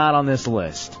is not on this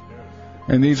list.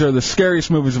 And these are the scariest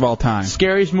movies of all time.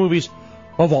 Scariest movies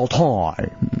of all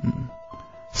time.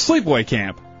 Sleepaway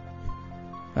Camp.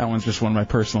 That one's just one of my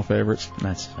personal favorites.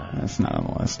 That's not on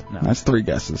the list. No. That's 3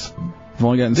 guesses. I've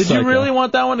only gotten Did Psycho. you really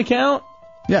want that one to count?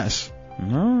 Yes. All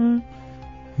right.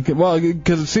 Well,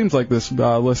 because it seems like this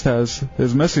list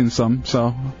is missing some,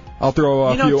 so I'll throw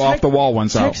a few off-the-wall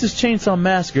ones out. Texas Chainsaw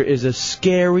Massacre is a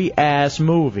scary-ass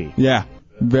movie. Yeah,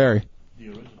 very.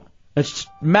 It's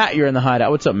Matt, you're in the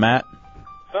hideout. What's up, Matt?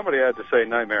 Somebody had to say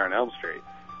Nightmare on Elm Street.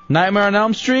 Nightmare on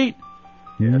Elm Street?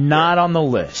 Not on the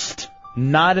list.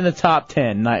 Not in the top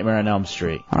 10, Nightmare on Elm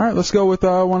Street. All right, let's go with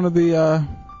one of the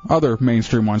other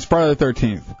mainstream ones, Friday the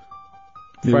 13th.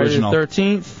 The original. Friday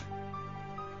the 13th?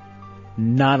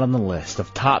 Not on the list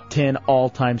of top 10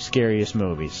 all-time scariest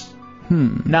movies.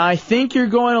 Now, I think you're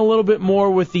going a little bit more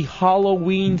with the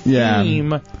Halloween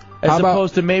theme as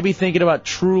opposed to maybe thinking about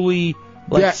truly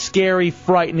scary,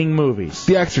 frightening movies.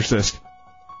 The Exorcist.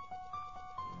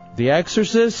 The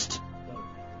Exorcist,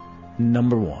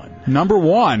 number 1. Number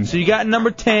 1? So you got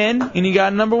number 10, and you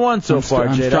got number 1 so far,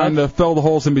 J-Dog. I'm trying to fill the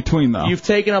holes in between, though. You've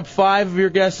taken up 5 of your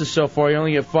guesses so far. You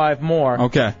only get 5 more.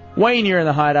 Okay. Wayne, you're in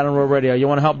the hideout on Road Radio. You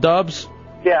want to help Dubs?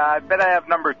 Yeah, I bet I have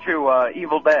number 2,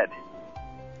 Evil Dead.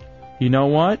 You know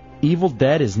what? Evil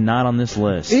Dead is not on this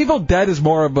list. Evil Dead is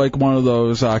more of like one of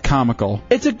those comical.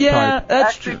 It's a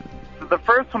that's true. The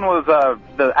first one was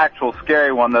the actual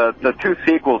scary one. The 2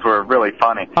 sequels were really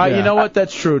funny. You know what?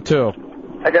 That's true too.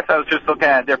 I guess I was just looking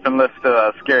at a different list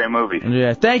of scary movies.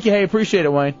 Yeah. Thank you. Hey, appreciate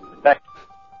it, Wayne. Thanks.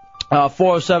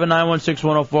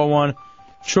 407-916-1041,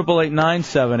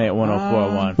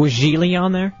 888-978-1041. Was Gigli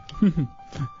on there?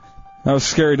 That was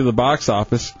scary to the box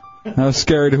office. That was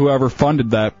scary to whoever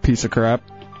funded that piece of crap.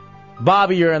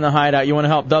 Bobby, you're in the hideout. You want to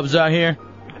help Dubs out here?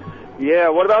 Yeah,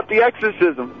 what about The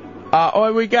Exorcism?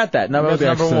 We got that. That was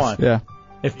number 1. Yeah.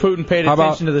 If Putin paid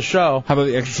attention to the show. How about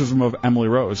The Exorcism of Emily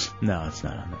Rose? No, it's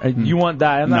not on there. You want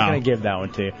that? I'm not going to give that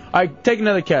one to you. All right, take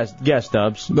another guess,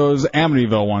 Dubs. Those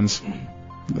Amityville ones.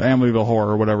 The Amityville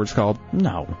Horror, or whatever it's called.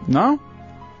 No. No?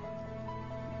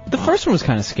 The first one was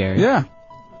kind of scary. Yeah.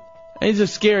 It's a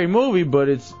scary movie, but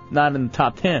it's not in the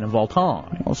top 10 of all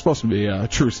time. Well, it's supposed to be a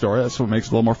true story. That's what makes it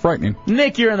a little more frightening.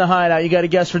 Nick, you're in the hideout. You got a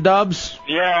guess for Dubs?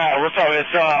 Yeah, what's up?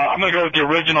 I'm going to go with the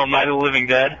original Night of the Living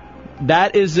Dead.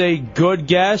 That is a good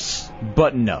guess,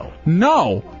 but no.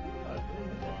 No.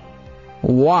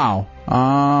 Wow.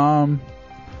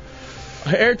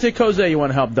 Heretic Jose, you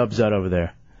want to help Dubs out over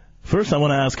there? First, I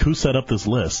want to ask who set up this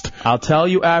list. I'll tell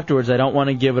you afterwards. I don't want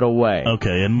to give it away.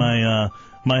 Okay, and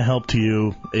my help to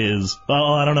you is,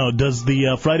 I don't know, does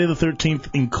the Friday the 13th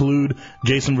include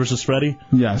Jason versus Freddy?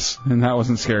 Yes, and that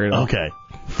wasn't scary at all. Okay.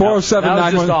 407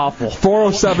 That was just awful.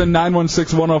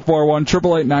 407-916-1041,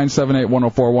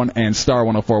 888-978-1041, and star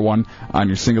 1041 on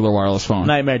your singular wireless phone.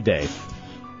 Nightmare Dave.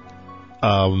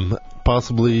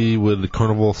 Possibly would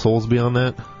Carnival of Souls be on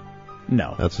that?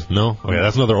 No. No? Okay,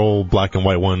 that's another old black and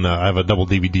white one. I have a double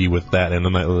DVD with that and The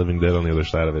Night of the Living Dead on the other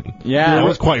side of it. Yeah. That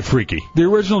was quite freaky. The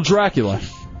original Dracula.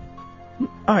 All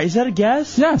right, is that a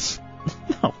guess? Yes.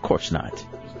 No, of course not.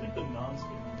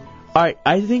 All right,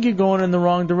 I think you're going in the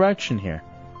wrong direction here.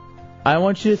 I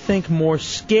want you to think more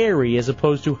scary as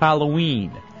opposed to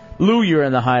Halloween. Lou, you're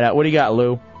in the hideout. What do you got,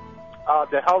 Lou?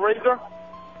 The Hellraiser?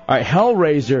 All right,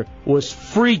 Hellraiser was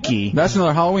freaky. That's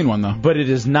another Halloween one, though. But it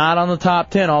is not on the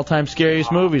top 10 all-time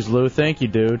scariest movies, Lou. Thank you,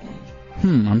 dude.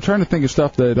 I'm trying to think of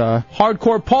stuff that...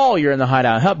 Hardcore Paul, you're in the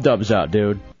hideout. Help Dubs out,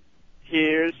 dude.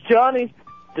 Here's Johnny.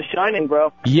 The Shining,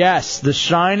 bro. Yes, The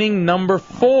Shining, number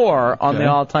 4 on the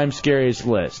all-time scariest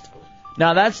list.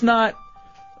 Now, that's not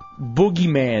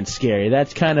boogeyman scary.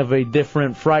 That's kind of a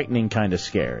different, frightening kind of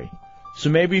scary. So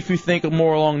maybe if you think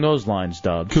more along those lines,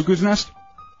 Dubs. Cuckoo's Nest?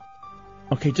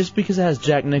 Okay, just because it has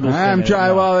Jack Nicholson I'm in it.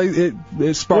 trying. Well, it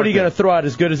sparked. What are you going to throw out?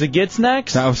 As Good as It Gets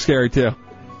next? That was scary, too.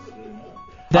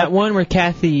 That one where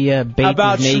Kathy Bates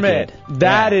about is naked. Schmidt.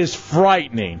 That is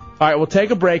frightening. All right, we'll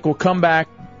take a break. We'll come back.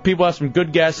 People have some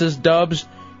good guesses. Dubs,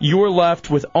 you are left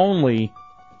with only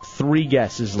 3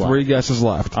 guesses left. 3 guesses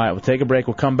left. All right, we'll take a break.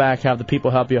 We'll come back, have the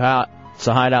people help you out. It's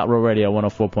a Hideout Road Radio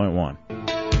 104.1.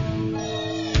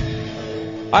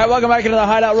 All right, welcome back into the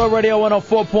Hideout Road Radio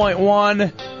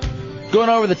 104.1. Going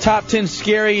over the top 10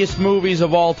 scariest movies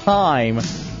of all time.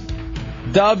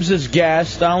 Dubs has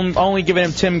guessed. I'm only giving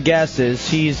him 10 guesses.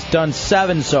 He's done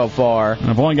 7 so far.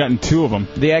 I've only gotten 2 of them.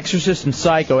 The Exorcist and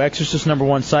Psycho. Exorcist number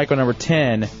 1, Psycho number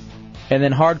 10. And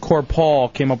then Hardcore Paul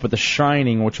came up with The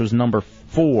Shining, which was number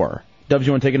 4. Dubs,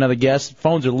 you want to take another guess?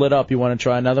 Phones are lit up. You want to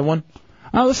try another one?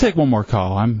 Let's take one more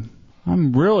call.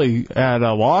 I'm really at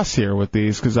a loss here with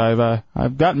these because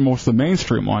I've gotten most of the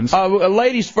mainstream ones.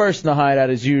 Ladies first in the hideout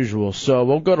as usual, so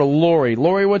we'll go to Lori.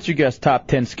 Lori, what's your guess? Top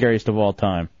 10 scariest of all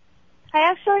time? I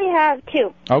actually have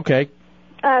 2. Okay.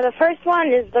 The first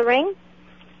one is The Ring.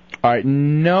 All right.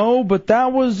 No, but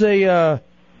that was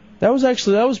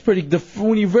pretty.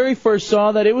 When you very first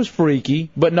saw that, it was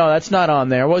freaky. But no, that's not on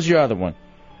there. What was your other one?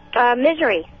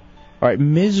 Misery. All right,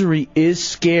 Misery is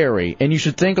scary, and you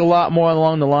should think a lot more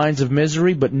along the lines of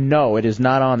Misery, but no, it is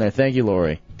not on there. Thank you,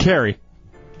 Lori. Carrie.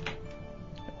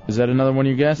 Is that another one of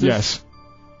your guesses? Yes.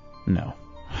 No.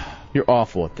 You're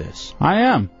awful at this. I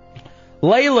am.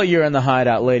 Layla, you're in the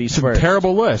hideout, ladies first.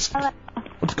 Terrible list.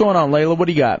 What's going on, Layla? What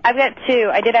do you got? I've got 2.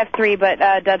 I did have 3, but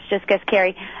Dubs just guessed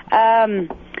Carrie.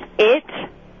 It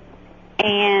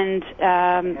and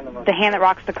The Hand That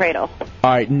Rocks the Cradle. All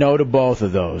right, no to both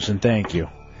of those, and thank you.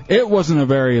 It wasn't a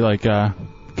very,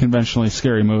 conventionally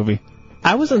scary movie.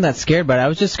 I wasn't that scared, but I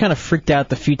was just kind of freaked out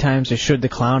the few times they showed the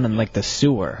clown in, the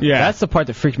sewer. Yeah. That's the part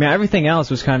that freaked me out. Everything else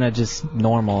was kind of just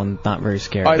normal and not very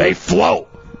scary. All right, they float.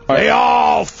 They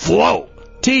all float.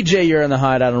 TJ, you're in the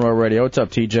hideout on Road Radio. What's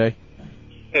up, TJ?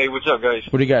 Hey, what's up, guys?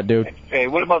 What do you got, dude? Hey,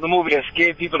 what about the movie that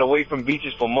scared people away from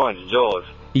beaches for months, Jaws?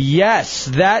 Yes,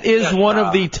 that is one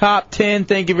of the top 10.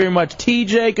 Thank you very much,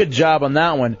 TJ. Good job on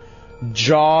that one.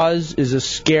 Jaws is a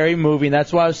scary movie, and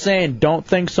that's why I was saying don't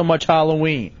think so much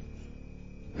Halloween.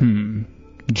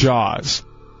 Jaws.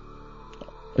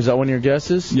 Is that one of your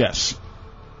guesses? Yes.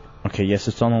 Okay, yes,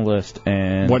 it's on the list.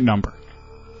 And what number?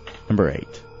 Number 8.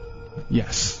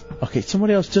 Yes. Okay,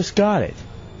 somebody else just got it.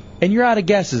 And you're out of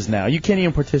guesses now. You can't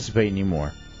even participate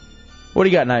anymore. What do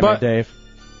you got, Nightmare Dave?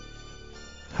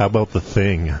 How about The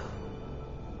Thing?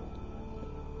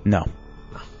 No,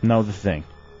 The Thing.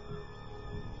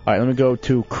 All right, let me go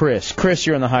to Chris. Chris,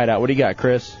 you're in the hideout. What do you got,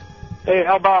 Chris? Hey,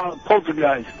 how about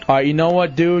Poltergeist? All right, you know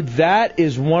what, dude? That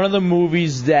is one of the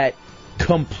movies that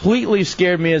completely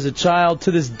scared me as a child.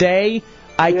 To this day,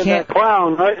 I can't. That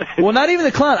clown, right? Well, not even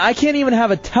the clown. I can't even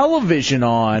have a television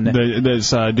on.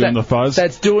 That's doing the fuzz?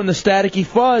 That's doing the staticky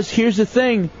fuzz. Here's the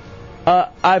thing.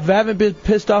 I haven't been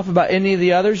pissed off about any of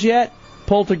the others yet.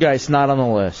 Poltergeist not on the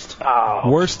list. Oh.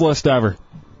 Worst list ever.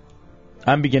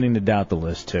 I'm beginning to doubt the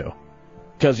list, too.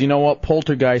 Because you know what?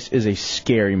 Poltergeist is a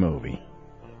scary movie.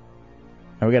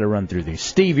 Now we got to run through these.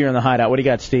 Steve, you're in the hideout. What do you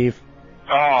got, Steve?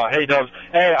 Oh, hey, Dubs.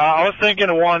 Hey, I was thinking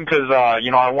of one 'cause I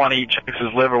want to eat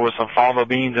Texas liver with some fava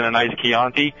beans and a nice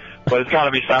Chianti, but it's got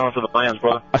to be Silence of the Lambs,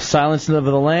 brother. A Silence of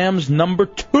the Lambs, number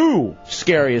 2,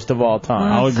 scariest of all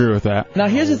time. I'll agree with that. Now,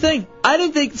 here's the thing. I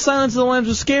didn't think Silence of the Lambs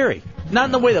was scary. Not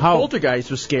in the way that Poltergeist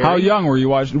was scary. How young were you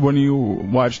when you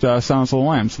watched Silence of the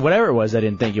Lambs? Whatever it was, I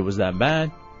didn't think it was that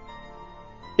bad.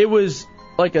 It was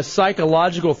like a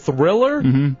psychological thriller,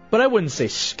 but I wouldn't say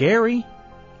scary.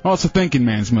 Well, it's a thinking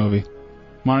man's movie.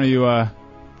 Why don't you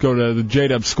go to the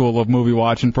J-Dub school of movie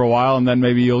watching for a while, and then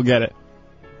maybe you'll get it.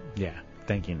 Yeah,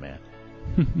 thinking man.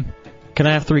 Can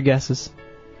I have 3 guesses?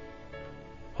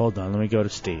 Hold on, let me go to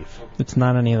Steve. It's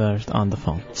not any other on the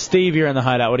phone. Steve, you're in the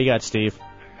Hideout. What do you got, Steve?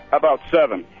 How about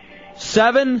 7?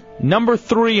 7, number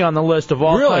 3 on the list of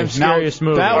all-time scariest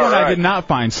movies. That one I did not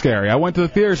find scary. I went to the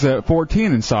theaters at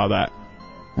 14 and saw that.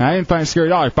 And I didn't find it scary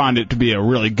at all. I found it to be a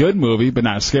really good movie, but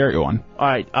not a scary one. All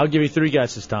right, I'll give you 3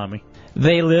 guesses, Tommy.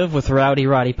 They Live with Rowdy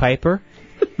Roddy Piper.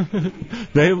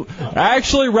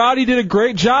 Actually, Rowdy did a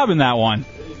great job in that one.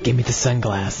 Give me the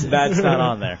sunglasses. That's not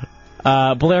on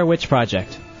there. Blair Witch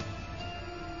Project.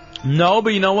 No,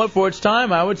 but you know what? For its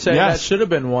time, I would say that should have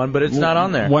been one, but it's not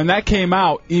on there. When that came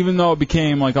out, even though it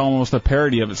became like almost a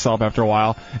parody of itself after a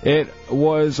while, it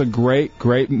was a great,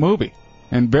 great movie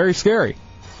and very scary.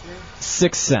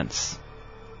 Sixth Sense.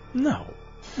 No.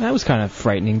 That was kind of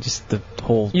frightening, just the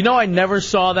whole... You know, I never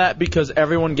saw that because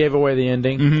everyone gave away the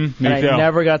ending, and I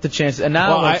never got the chance. And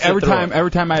now every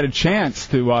time I had a chance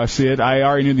to see it, I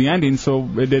already knew the ending, so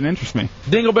it didn't interest me.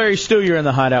 Dingleberry Stew, you're in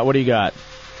the Hideout. What do you got?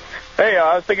 Hey,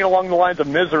 I was thinking along the lines of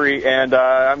Misery, and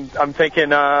I'm thinking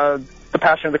The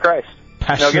Passion of the Christ.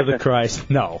 Passion of the Christ.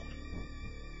 No.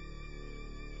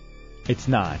 It's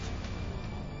not.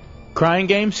 Crying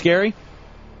Game, scary?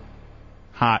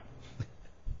 Hot.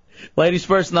 Ladies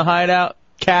first in the Hideout.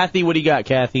 Kathy, what do you got,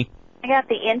 Kathy? I got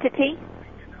The Entity.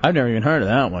 I've never even heard of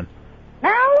that one.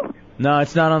 No? No,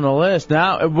 it's not on the list.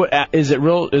 Now, is it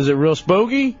real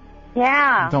spooky?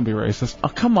 Yeah. Don't be racist. Oh,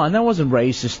 come on. That wasn't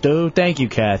racist, dude. Thank you,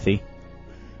 Kathy.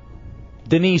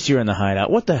 Denise, you're in the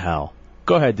Hideout. What the hell?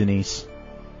 Go ahead, Denise.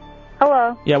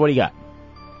 Hello. Yeah, what do you got?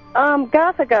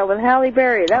 Gothica with Halle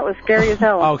Berry. That was scary as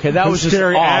hell. Okay, that was just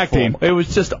scary awful. acting. It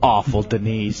was just awful,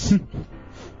 Denise.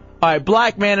 All right,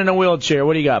 black man in a wheelchair.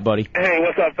 What do you got, buddy? Hey,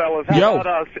 what's up, fellas? Yo. How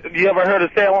about, you ever heard of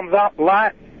Salem's Lot?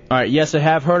 All right, yes, I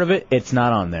have heard of it. It's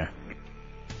not on there.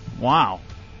 Wow.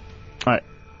 All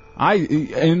right.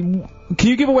 And can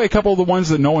you give away a couple of the ones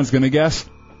that no one's going to guess?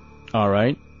 All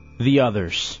right. The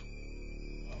Others.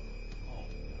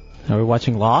 Are we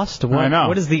watching Lost? What, I know.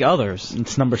 What is The Others?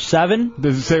 It's number 7.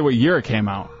 Does it say what year it came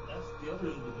out?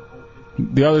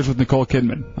 The Others with Nicole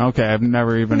Kidman. Okay, I've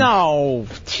never even... No.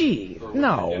 Gee,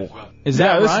 no. Is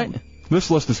that right? This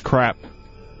list is crap.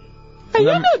 Hey, you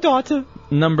know, daughter.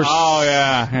 Oh,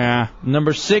 yeah.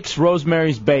 Number 6,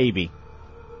 Rosemary's Baby.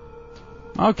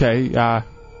 Okay, that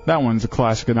one's a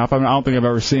classic enough. I don't think I've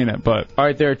ever seen it, but... All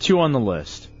right, there are 2 on the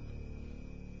list.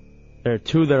 There are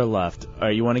 2 that are left. All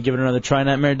right, you want to give it another try,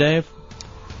 Nightmare Dave?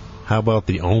 How about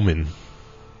The Omen?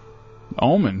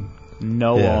 Omen?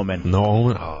 No Omen. No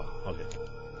Omen? Oh.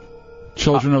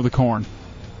 Children of the Corn.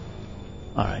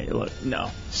 All right, look,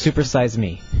 no. Supersize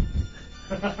Me.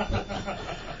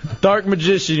 Dark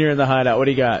Magician, you're in the Hideout. What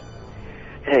do you got?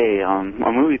 Hey, a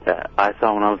movie that I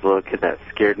saw when I was a little kid that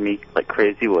scared me like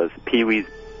crazy was Pee-wee's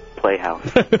Playhouse.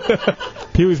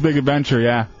 Pee-wee's Big Adventure,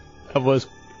 yeah. That was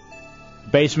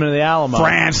Basement of the Alamo.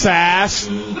 Francis!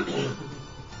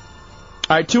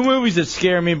 All right, 2 movies that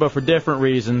scare me, but for different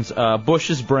reasons.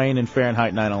 Bush's Brain and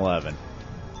Fahrenheit 9/11.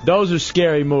 Those are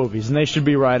scary movies, and they should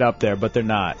be right up there, but they're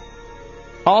not.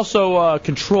 Also,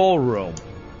 Control Room.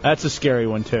 That's a scary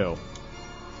one, too.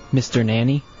 Mr.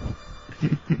 Nanny. All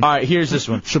right, here's this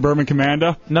one. Suburban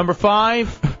Commando. Number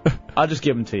 5, I'll just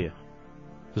give them to you.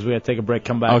 Because we got to take a break,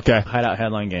 come back. Okay. Hideout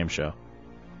Headline Game Show.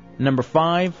 Number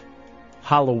 5,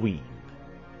 Halloween.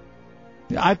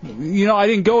 I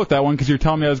didn't go with that one because you're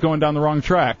telling me I was going down the wrong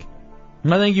track.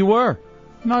 I think you were.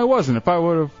 No, I wasn't. If I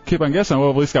would have kept on guessing, I would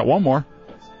have at least got one more.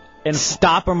 And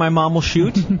Stop or My Mom Will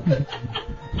Shoot.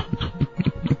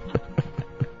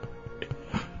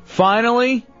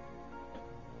 Finally,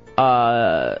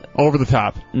 Over the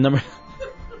Top. Number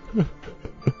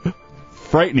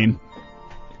Frightening.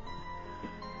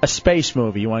 A space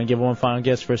movie. You want to give one final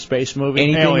guess for a space movie?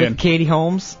 Anything Alien. with Katie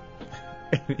Holmes?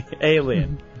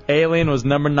 Alien. Alien was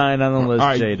number 9 on the list, All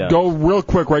right, J-Dub. go real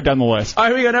quick right down the list. All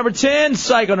right, we got number 10,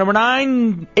 Psycho. Number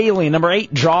 9, Alien. Number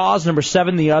 8, Jaws. Number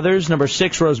 7, The Others. Number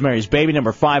 6, Rosemary's Baby.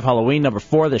 Number 5, Halloween. Number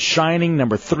 4, The Shining.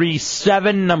 Number 3,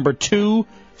 7. Number 2,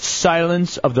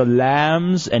 Silence of the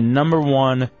Lambs. And number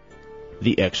 1,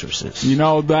 The Exorcist. You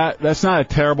know, that's not a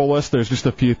terrible list. There's just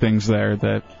a few things there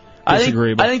that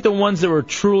disagree. I think the ones that were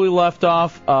truly left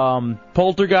off,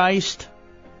 Poltergeist.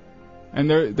 And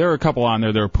there are a couple on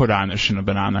there that were put on that shouldn't have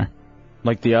been on there.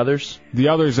 Like the others? The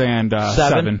others and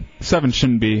Seven. Seven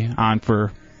shouldn't be on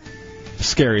for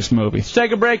scariest movie. Let's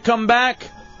take a break, come back.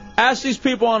 Ask these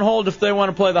people on hold if they want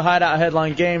to play the Hideout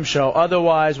Headline Game Show.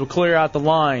 Otherwise, we'll clear out the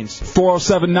lines.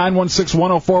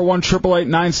 407-916-1041,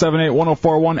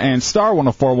 888-978-1041, and star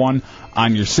 1041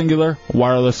 on your singular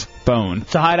wireless phone.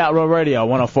 It's a Hideout Road Radio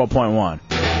 104.1.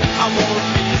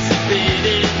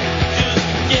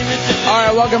 All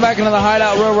right, welcome back into the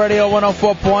Hideout Road Radio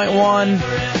 104.1.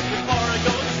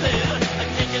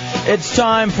 It's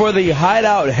time for the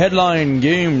Hideout Headline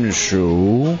Game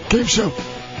Show. Game Show.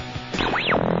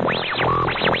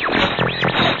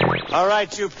 All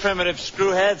right, you primitive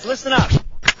screwheads, listen up.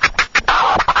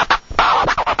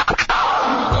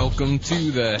 Welcome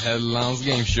to the Headlines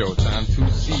Game Show. Time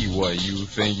to see what you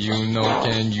think you know.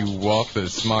 Can you walk the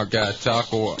smart guy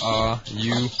talk, or are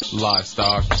you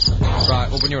livestock? Try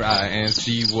open your eye and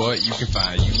see what you can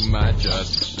find. You might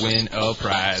just win a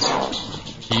prize.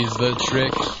 Here's the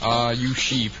trick. Are you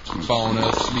sheep falling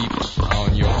asleep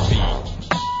on your feet?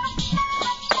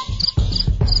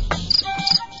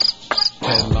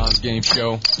 Headlines Game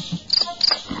Show.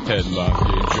 Headlines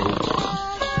Game Show.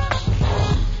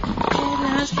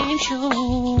 Headlines Game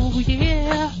Show,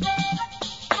 yeah.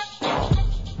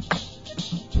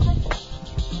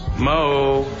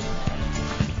 Mo.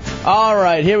 All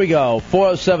right, here we go.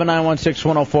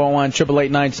 407-916-1041,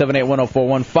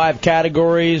 888-978-1041. 5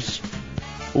 categories.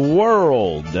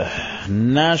 World,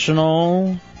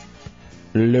 national,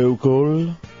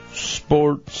 local,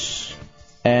 sports,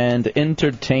 and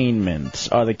entertainment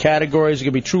are the categories. It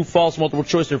could be true, false, multiple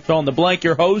choice, or fill in the blank.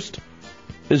 Your host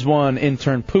is one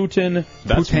intern Putin.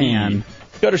 That's me.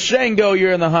 Go to Shango.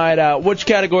 You're in the Hideout. Which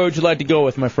category would you like to go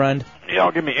with, my friend?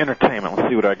 Y'all give me entertainment. Let's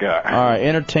see what I got. All right,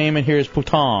 entertainment. Here's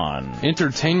Putin.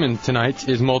 Entertainment tonight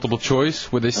is multiple choice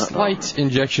with a slight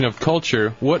injection of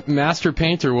culture. What master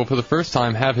painter will for the first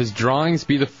time have his drawings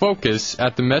be the focus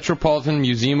at the Metropolitan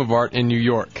Museum of Art in New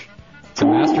York? It's a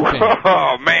master painter.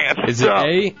 Oh, man. Is it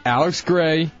A, Alex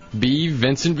Gray, B,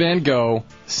 Vincent van Gogh,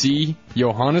 C,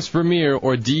 Johannes Vermeer,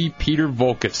 or D, Peter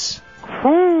Voulkos?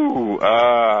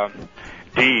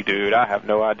 D, dude. I have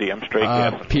no idea. I'm straight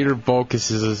guessing. Peter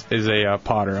Voulkos is a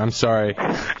potter. I'm sorry.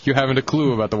 You haven't a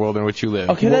clue about the world in which you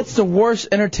live. Okay, that's the worst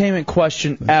entertainment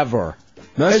question ever.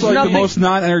 That's like the most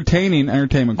non-entertaining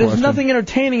entertainment question. There's nothing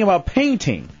entertaining about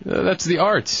painting. That's the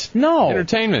arts. No.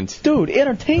 Entertainment. Dude,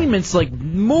 entertainment's like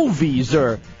movies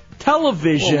or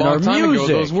television well, a long or time music.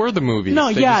 ago, those were the movies.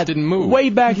 No, they yeah, just didn't move.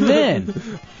 way back then.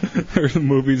 There were the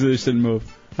movies that just didn't move.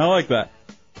 I like that.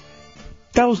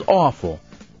 That was awful.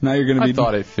 Now you're going to be. I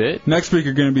thought it fit. Next week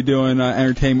you're going to be doing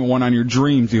entertainment one on your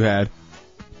dreams you had.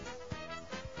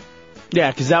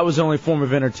 Yeah, because that was the only form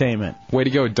of entertainment. Way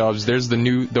to go, Dubs. There's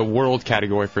the world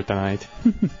category for tonight.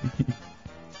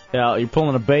 Yeah, you're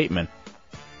pulling a Bateman,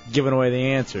 giving away the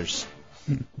answers.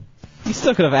 You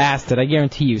still could have asked it. I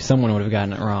guarantee you someone would have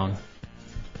gotten it wrong.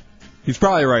 He's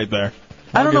probably right there.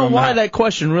 I don't know why that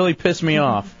question really pissed me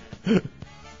off.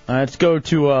 Let's go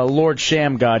to Lord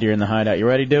Shamgod here in the Hideout. You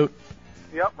ready, dude?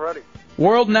 Yep, ready.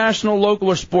 World, national, local,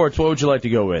 or sports, what would you like to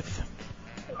go with?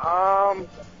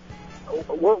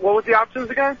 What was the options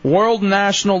again? World,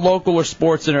 national, local, or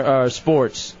sports?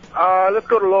 Sports. Let's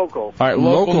go to local. All right,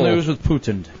 local news with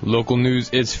Putin. Local news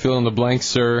is fill in the blank,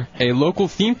 sir. A local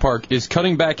theme park is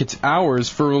cutting back its hours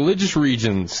for religious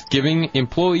reasons, giving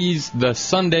employees the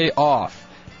Sunday off.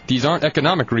 These aren't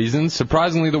economic reasons.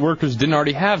 Surprisingly, the workers didn't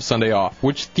already have Sunday off.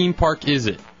 Which theme park is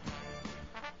it?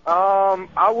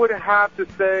 I would have to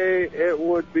say it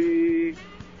would be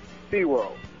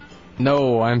SeaWorld.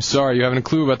 No, I'm sorry. You haven't a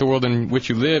clue about the world in which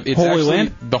you live. It's Holy actually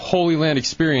Land? the Holy Land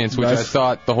experience, which I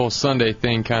thought the whole Sunday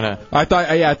thing kind of... I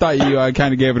thought you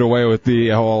kind of gave it away with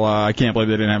the whole, I can't believe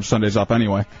they didn't have Sundays off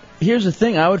anyway. Here's the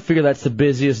thing. I would figure that's the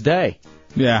busiest day.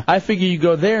 Yeah. I figure you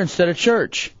go there instead of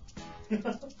church.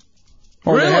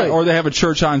 Or Really? they have a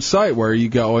church on site where you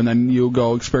go and then you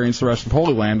go experience the rest of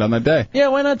Holy Land on that day. Yeah,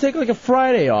 why not take like a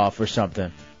Friday off or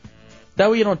something? That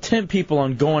way you don't tempt people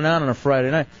on going out on a Friday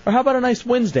night. Or how about a nice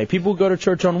Wednesday? People who go to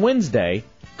church on Wednesday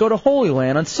go to Holy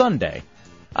Land on Sunday.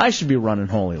 I should be running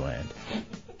Holy Land.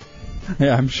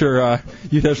 Yeah, I'm sure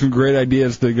you'd have some great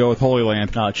ideas to go with Holy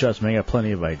Land. Oh, trust me, I got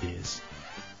plenty of ideas.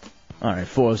 All right,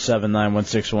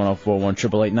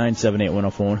 407-916-1041,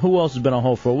 888-978-1041. Who else has been on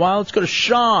hold for a while? Let's go to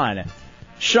Sean.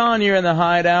 Sean, you're in the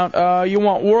Hideout. You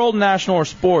want world, national, or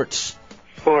sports?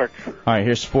 Sports. All right,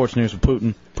 here's sports news with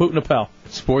Putin. Putin Appel.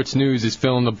 Sports news is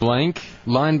fill in the blank.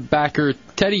 Linebacker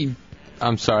Teddy.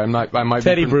 I'm sorry, I might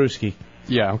Teddy be. Bruschi.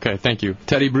 Yeah, okay, thank you.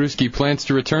 Teddy Bruschi plans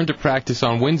to return to practice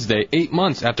on Wednesday, 8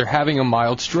 months after having a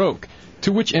mild stroke.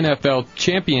 To which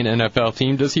champion NFL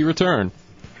team does he return?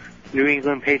 New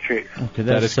England Patriots. Okay,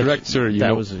 that is correct, sir.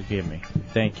 Give me.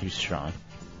 Thank you, Sean.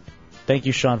 Thank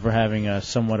you, Sean, for having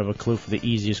somewhat of a clue for the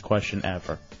easiest question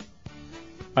ever.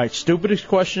 All right, stupidest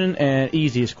question and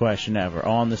easiest question ever,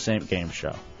 all on the same game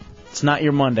show. It's not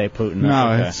your Monday, Putin.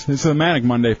 No, okay. it's a manic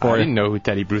Monday for you. I didn't know who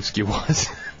Teddy Bruschi was.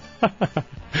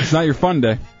 It's not your fun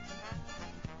day.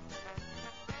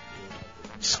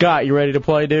 Scott, you ready to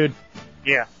play, dude?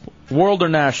 Yeah. World or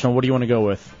national? What do you want to go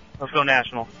with? Let's go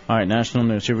national. All right, national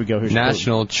news. Here we go. Here's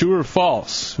National, true or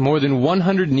false? More than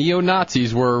 100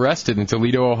 neo-Nazis were arrested in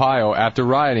Toledo, Ohio after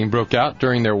rioting broke out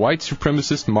during their white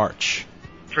supremacist march.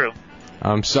 True.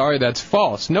 I'm sorry, that's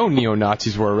false. No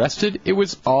neo-Nazis were arrested. It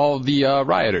was all the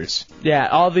rioters. Yeah,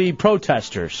 all the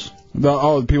protesters.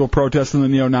 All the people protesting the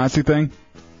neo-Nazi thing?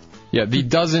 Yeah, the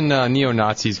dozen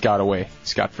neo-Nazis got away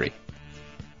scot-free.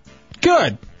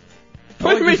 Good.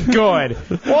 What do you mean good?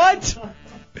 What?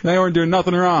 They weren't doing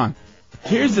nothing wrong.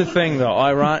 Here's the thing, though,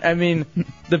 I mean,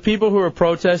 the people who are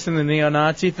protesting the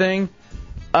neo-Nazi thing,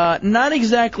 not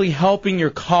exactly helping your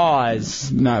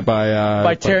cause. Not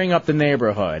by tearing up the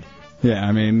neighborhood. Yeah,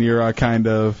 I mean, you're kind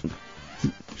of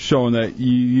showing that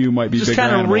you might be just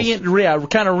bigger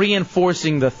kind of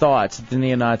reinforcing the thoughts that the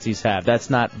neo-Nazis have.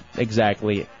 That's not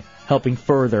exactly helping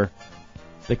further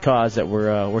the cause that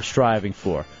we're striving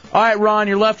for. All right, Ron,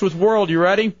 you're left with World. You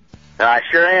ready? I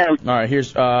sure am. All right,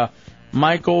 here's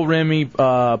Michael, Remy,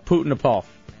 Putin, Nepal.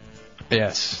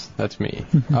 Yes, that's me.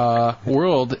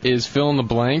 World is fill in the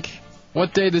blank.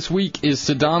 What day this week is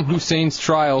Saddam Hussein's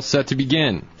trial set to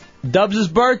begin? Dubs'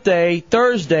 birthday,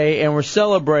 Thursday, and we're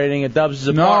celebrating at Dubs'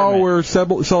 apartment. No, we're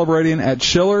celebrating at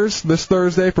Schiller's this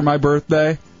Thursday for my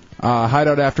birthday.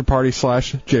 Hideout after party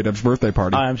 / J-Dub's birthday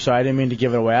party. I'm sorry, I didn't mean to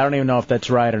give it away. I don't even know if that's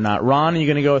right or not. Ron, are you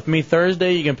going to go with me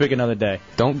Thursday? You can pick another day.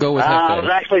 Don't go with I was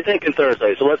actually thinking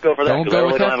Thursday, so let's go for that. Don't go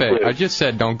with Hefe. I just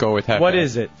said don't go with Hefe. What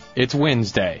is it? It's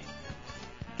Wednesday.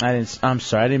 I'm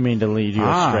sorry, I didn't mean to lead you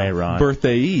astray, Ron.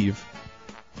 Birthday Eve.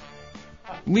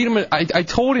 Lead him. I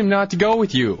told him not to go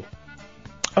with you.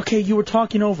 Okay, you were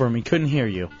talking over him. He couldn't hear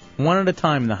you. One at a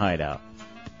time in the Hideout.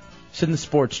 Sit in the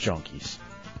Sports Junkies.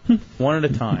 One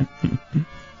at a time.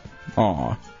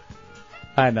 Aw.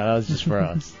 I know, that was just for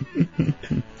us.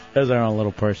 That was our own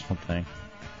little personal thing.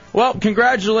 Well,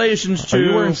 congratulations to... Are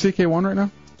you wearing CK1 right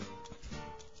now?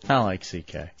 I don't like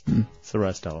CK. It's the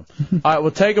rest of them. All right,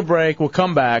 we'll take a break. We'll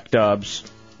come back, Dubs.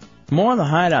 More on the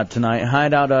Hideout tonight.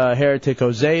 Hideout Heretic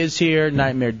Jose is here.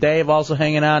 Nightmare Dave also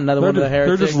hanging out. Another one of the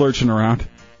Heretics. They're just lurching around.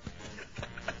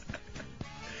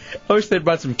 I wish they'd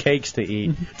brought some cakes to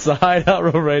eat. It's the Hideout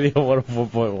Road Radio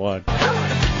 104.1.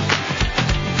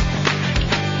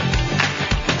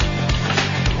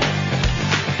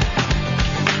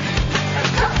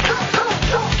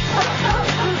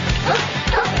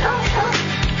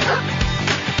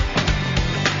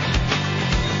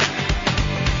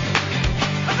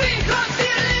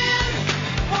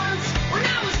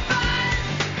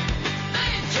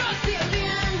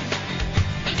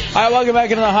 All right, welcome back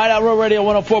into the Hideout Road Radio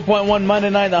 104.1 Monday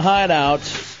night in the Hideout.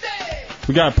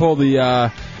 We got to pull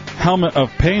the helmet of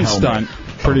pain stunt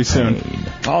pretty soon.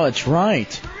 Oh, that's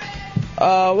right.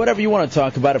 Whatever you want to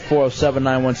talk about at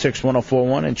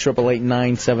 407-916-1041 and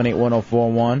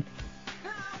 888-978-1041.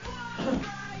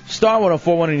 Star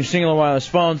 1041 on your singular wireless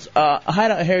phones.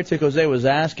 Hideout Heretic Jose was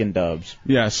asking, Dubs.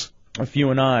 Yes. If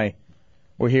you and I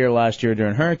were here last year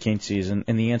during hurricane season,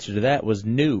 and the answer to that was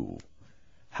no.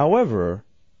 However,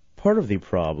 part of the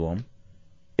problem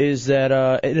is that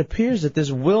it appears that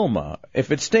this Wilma, if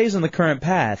it stays on the current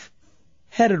path,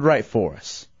 headed right for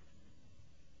us.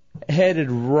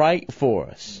 Headed right for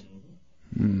us.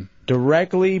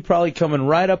 Directly, probably coming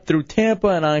right up through Tampa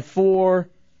and I-4.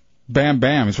 Bam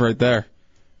Bam is right there.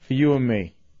 For you and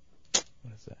me.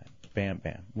 What is that? Bam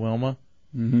Bam. Wilma?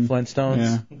 Flintstones?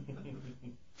 Yeah.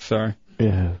 Sorry.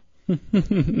 Yeah.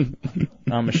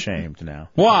 I'm ashamed now.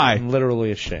 Why? I'm literally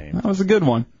ashamed. That was a good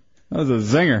one. That was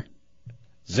a zinger.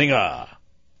 Zinger.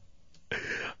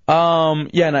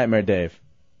 Yeah, Nightmare Dave.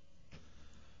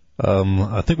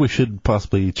 I think we should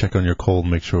possibly check on your cold,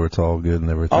 make sure it's all good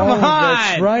and everything. Oh,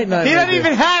 that's right, Nightmare He doesn't Dave.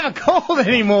 even have a cold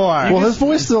anymore. Well, his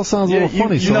voice still sounds a little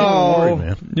funny, so I'm a little worried,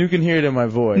 man. You can hear it in my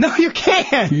voice. No, you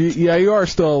can't. You are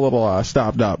still a little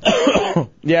stopped up.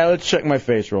 Yeah, let's check my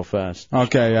face real fast.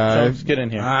 Okay. Let's get in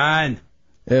here. Fine.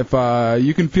 If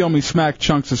you can feel me smack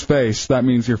Chunks' face, that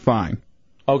means you're fine.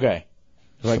 Okay.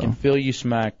 If I can feel you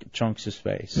smack Chunks'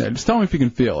 face. Yeah, just tell me if you can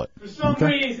feel it. For some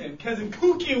reason, because in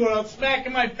Kooky World,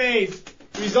 smacking my face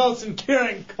results in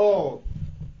curing cold.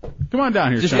 Come on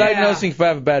down here, Just Chunks. diagnosing if I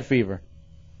have a bad fever.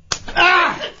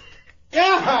 Ah!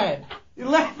 God! You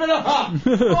laugh it off.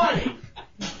 Funny.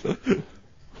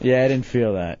 Yeah, I didn't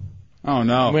feel that. Oh,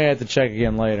 no. We may have to check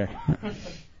again later.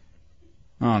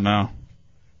 Oh, no.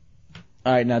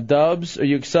 All right, now, Dubs, are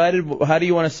you excited? How do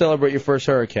you want to celebrate your first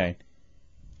hurricane?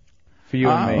 For you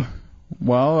and me.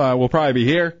 Well, we'll probably be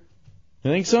here.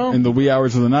 You think so? In the wee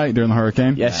hours of the night during the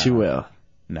hurricane. Yes, you will.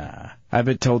 Nah. I've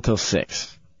been told till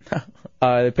 6.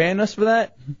 Are they paying us for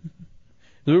that?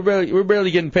 We're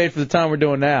barely getting paid for the time we're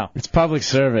doing now. It's public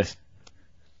service.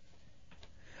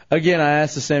 Again, I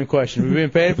asked the same question. We being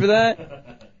paid for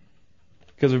that?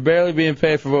 Because we're barely being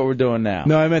paid for what we're doing now.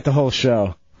 No, I meant the whole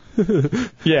show. Yeah.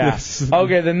 Yes.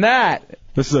 Okay, then that.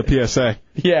 This is a PSA.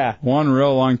 Yeah. One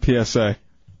real long PSA.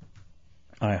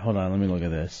 All right, hold on. Let me look at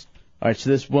this. All right, so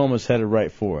this Wilma's headed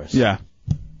right for us. Yeah.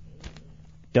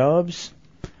 Dubs?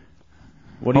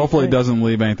 What do you Hopefully think? it doesn't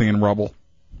leave anything in rubble.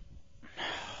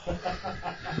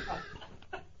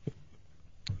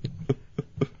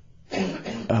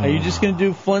 Are you just going to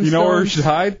do Flintstones? You know where we should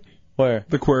hide? Where?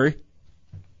 The quarry.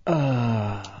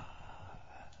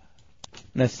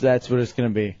 That's what it's going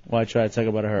to be while I try to talk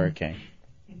about a hurricane.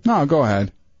 No, go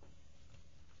ahead.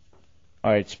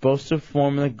 All right, it's supposed to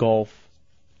form in the Gulf,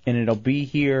 and it'll be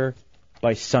here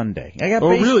by Sunday. I got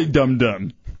really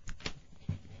dumb.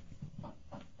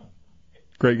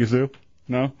 Great Gazoo?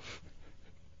 No?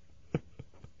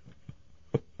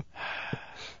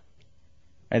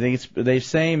 I think they're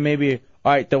saying maybe,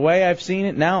 all right, the way I've seen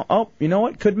it now, you know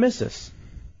what, could miss us.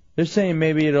 They're saying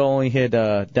maybe it'll only hit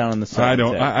down in the south.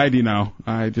 I do know.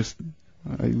 I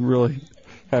really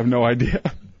have no idea.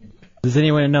 Does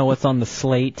anyone know what's on the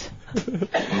slate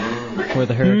for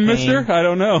the hurricane? Mister, I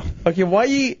don't know. Okay,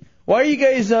 why are you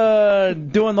guys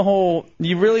doing the whole,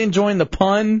 you really enjoying the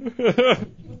pun?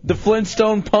 The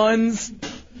Flintstone puns?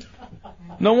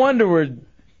 No wonder we're...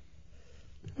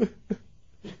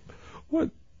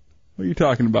 What are you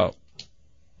talking about?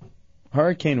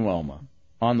 Hurricane Wilma,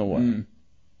 on the way.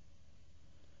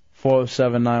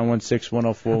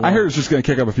 407-916-1041. I heard it's just going to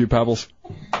kick up a few pebbles.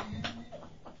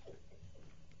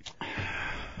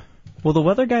 Will the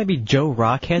weather guy be Joe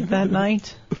Rockhead that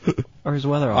night? Or his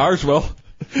weather officer? Ours will.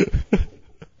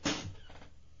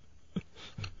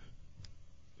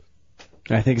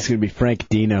 I think it's going to be Frank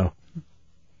Dino.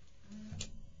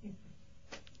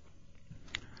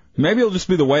 Maybe it'll just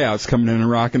be the way outs coming in and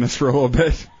rocking us for a little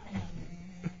bit.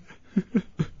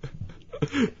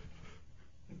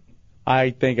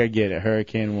 I think I get it.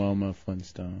 Hurricane Wilma,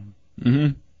 Flintstone.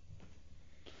 Mm-hmm.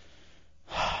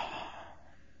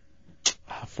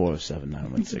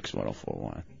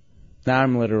 407-916-1041. Now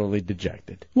I'm literally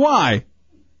dejected. Why?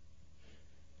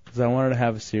 Because I wanted to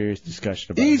have a serious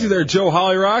discussion about Easy there, Joe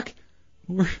Hollyrock.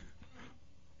 We're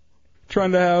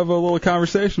trying to have a little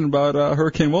conversation about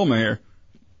Hurricane Wilma here.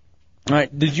 All right,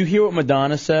 did you hear what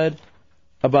Madonna said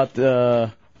about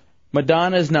the...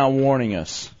 Madonna is now warning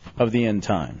us of the end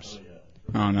times.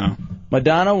 Oh, no.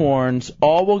 Madonna warns,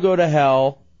 all will go to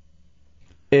hell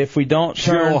if we don't She's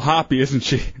a little hoppy, isn't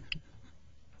she?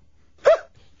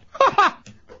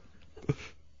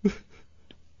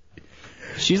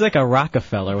 She's like a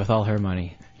Rockefeller with all her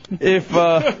money. If,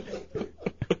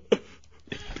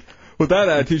 With that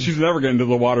attitude, she's never getting to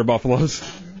the water buffaloes.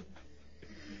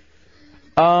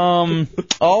 all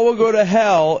will go to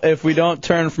hell if we don't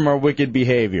turn from our wicked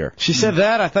behavior. She said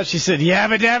that? I thought she said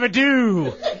yabba dabba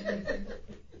doo.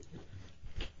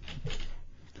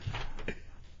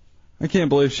 I can't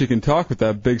believe she can talk with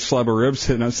that big slab of ribs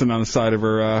sitting on the side of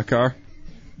her car.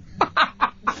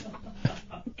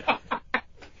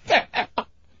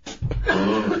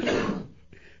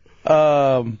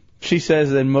 She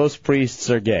says that most priests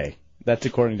are gay. That's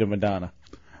according to Madonna.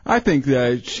 I think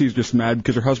that she's just mad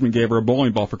because her husband gave her a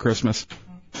bowling ball for Christmas.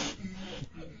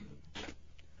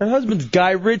 Her husband's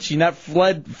Guy Ritchie, not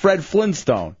Fred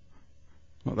Flintstone.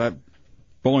 Well, that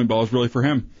bowling ball is really for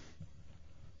him.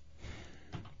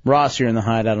 Ross, you're in the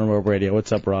Hideout on Road Radio.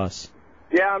 What's up, Ross?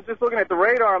 Yeah, I'm just looking at the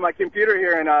radar on my computer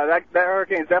here, and that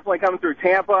hurricane's definitely coming through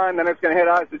Tampa, and then it's going to hit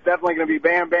us. It's definitely going to be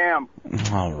bam, bam.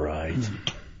 All right.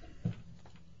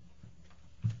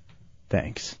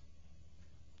 Thanks.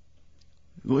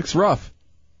 It looks rough.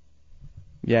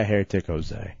 Yeah, Heretic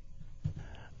Jose.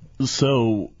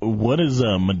 So, what is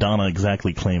Madonna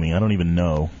exactly claiming? I don't even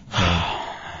know.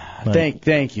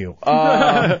 Thank you.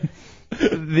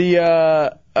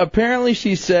 Apparently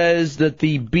she says that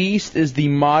the beast is the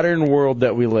modern world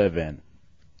that we live in.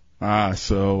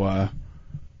 So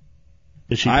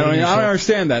Is she I don't putting herself-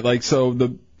 understand that. Like, so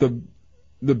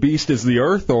the beast is the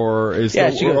Earth, or is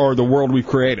Yeah, or the world we've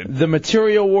created? The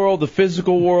material world, the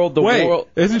physical world, the Wait, world.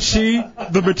 isn't she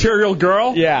the material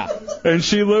girl? Yeah. And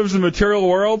she lives in the material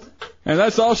world, and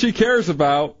that's all she cares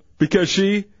about because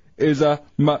she is a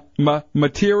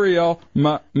material.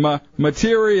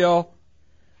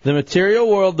 The material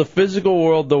world, the physical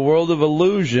world, the world of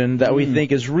illusion that we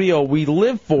think is real, we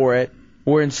live for it,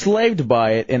 we're enslaved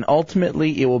by it, and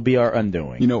ultimately it will be our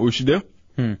undoing. You know what we should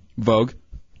do? Vogue.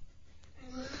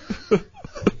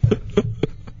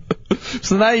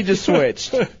 So now you just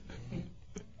switched.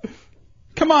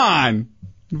 Come on,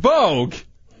 Vogue.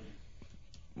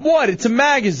 What? It's a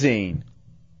magazine.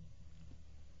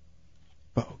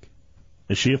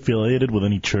 Is she affiliated with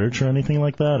any church or anything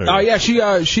like that? Or? Oh yeah,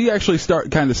 she actually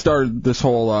started this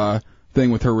whole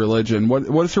thing with her religion.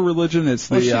 What is her religion? It's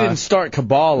the Well, she didn't start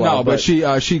Kabbalah. No, but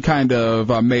she kind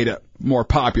of made it more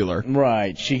popular.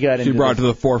 Right. She got into brought it to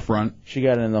the forefront. She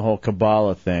got in the whole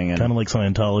Kabbalah thing, and Kind of like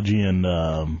Scientology and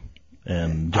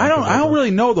I don't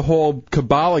really know the whole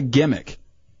Kabbalah gimmick.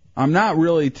 I'm not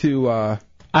really too. I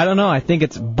don't know. I think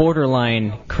it's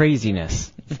borderline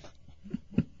craziness.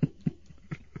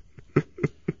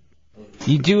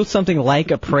 You do something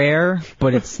like a prayer,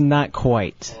 but it's not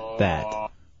quite that.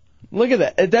 Look at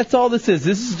that. That's all this is.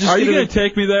 This is just. Are you going to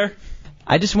take me there?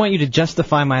 I just want you to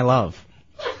justify my love.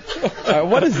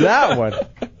 What is that one?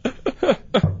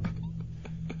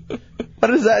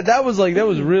 What is that? That was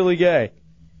really gay.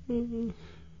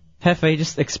 Hefe,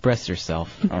 just express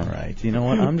yourself. All right. You know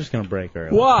what? I'm just going to break her.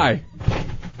 Why?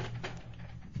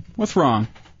 What's wrong?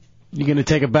 You going to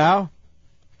take a bow?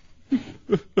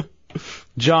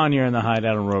 John, you're in the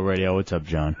Hideout on Road Radio. What's up,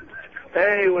 John?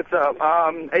 Hey, what's up?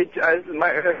 Hey, this is my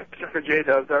question for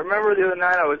J-Dubs. I remember the other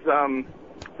night I was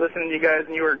listening to you guys,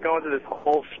 and you were going through this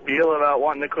whole spiel about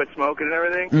wanting to quit smoking and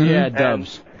everything. Yeah, And,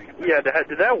 Dubs. yeah,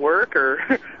 did that work, or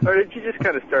did you just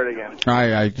kind of start again?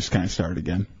 I just kind of started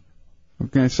again.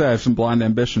 What can I say? I have some blind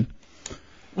ambition.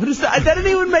 What is that? That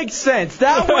didn't even make sense.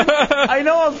 That one, I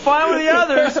know I'm fine with the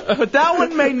others, but that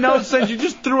one made no sense. You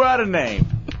just threw out a name.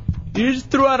 You just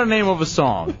threw out a name of a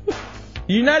song.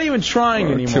 You're not even trying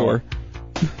anymore.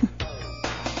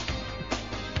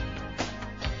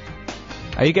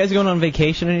 Are you guys going on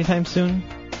vacation anytime soon?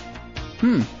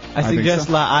 I suggest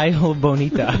so. La Isla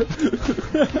Bonita.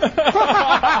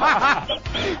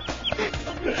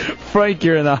 Frank,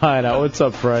 you're in the Hideout. What's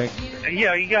up, Frank?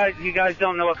 Yeah, you guys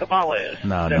don't know what Kabbalah is.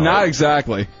 No, not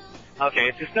exactly. Okay,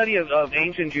 it's a study of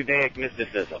ancient Judaic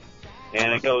mysticism.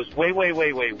 And it goes way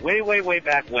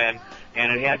back when,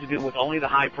 and it had to do with only the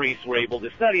high priests were able to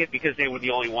study it because they were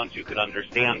the only ones who could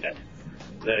understand it.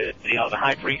 The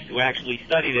high priests who actually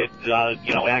studied it,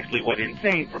 actually went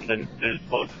insane from the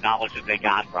supposed knowledge that they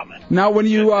got from it. Now, when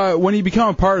you become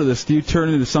a part of this, do you turn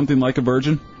into something like a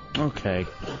virgin? Okay.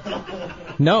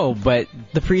 No, but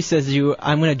the priest says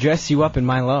I'm going to dress you up in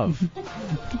my love.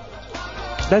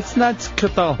 That's not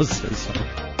Catholicism.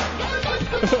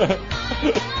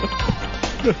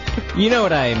 You know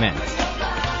what I meant.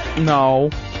 No.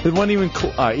 It wasn't even...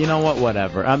 you know what?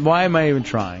 Whatever. Why am I even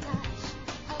trying?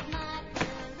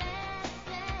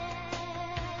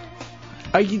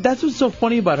 That's what's so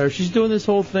funny about her. She's doing this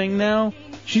whole thing now.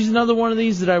 She's another one of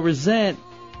these that I resent.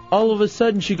 All of a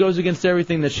sudden, she goes against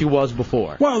everything that she was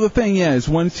before. Well, the thing is,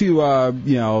 once you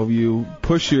you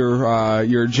push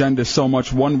your agenda so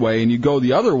much one way and you go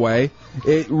the other way,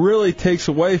 it really takes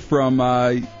away from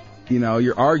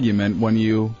your argument when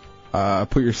you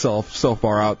put yourself so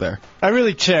far out there. I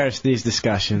really cherish these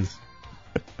discussions.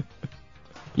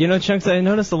 You know, Chunks, I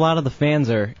noticed a lot of the fans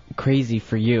are crazy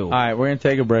for you. All right, we're going to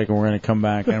take a break and we're going to come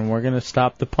back and we're going to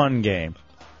stop the pun game.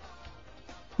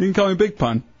 You can call me Big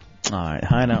Pun. All right,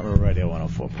 Hideout Radio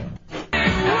 104.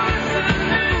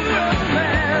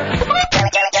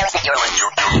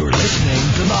 You're listening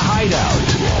to The Hideout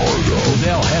with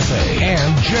El Jefe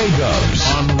and J-Dubs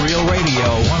on Real Radio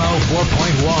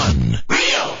 104.1.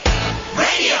 Real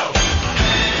Radio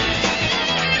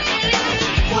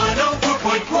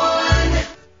 104.1.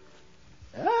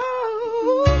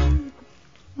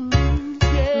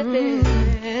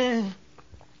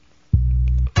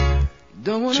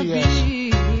 Don't wanna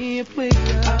be a player.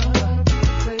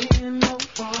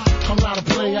 I'm not a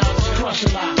player, I just crush a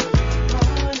lot.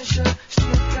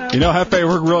 You know, Hefe,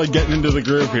 we're really getting into the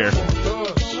groove here.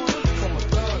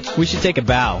 We should take a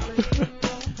bow.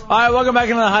 All right, welcome back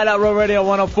into the Hideout Road Radio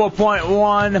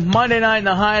 104.1. Monday night in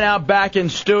the Hideout, back in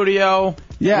studio.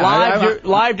 Yeah,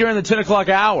 live during the 10 o'clock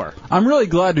hour. I'm really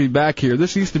glad to be back here.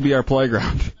 This used to be our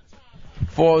playground.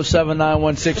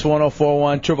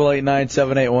 407-916-1041,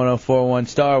 888-978-1041,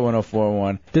 star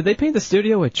 1041. Did they paint the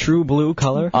studio with true blue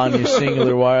color? On your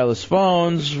singular wireless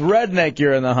phones. Redneck,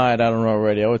 you're in the Hideout on Real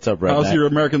Radio. What's up, Redneck? How's your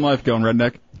American life going,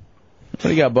 Redneck? What do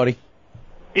you got, buddy?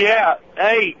 Yeah,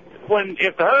 hey,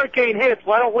 if the hurricane hits,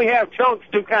 why don't we have Chunks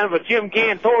do kind of a Jim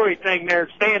Cantori thing there,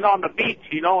 stand on the beach,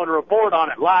 and report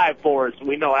on it live for us so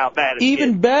we know how bad it is.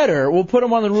 Even better, we'll put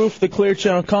him on the roof of the Clear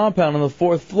Channel compound on the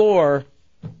 4th floor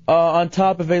on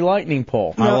top of a lightning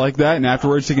pole. I like that, and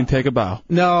afterwards he can take a bow.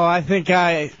 No, I think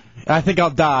I'll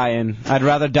die, and I'd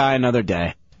rather die another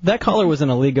day. That caller was in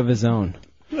a league of his own.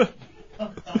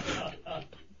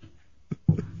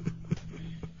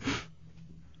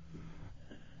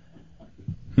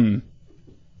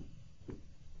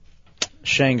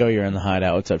 Shango, you're in the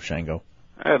Hideout. What's up, Shango?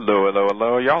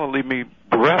 Hello. Y'all leave me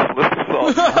breathless.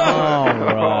 All right.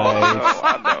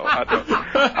 I know.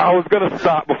 I was going to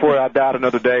stop before I died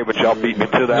another day, but y'all beat me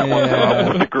to that one, so I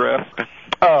won't digress.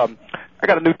 I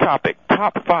got a new topic.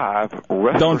 Top 5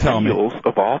 wrestling heels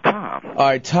of all time. All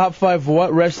right, top 5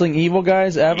 what? Wrestling evil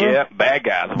guys ever? Yeah, bad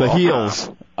guys of The all heels.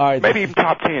 time. All right. Maybe even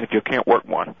top 10 if you can't work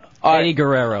one. Eddie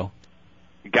Guerrero.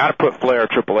 You got to put Flair or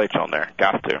Triple H on there.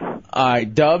 Got to. All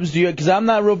right, Dubs, because I'm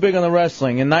not real big on the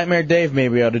wrestling, and Nightmare Dave may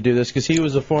be able to do this because he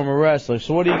was a former wrestler.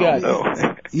 So what do you got?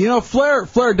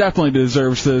 Flair definitely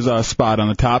deserves his spot on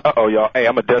the top. Uh-oh, y'all. Hey,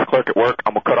 I'm a desk clerk at work.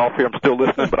 I'm going to cut off here. I'm still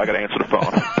listening, but I got to answer the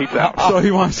phone. Peace out. So he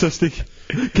wants us to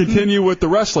continue with the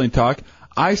wrestling talk.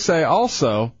 I say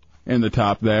also in the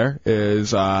top there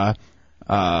is $1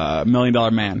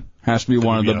 Million Man. Has to be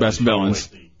one of the best villains.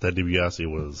 Ted DiBiase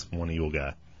was one evil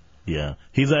guy. Yeah.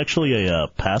 He's actually a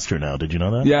pastor now. Did you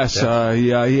know that? Yes,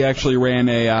 he actually ran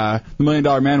the $1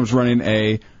 Million Man was running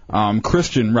a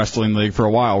Christian wrestling league for a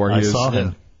while where I saw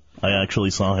him. I actually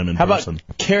saw him in person. How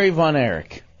about Kerry Von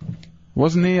Erich?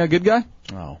 Wasn't he a good guy?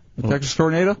 Oh. The Texas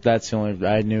Tornado? That's the only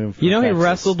I knew him from You know Texas. he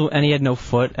wrestled and he had no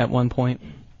foot at one point?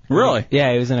 Really?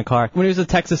 Yeah, he was in a car. When he was a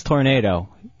Texas Tornado.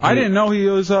 I didn't know he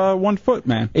was 1 foot,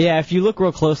 man. Yeah, if you look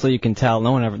real closely, you can tell.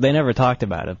 They never talked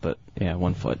about it, but yeah,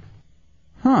 1 foot.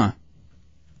 Huh.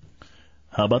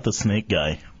 How about the Snake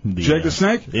guy? Jake the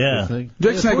Snake? Yeah.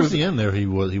 Jake Snake towards was the end there. He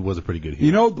was a pretty good heel.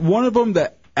 You know, one of them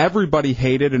that everybody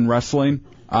hated in wrestling,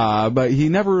 but he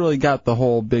never really got the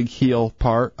whole big heel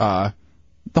part. The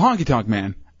Honky Tonk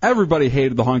Man. Everybody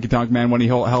hated the Honky Tonk Man when he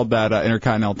held that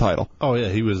Intercontinental title. Oh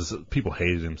yeah, people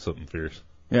hated him something fierce.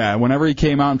 Yeah, whenever he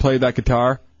came out and played that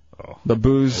guitar, the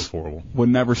booze would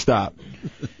never stop.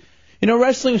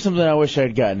 Wrestling was something I wish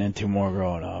I'd gotten into more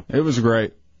growing up. It was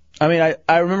great. I mean,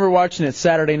 I remember watching it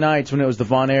Saturday nights when it was the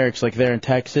Von Erichs, like there in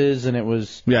Texas, and it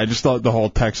was... Yeah, just the whole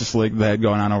Texas league they had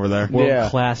going on over there.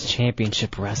 World-class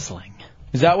championship wrestling.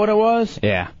 Is that what it was?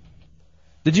 Yeah.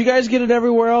 Did you guys get it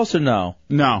everywhere else or no?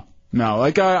 No.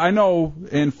 Like, I know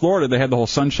in Florida they had the whole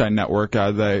Sunshine Network.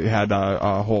 They had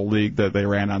a whole league that they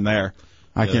ran on there.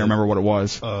 I can't remember what it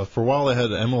was. For a while they had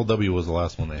MLW was the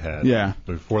last one they had. Yeah.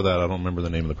 Before that, I don't remember the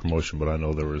name of the promotion, but I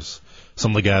know there was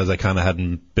some of the guys that kind of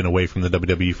hadn't been away from the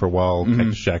WWE for a while. Mm-hmm.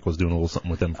 Cactus Jack was doing a little something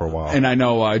with them for a while. And I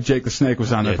know Jake the Snake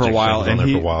was on there for a while.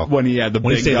 When he had the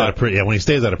when big... when he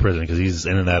stays out of prison, because he's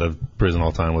in and out of prison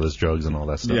all the time with his drugs and all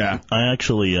that stuff. Yeah. I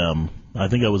actually, I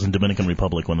think I was in Dominican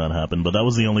Republic when that happened, but that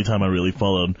was the only time I really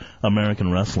followed American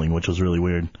wrestling, which was really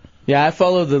weird. Yeah, I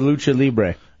followed the Lucha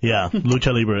Libre. Yeah,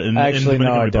 Lucha Libre in Actually,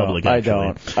 Dominican no, I Republic. don't. Actually. I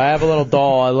don't. I have a little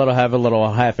doll. I have a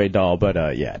little half a doll,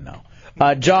 but yeah, no.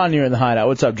 John, you're in the Hideout.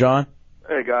 What's up, John?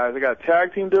 Hey guys, I got a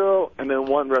tag team duo and then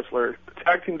one wrestler. The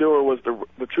tag team duo was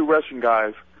the two Russian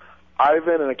guys,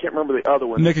 Ivan and I can't remember the other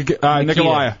one.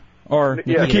 Nikolai. Or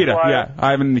Yeah, Nikita. Nikolai. Yeah,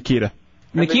 Ivan and Nikita.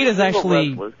 Nikita's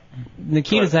actually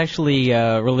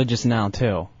religious now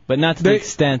too, but not to the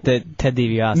extent that Ted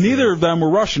DiBiase. Neither of them were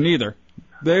Russian either.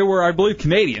 They were, I believe,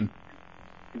 Canadian.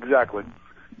 Exactly.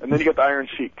 And then you got the Iron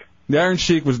Sheik. The Iron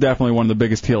Sheik was definitely one of the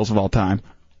biggest heels of all time.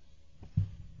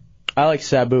 I like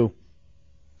Sabu.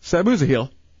 Sabu's a heel.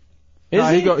 Is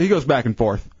he? He goes back and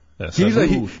forth. Yeah,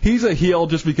 he's a heel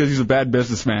just because he's a bad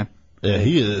businessman. Yeah,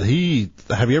 he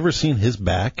have you ever seen his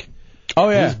back? Oh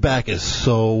yeah. His back is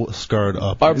so scarred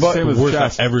up. Same It's the with worst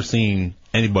chest. I've ever seen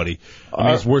anybody. I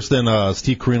mean, it's worse than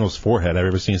Steve Carino's forehead. Have you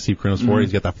ever seen Steve Carino's forehead?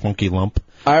 He's got that funky lump.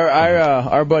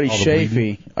 Our buddy All the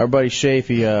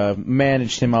Chafee,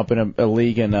 managed him up in a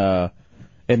league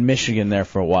in Michigan there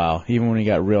for a while, even when he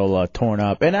got real torn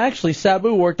up. And actually,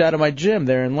 Sabu worked out of my gym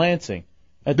there in Lansing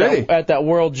at that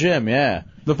World Gym. Yeah.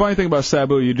 The funny thing about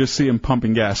Sabu, you just see him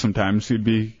pumping gas sometimes. He'd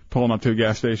be pulling up to a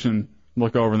gas station,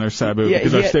 look over, and there's Sabu,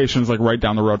 because our station's like right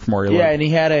down the road from where he lives. Yeah, and he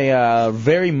had a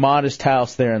very modest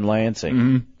house there in Lansing.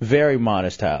 Mm-hmm. Very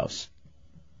modest house.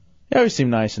 He always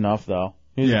seemed nice enough, though.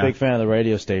 He was Yeah. a big fan of the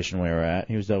radio station we were at.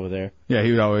 He was over there. Yeah,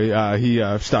 he would always he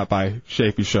stopped by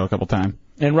Shafee's show a couple times.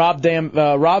 And Rob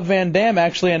Van Dam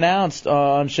actually announced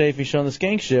on Shafee's show on the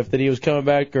Skank Shift that he was coming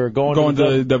back or going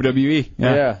to the WWE.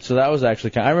 Yeah. So that was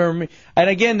actually I remember and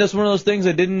again, that's one of those things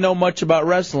I didn't know much about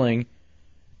wrestling,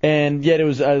 and yet it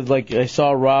was like I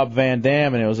saw Rob Van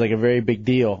Dam and it was like a very big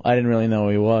deal. I didn't really know who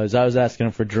he was. I was asking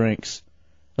him for drinks.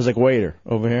 I was like, waiter,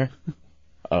 over here.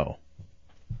 Oh,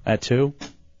 at 2.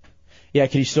 Yeah,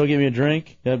 can you still give me a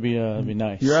drink? That'd be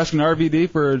nice. You're asking RVD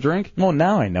for a drink? Well,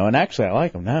 now I know, and actually I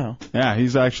like him now. Yeah,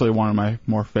 he's actually one of my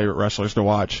more favorite wrestlers to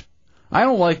watch. I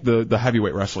don't like the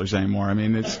heavyweight wrestlers anymore. I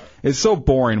mean, it's so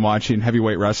boring watching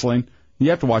heavyweight wrestling.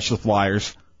 You have to watch the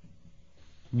Flyers.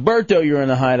 Berto, you're in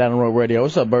the Hideout on Road Radio.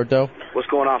 What's up, Berto? What's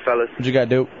going on, fellas? What you got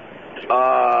to do?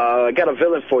 I got a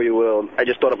villain for you, Will. I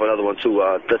just thought of another one, too.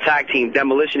 The tag team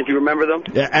Demolition, if you remember them.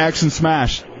 Yeah, Axe and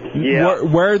Smash. Yeah.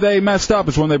 Where they messed up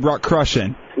is when they brought Crush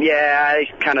in. Yeah, I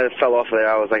kind of fell off of there.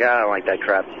 I was like, I don't like that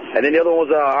crap. And then the other one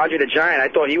was Andre the Giant. I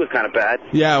thought he was kind of bad.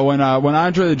 Yeah, when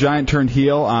Andre the Giant turned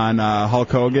heel on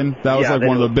Hulk Hogan, that was like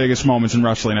one of the biggest moments in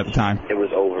wrestling at the time. It was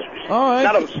over. All right.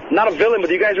 Not a villain, but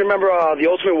do you guys remember the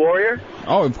Ultimate Warrior?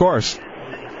 Oh, of course.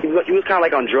 He was kind of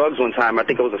like on drugs one time. I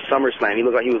think it was a SummerSlam. He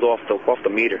looked like he was off the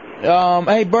meter.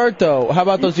 Hey, Berto, how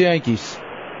about those Yankees?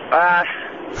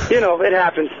 It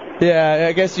happens. Yeah,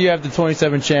 I guess you have the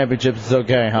 27 championships. It's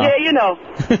okay, huh? Yeah, you know.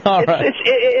 All right.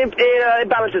 It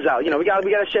balances out. You know, we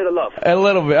gotta share the love. A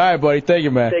little bit. All right, buddy. Thank you,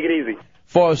 man. Take it easy.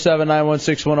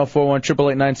 407-916-1041,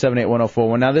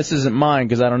 888-978-1041. Now, this isn't mine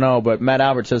because I don't know, but Matt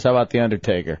Albert says, how about The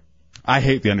Undertaker? I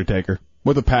hate The Undertaker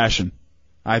with a passion.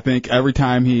 I think every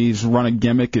time he's run a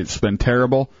gimmick, it's been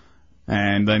terrible.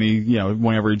 And then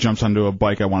whenever he jumps onto a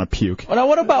bike, I want to puke. Well, now,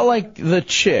 what about, like, the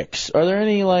chicks? Are there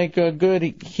any, like,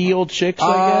 good heel chicks,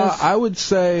 I guess? I would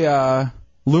say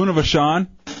Luna Vachon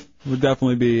would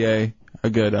definitely be a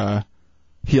good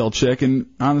heel chick. And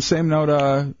on the same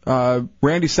note,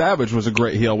 Randy Savage was a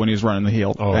great heel when he was running the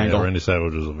heel angle. Yeah, Randy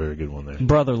Savage was a very good one there.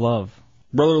 Brother Love.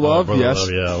 Brother Love, Brother yes.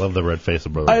 Love, yeah, I love the red face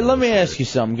of Brother All right, Love. let me ask you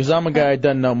something, because I'm a guy that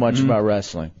doesn't know much about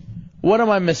wrestling. What am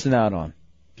I missing out on?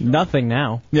 Nothing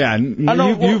now. Yeah, you've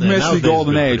missed the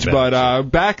golden age, but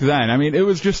back then, I mean, it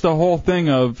was just the whole thing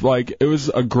of, like, it was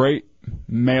a great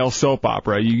male soap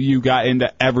opera. You got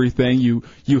into everything.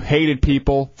 You hated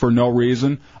people for no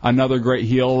reason. Another great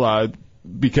heel,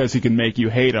 because he can make you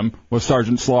hate him, was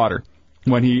Sergeant Slaughter.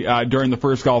 When he, during the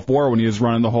first Gulf War, when he was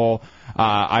running the whole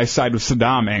I side with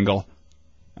Saddam angle.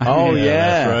 Oh,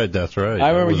 yeah. That's right. I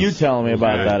remember you telling me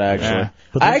about that,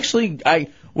 actually. Yeah.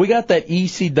 We got that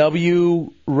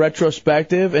ECW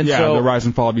retrospective, and so the rise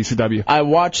and fall of ECW. I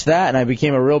watched that, and I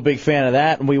became a real big fan of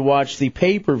that. And we watched the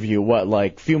pay-per-view, a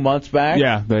few months back?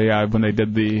 Yeah, when they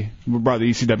did we brought the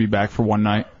ECW back for one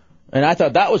night. And I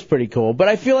thought that was pretty cool. But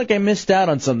I feel like I missed out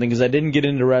on something because I didn't get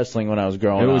into wrestling when I was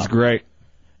growing up. It was great.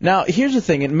 Now, here's the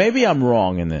thing, and maybe I'm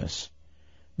wrong in this,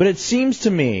 but it seems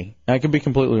to me, I could be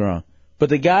completely wrong, but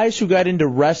the guys who got into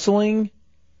wrestling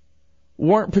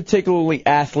weren't particularly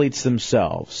athletes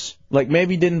themselves. Like,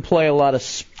 maybe didn't play a lot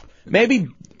of maybe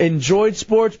enjoyed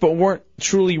sports, but weren't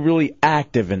truly really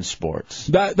active in sports.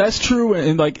 That's true,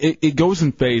 and like it goes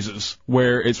in phases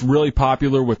where it's really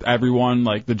popular with everyone,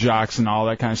 like the jocks and all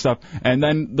that kind of stuff. And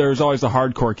then there's always the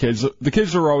hardcore kids. The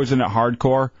kids who are always in it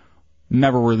hardcore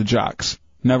never were the jocks.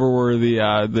 Never were the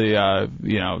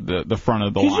front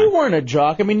of the line. Because you weren't a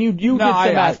jock. I mean, you did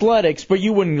some athletics, but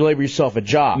you wouldn't label yourself a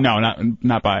jock. No,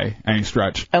 not by any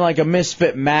stretch. And like a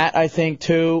misfit Matt, I think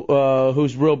too,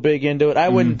 who's real big into it. I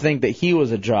wouldn't think that he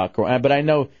was a jock, but I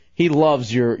know he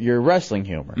loves your wrestling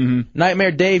humor.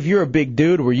 Nightmare Dave, you're a big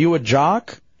dude. Were you a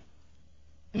jock?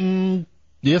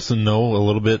 Yes and no, a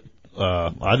little bit.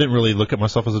 I didn't really look at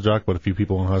myself as a jock, but a few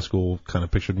people in high school kind of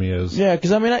pictured me as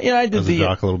because I mean, I did as a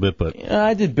jock a little bit, but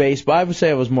I did baseball. I would say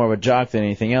I was more of a jock than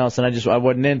anything else, and I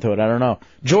wasn't into it. I don't know.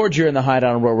 George, you're in the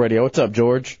Hideout on Road Radio. What's up,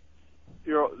 George?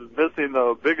 You're missing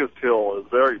the biggest heel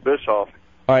is Eric Bischoff.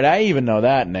 All right, I even know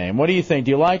that name. What do you think?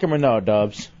 Do you like him or no,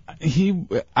 Dubs?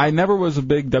 I never was a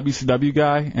big WCW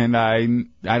guy, and I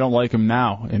don't like him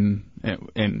now in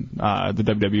the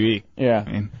WWE.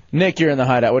 Yeah. Nick, you're in the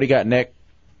Hideout. What do you got, Nick?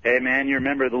 Hey, man, you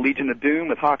remember the Legion of Doom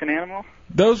with Hawk and Animal?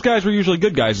 Those guys were usually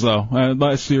good guys, though,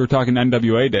 unless you were talking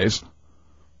NWA days.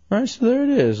 All right, so there it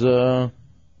is. Well,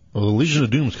 the Legion of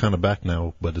Doom's kind of back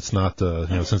now, but it's not,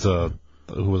 since who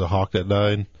was a Hawk that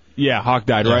died? Yeah, Hawk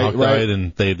died, right? Hawk died,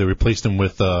 and they replaced him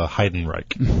with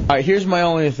Heidenreich. All right, here's my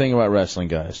only thing about wrestling,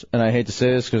 guys, and I hate to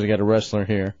say this because I got a wrestler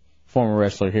here, former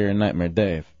wrestler here in Nightmare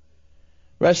Dave.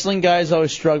 Wrestling guys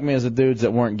always struck me as the dudes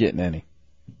that weren't getting any.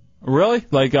 Really?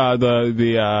 Like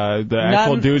the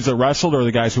actual dudes that wrestled, or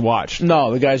the guys who watched?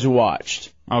 No, the guys who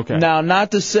watched. Okay. Now,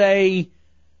 not to say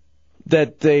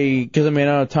that because I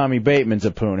know Tommy Bateman's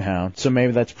a poon hound, so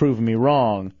maybe that's proving me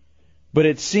wrong. But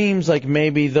it seems like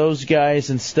maybe those guys,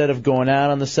 instead of going out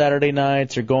on the Saturday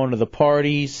nights or going to the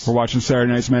parties, we're watching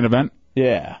Saturday Night's Main Event.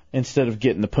 Yeah, instead of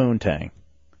getting the poontang.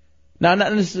 Now,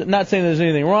 not saying there's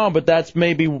anything wrong, but that's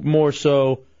maybe more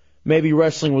so. Maybe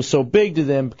wrestling was so big to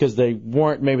them because they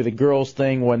weren't. Maybe the girls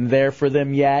thing wasn't there for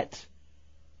them yet.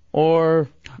 Or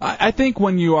I think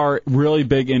when you are really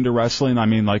big into wrestling, I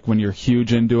mean, like when you're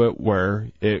huge into it, where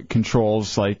it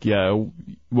controls like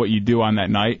what you do on that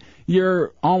night,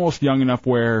 you're almost young enough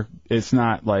where it's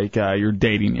not like you're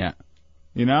dating yet.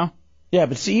 You know? Yeah,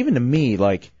 but see, even to me,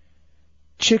 like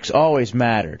chicks always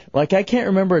mattered. Like I can't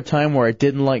remember a time where I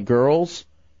didn't like girls.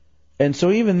 And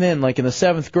so even then, like in the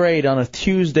 7th grade on a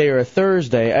Tuesday or a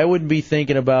Thursday, I wouldn't be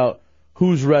thinking about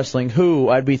who's wrestling who.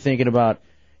 I'd be thinking about,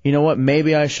 you know what,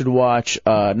 maybe I should watch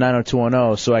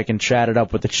 90210 so I can chat it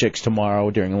up with the chicks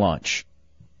tomorrow during lunch.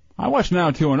 I watched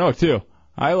 90210 too.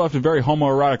 I left a very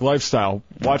homoerotic lifestyle,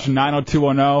 watching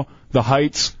 90210, The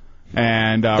Heights,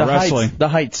 and wrestling. The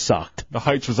Heights sucked. The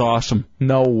Heights was awesome.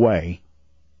 No way.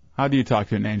 How do you talk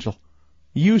to an angel?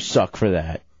 You suck for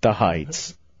that. The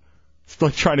Heights. It's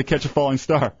like trying to catch a falling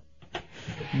star.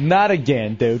 Not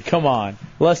again, dude. Come on.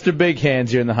 Lester Big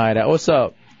Hands here in the Hideout. What's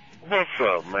up? What's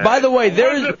up, man? By the way,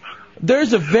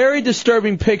 there's a very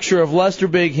disturbing picture of Lester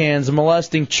Big Hands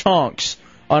molesting Chunks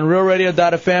on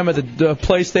RealRadio.fm at the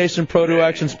PlayStation Pro 2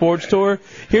 Action Sports Tour.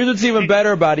 Here's what's even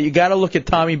better about it. You got to look at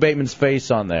Tommy Bateman's face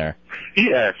on there.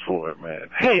 He asked for it, man.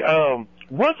 Hey,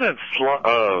 wasn't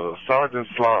Sergeant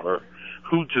Slaughter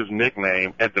Hooch's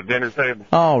nickname at the dinner table?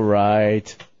 All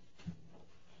right.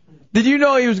 Did you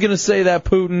know he was going to say that,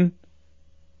 Putin?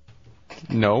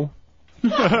 No.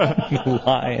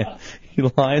 Lying.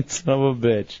 You lying son of a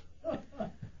bitch.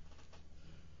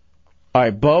 All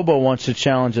right, Bobo wants to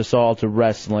challenge us all to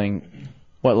wrestling.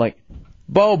 What, like,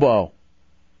 Bobo?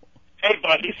 Hey,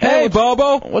 buddy. Hey,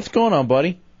 Bobo. What's going on,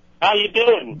 buddy? How you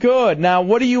doing? Good. Now,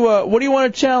 what do you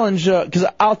want to challenge? Because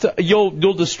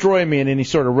you'll destroy me in any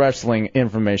sort of wrestling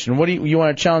information. What do you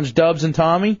want to challenge Dubs and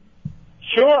Tommy?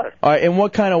 Sure. All right, and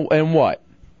what? Slamming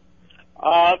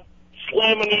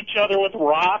each other with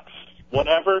rocks,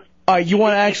 whatever. All right, you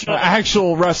want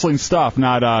actual wrestling stuff,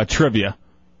 not trivia.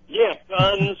 Yeah,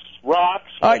 guns,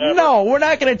 rocks, whatever. No, we're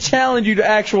not going to challenge you to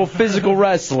actual physical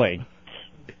wrestling.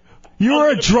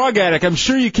 You're a drug addict. I'm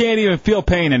sure you can't even feel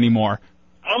pain anymore.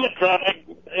 I'm a drug addict.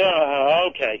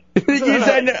 Okay.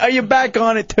 Are you back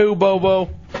on it too, Bobo?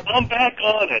 I'm back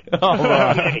on it. All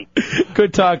right.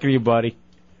 Good talking to you, buddy.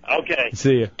 Okay.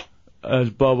 See you. It's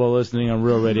Bobo listening on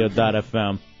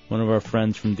RealRadio.fm, one of our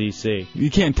friends from D.C.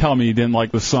 You can't tell me you didn't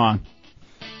like the song.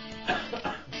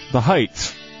 The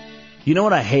Heights. You know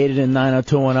what I hated in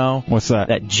 90210? What's that?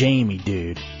 That Jamie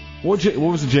dude. What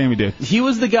was the Jamie dude? He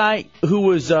was the guy who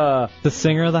was the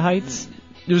singer of the Heights.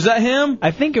 Was that him?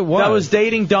 I think it was. That was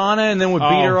dating Donna and then would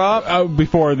beat her up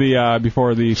before the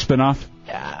spinoff.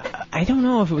 I don't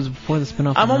know if it was before the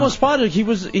spinoff. I'm almost positive he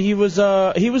was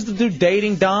the dude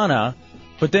dating Donna,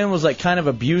 but then was like kind of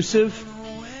abusive.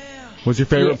 Was your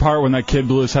favorite part when that kid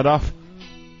blew his head off?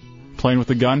 Playing with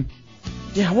the gun?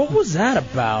 Yeah, what was that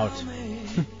about?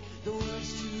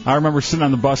 I remember sitting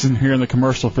on the bus and hearing the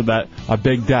commercial for that, A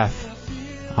Big Death,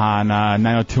 on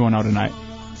 90210 tonight.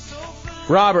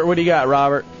 Robert, what do you got,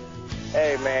 Robert?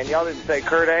 Hey, man, y'all didn't say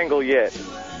Kurt Angle yet.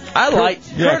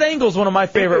 Kurt Angle's one of my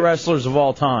favorite wrestlers of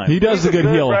all time. He does a good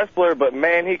heel. He's a good wrestler, but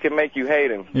man, he can make you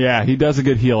hate him. Yeah, he does a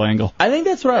good heel angle. I think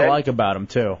that's what I like about him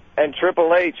too. And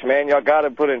Triple H, man, y'all got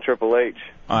to put in Triple H.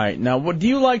 All right, now, do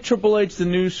you like Triple H, the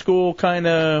new school kind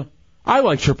of? I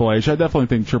like Triple H. I definitely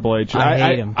think Triple H. I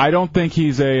hate him. I don't think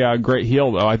he's a great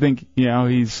heel though. I think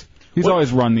he's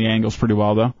always run the angles pretty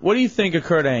well though. What do you think of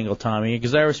Kurt Angle, Tommy?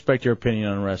 Because I respect your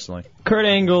opinion on wrestling. Kurt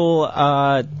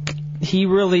Angle, he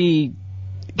really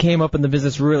came up in the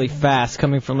business really fast,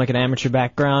 coming from like an amateur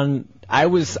background. I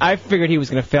figured he was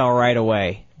going to fail right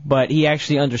away, but he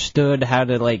actually understood how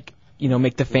to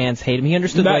make the fans hate him. He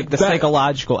understood the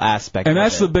psychological aspect. And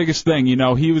that's the biggest thing.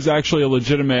 He was actually a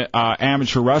legitimate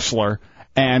amateur wrestler,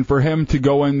 and for him to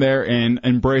go in there and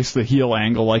embrace the heel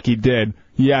angle like he did,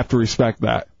 you have to respect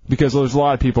that. Because there's a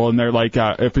lot of people in there, like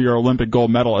if you're an Olympic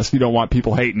gold medalist, you don't want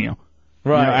people hating you.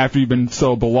 Right. After you've been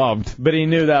so beloved. But he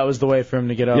knew that was the way for him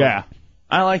to get over. Yeah.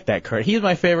 I like that, Kurt. He's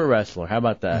my favorite wrestler. How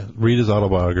about that? Read his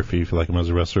autobiography if you like him as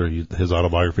a wrestler. His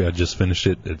autobiography, I just finished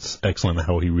it. It's excellent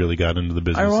how he really got into the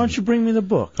business. Why don't you bring me the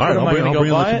book? All right, I'll bring it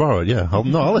and let you borrow it. Yeah. I'll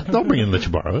bring it and let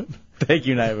you borrow it. Thank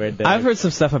you, Nightmare Dave. I've heard some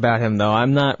stuff about him, though.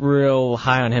 I'm not real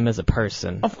high on him as a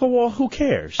person. Of course, well, who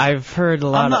cares? I've heard a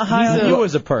lot I'm not high he's on you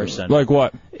as a person. Like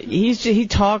what? He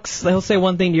talks. He'll say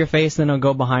one thing to your face, then he'll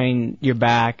go behind your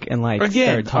back and like.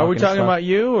 Again, start talking are we talking stuff. about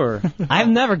you or? I've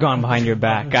never gone behind your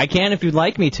back. I can if you'd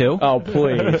like me to. Oh,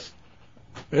 please.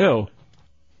 Ew.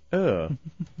 Ugh.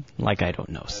 Like I don't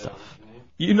know stuff.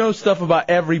 You know stuff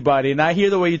about everybody, and I hear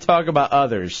the way you talk about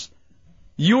others.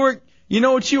 You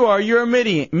know what you are? You're a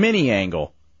mini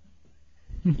Angle.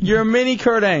 You're a mini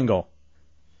Kurt Angle.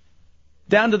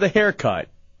 Down to the haircut.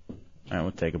 All right,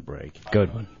 we'll take a break.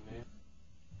 Good one.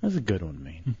 That's a good one,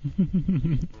 man.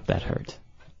 That hurt.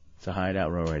 It's a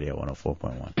Hideout Row Radio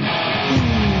 104.1.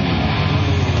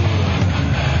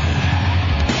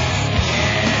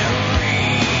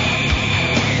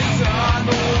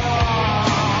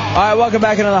 All right, welcome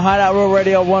back into the Hideout Row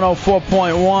Radio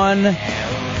 104.1.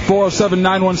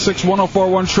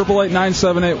 407-916-1041,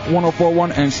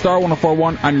 888-978-1041, and star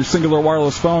 1041 on your singular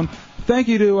wireless phone. Thank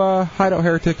you to Hideout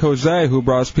Heretic Jose, who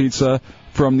brought us pizza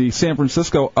from the San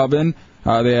Francisco oven.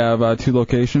 They have two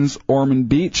locations, Ormond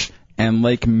Beach and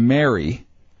Lake Mary.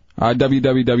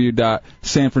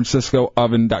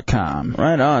 www.sanfranciscooven.com.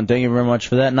 Right on. Thank you very much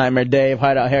for that. Nightmare Dave,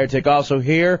 Hideout Heretic, also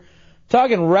here.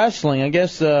 Talking wrestling, I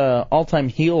guess all-time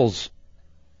heels,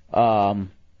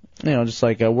 just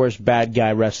like worst bad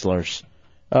guy wrestlers.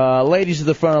 Ladies at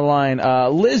the front of the line.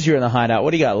 Liz, you're in the Hideout.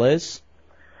 What do you got, Liz?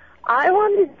 I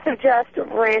wanted to suggest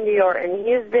Randy Orton.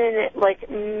 He's been,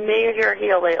 major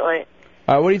heel lately.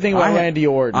 All right, what do you think about Randy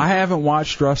Orton? I haven't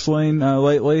watched wrestling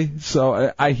lately,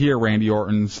 so I hear Randy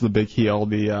Orton's the big heel,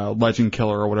 the legend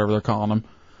killer or whatever they're calling him.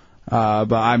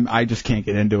 But I just can't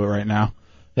get into it right now.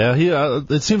 Yeah,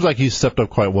 it seems like he's stepped up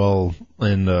quite well,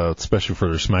 especially for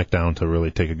their SmackDown, to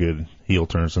really take a good heel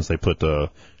turn since they put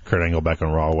Kurt Angle back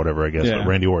on Raw or whatever, I guess. Yeah. But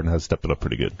Randy Orton has stepped it up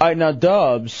pretty good. All right, now,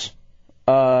 Dubs,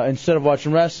 instead of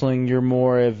watching wrestling, you're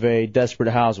more of a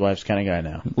Desperate Housewives kind of guy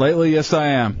now. Lately, yes, I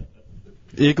am.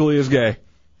 Equally as gay.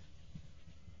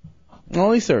 Well,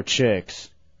 at least they're chicks.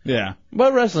 Yeah.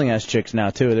 But wrestling has chicks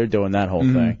now, too. They're doing that whole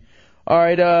thing. All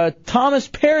right, Thomas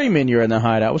Perryman, you're in the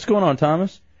Hideout. What's going on,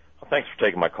 Thomas? Thanks for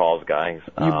taking my calls, guys.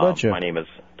 You betcha. My name is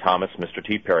Thomas, Mr.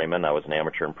 T. Perryman. I was an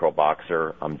amateur and pro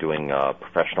boxer. I'm doing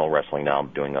professional wrestling now.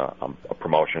 I'm doing a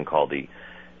promotion called the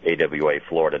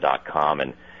AWAFlorida.com.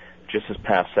 And just this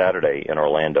past Saturday in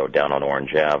Orlando, down on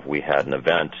Orange Ave, we had an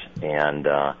event. And,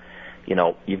 I've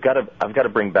got to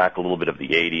bring back a little bit of the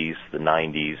 80s, the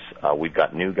 90s. We've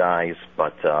got new guys,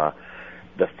 but the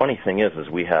funny thing is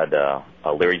we had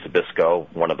Larry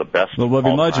Zbyszko, one of the best. The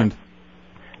living legend.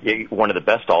 One of the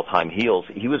best all-time heels.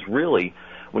 He was really,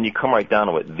 when you come right down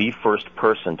to it, the first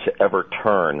person to ever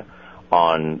turn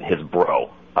on his bro,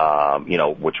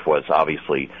 which was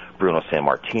obviously Bruno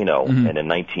Sammartino. Mm-hmm. And in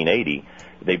 1980,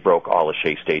 they broke all the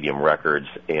Shea Stadium records.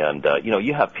 And,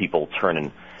 you have people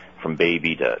turning from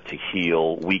baby to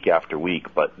heel week after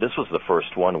week. But this was the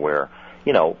first one where,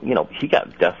 he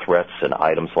got death threats and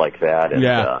items like that. And,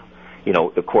 yeah.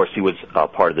 Of course, he was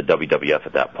part of the WWF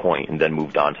at that point and then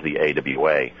moved on to the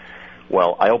AWA.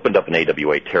 Well, I opened up an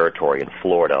AWA territory in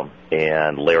Florida,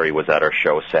 and Larry was at our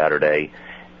show Saturday,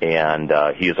 and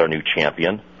he is our new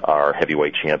champion, our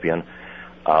heavyweight champion.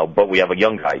 But we have a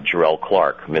young guy, Jarrell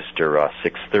Clark, Mr.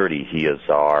 630. He is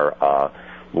our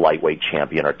lightweight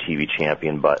champion, our TV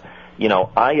champion. But,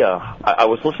 I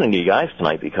was listening to you guys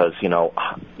tonight because,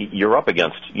 you're up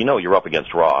against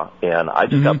Raw, and I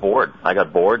just got bored. I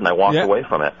got bored, and I walked away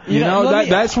from it.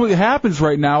 That's what happens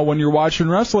right now when you're watching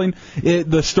wrestling.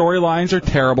 The storylines are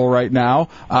terrible right now.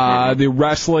 The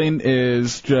wrestling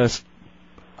is just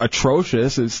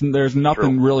atrocious. There's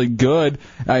nothing really good.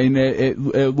 I mean, it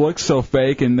looks so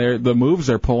fake, and the moves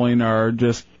they're pulling are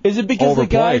just Is it because overplayed.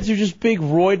 the guys are just big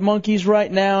roid monkeys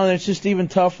right now, and it's just even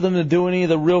tough for them to do any of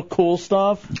the real cool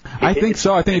stuff? I think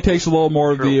so. I think it takes a little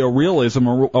more of the realism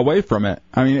away from it.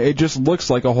 I mean, it just looks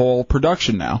like a whole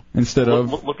production now instead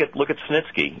of. Look at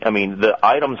Snitsky. I mean, the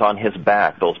items on his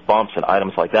back, those bumps and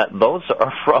items like that, those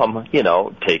are from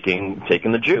taking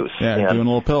the juice. Yeah, and doing a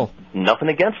little pill. Nothing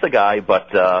against the guy,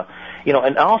 but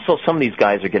and also some of these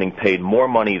guys are getting paid more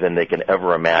money than they can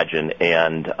ever imagine,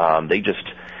 and they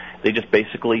just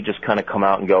basically just kind of come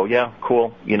out and go, yeah,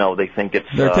 cool. They think it's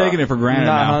they're taking it for granted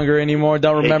not now. hungry anymore.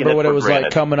 Don't remember what it was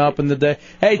like coming up in the day.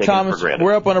 Hey, Taking Thomas,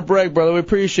 we're up on a break, brother. We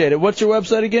appreciate it. What's your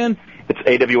website again? It's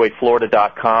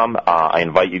AWAFlorida.com. I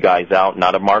invite you guys out.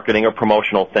 Not a marketing or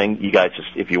promotional thing. You guys just,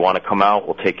 if you want to come out,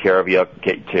 we'll take care of you,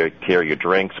 take care of your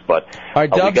drinks. But all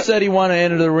right, Dub said he wanted to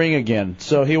enter the ring again,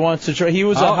 so he wants to try. He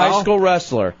was a high school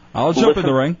wrestler. I'll jump in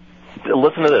the ring.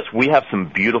 listen to this. We have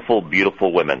some beautiful,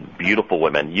 beautiful women. Beautiful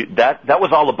women. That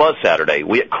was all the buzz Saturday.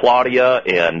 We had Claudia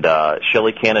and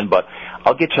Shelly Cannon, but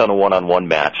I'll get you on a one-on-one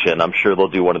match, and I'm sure they'll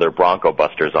do one of their Bronco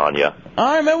Busters on you. All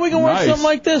right, man, we can work something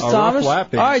like this, Thomas. All right,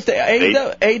 full of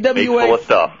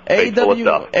stuff.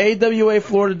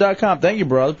 AWAFlorida.com. Thank you,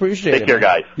 brother. Appreciate it. Take care,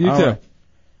 guys. You All too. right.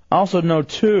 I also know,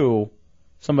 too,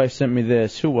 somebody sent me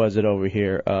this. Who was it over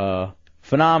here?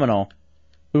 Phenomenal.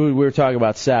 We were talking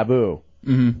about Sabu.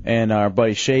 Mm-hmm. And our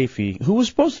buddy Shafee, who was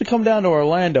supposed to come down to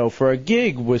Orlando for a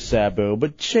gig with Sabu,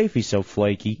 but Shafee's so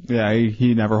flaky. Yeah,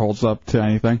 he never holds up to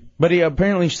anything. But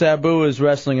apparently Sabu is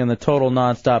wrestling in the Total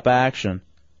Nonstop Action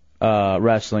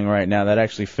wrestling right now that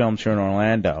actually filmed here in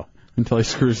Orlando. Until he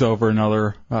screws over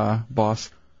another boss.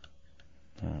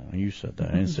 Oh, you said that.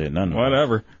 I didn't say nothing.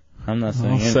 Whatever. I'm not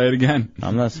saying I'll say it again.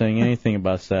 I'm not saying anything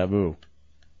about Sabu.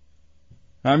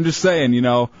 I'm just saying,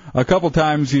 a couple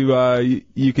times you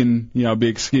can, be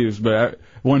excused, but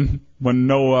when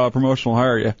no promotion will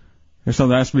hire you, there's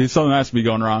something has to be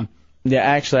going wrong. Yeah,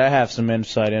 actually, I have some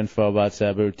inside info about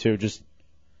Sabu too, just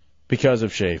because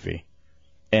of Shafee,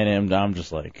 and I'm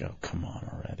just like, oh, come on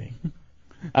already.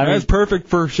 That's perfect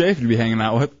for Shafee to be hanging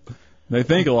out with. They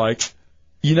think alike.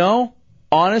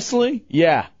 Honestly,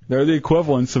 yeah. They're the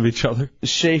equivalents of each other.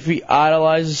 Shafee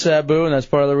idolizes Sabu, and that's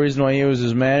part of the reason why he was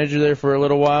his manager there for a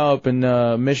little while up in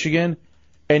Michigan.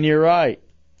 And you're right.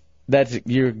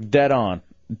 You're dead on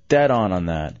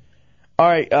that. All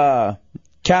right,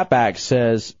 Capac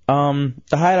says, the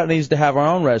Hideout needs to have our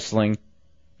own wrestling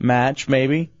match,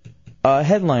 maybe.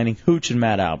 Headlining Hooch and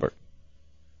Matt Albert.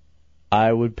 I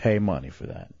would pay money for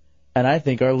that. And I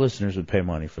think our listeners would pay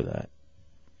money for that.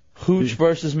 Hooch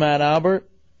versus Matt Albert.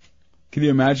 Can you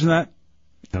imagine that?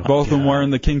 Both of them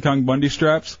wearing the King Kong Bundy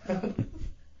straps?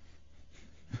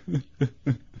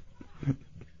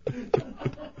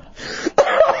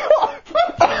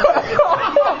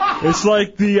 It's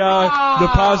like the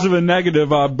positive and negative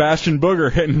Bastion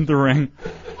Booger hitting the ring.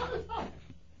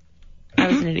 I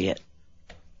was an idiot.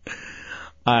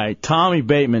 All right, Tommy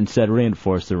Bateman said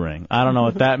reinforce the ring. I don't know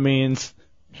what that means.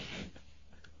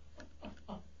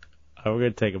 We're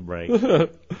going to take a break.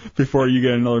 Before you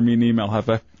get another mean email,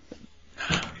 Hefe.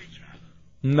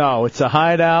 No, it's a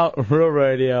Hideout, Real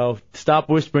Radio. Stop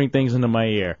whispering things into my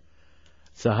ear.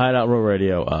 It's a Hideout, Real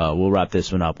Radio. We'll wrap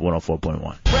this one up,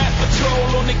 104.1.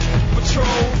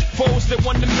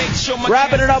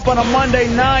 Wrapping it up on a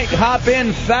Monday night. Hop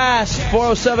in fast.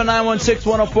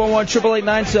 407-916-1041,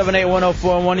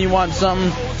 888-978-1041. You want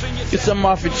something? Get something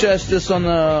off your chest this on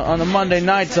the Monday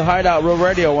night. It's a Hideout, Real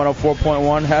Radio,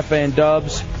 104.1. Hefe and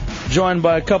Dubs. Joined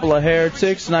by a couple of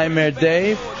heretics, Nightmare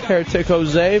Dave, Heretic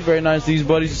Jose. Very nice these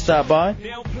buddies to stop by.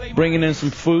 Bringing in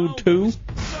some food, too.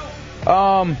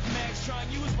 By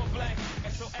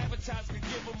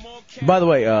the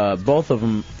way, both of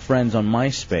them friends on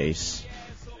MySpace.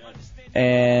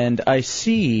 And I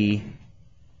see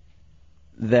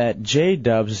that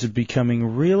J-Dubs is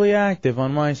becoming really active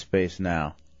on MySpace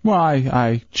now. Well,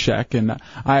 I check, and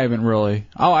I haven't really.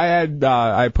 Oh,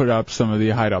 I put up some of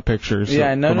the Hideout pictures. Yeah,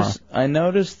 I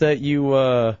noticed that you.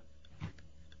 I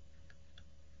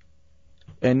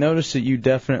noticed that you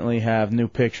definitely have new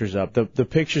pictures up. The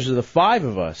pictures of the five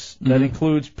of us. That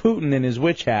includes Putin in his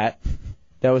witch hat.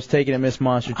 That was taken at Miss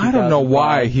Monster 2005. I don't know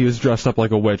why he was dressed up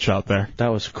like a witch out there. That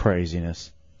was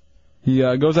craziness. He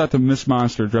goes out to Miss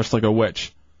Monster dressed like a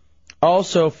witch.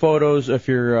 Also, photos of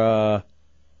your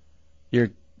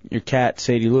cat,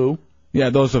 Sadie Lou. Yeah,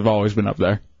 those have always been up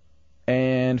there.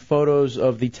 And photos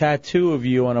of the tattoo of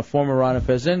you on a former Ron and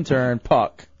Fez intern,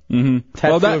 Puck. Mm-hmm.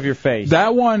 Tattoo of your face.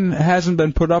 That one hasn't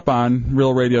been put up on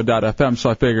RealRadio.fm, so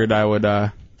I figured I would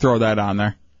throw that on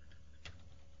there.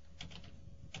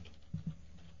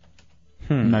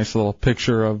 Nice little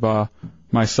picture of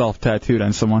myself tattooed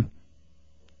on someone,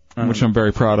 which I'm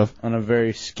very proud of. On a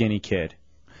very skinny kid.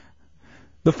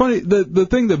 The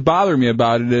thing that bothered me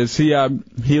about it is he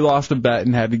lost a bet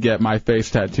and had to get my face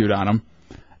tattooed on him,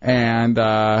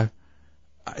 and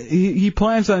he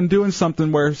plans on doing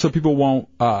something where so people won't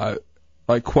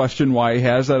like question why he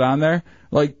has that on there,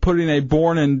 like putting a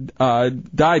born and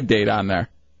died date on there.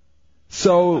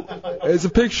 So it's a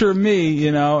picture of me,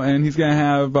 and he's gonna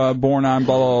have born on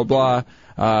blah blah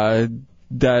blah,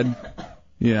 dead,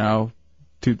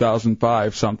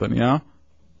 2005 something,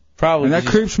 Probably. And that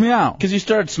creeps me out. Because you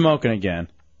started smoking again.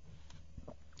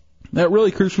 That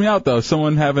really creeps me out, though.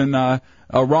 Someone having a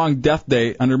wrong death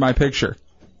date under my picture.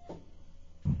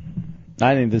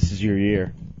 I think this is your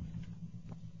year.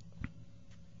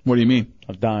 What do you mean?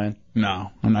 Of dying.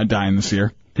 No, I'm not dying this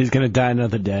year. He's going to die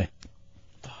another day.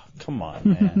 Come on,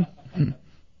 man.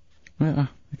 Yeah,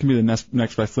 It can be the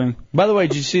next best thing. By the way,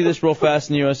 did you see this real fast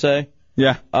in the USA?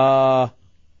 Yeah.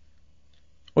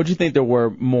 What do you think there were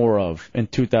more of in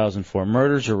 2004,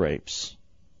 murders or rapes?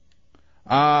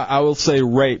 I will say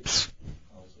rapes.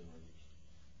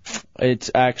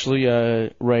 It's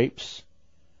actually rapes.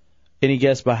 Any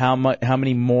guess by how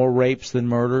many more rapes than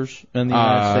murders in the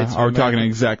United States? Are we talking an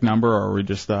exact number, or are we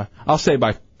just? I'll say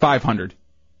by 500.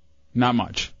 Not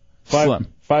much. Slim.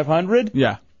 500?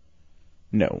 Yeah.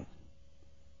 No.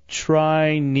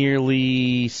 Try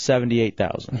nearly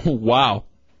 78,000. Wow.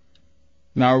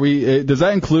 Now, are we? Does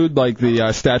that include like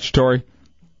the statutory?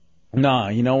 Nah.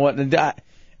 You know what?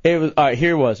 It was all right.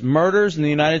 Here it was: murders in the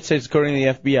United States, according to the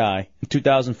FBI, in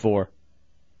 2004,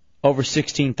 over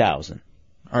 16,000.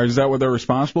 Or is that what they're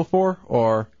responsible for,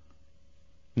 or?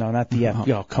 No, not the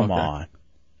FBI. Oh, come on.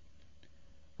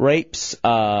 Rapes,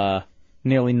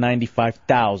 nearly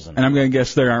 95,000. And I'm going to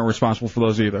guess they aren't responsible for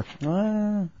those either. I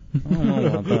don't know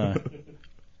about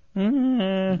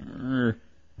that.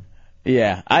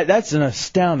 Yeah, that's an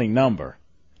astounding number.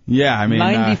 Yeah, I mean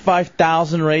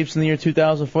 95,000 rapes in the year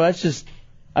 2004. That's just.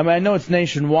 I mean, I know it's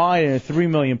nationwide and 3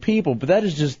 million people, but that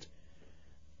is just.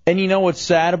 And you know what's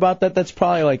sad about that? That's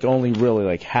probably like only really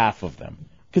like half of them.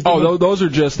 Those are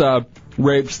just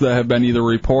rapes that have been either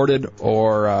reported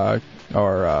or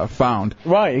found.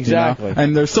 Right, exactly. You know?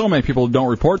 And there's so many people who don't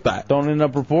report that. Don't end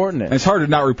up reporting it. And it's hard to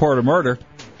not report a murder.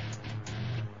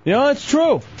 You know, that's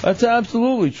true. That's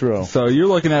absolutely true. So you're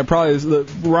looking at probably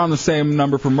around the same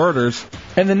number for murders.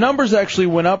 And the numbers actually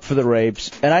went up for the rapes,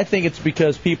 and I think it's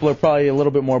because people are probably a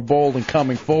little bit more bold and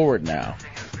coming forward now.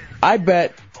 I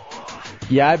bet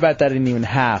that isn't even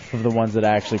half of the ones that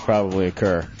actually probably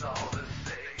occur.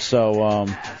 So,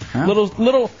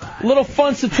 little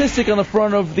fun statistic on the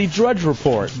front of the Drudge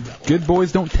Report. Good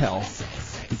boys don't tell.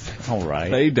 All right.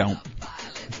 They don't.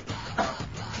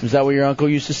 Is that what your uncle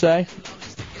used to say?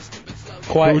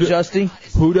 Quiet, Justy?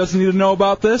 Who doesn't need to know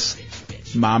about this?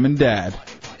 Mom and Dad.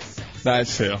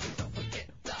 That's who.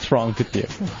 What's wrong with you?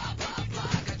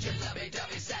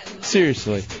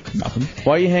 Seriously. Nothing.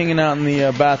 Why are you hanging out in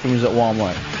the bathrooms at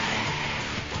Walmart?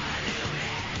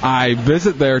 I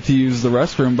visit there to use the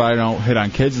restroom, but I don't hit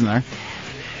on kids in there.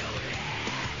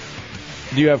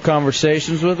 Do you have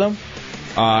conversations with them?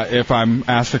 If I'm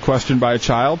asked a question by a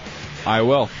child, I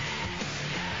will.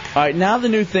 All right, now the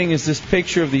new thing is this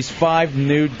picture of these 5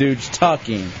 nude dudes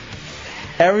tucking.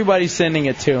 Everybody's sending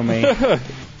it to me.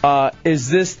 Is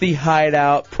this the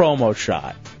Hideout promo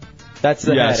shot? That's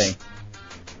the heading.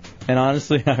 And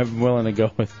honestly, I'm willing to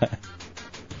go with that.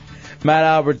 Matt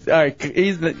Albert, all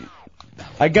right,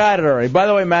 I got it already. By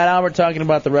the way, Matt Albert talking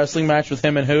about the wrestling match with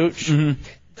him and Hooch.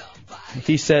 Mm-hmm.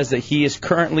 He says that he is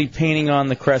currently painting on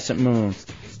the crescent moon.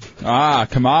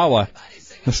 Kamala.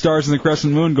 The stars in the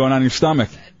crescent moon going on your stomach.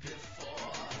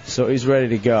 So he's ready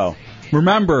to go.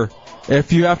 Remember,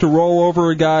 if you have to roll over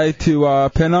a guy to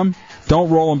pin him, don't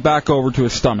roll him back over to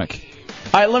his stomach.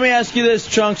 All right, let me ask you this,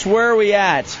 Chunks. Where are we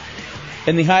at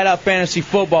in the Hideout Fantasy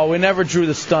Football? We never drew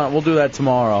the stunt. We'll do that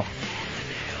tomorrow.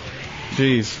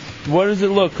 Jeez. What does it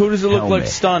look? Who does it look like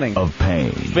stunning? Of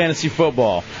pain. Fantasy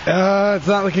football. It's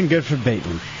not looking good for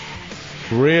Bateman.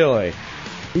 Really?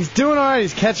 He's doing all right.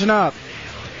 He's catching up.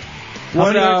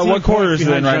 What quarter is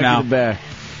it in right now?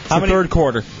 It's the third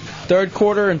quarter. Third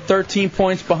quarter and 13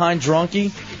 points behind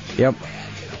Drunky? Yep.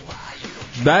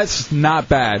 That's not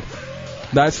bad.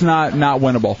 That's not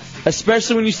winnable.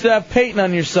 Especially when you still have Peyton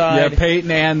on your side. Yeah, Peyton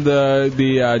and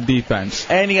the defense.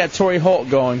 And you got Torrey Holt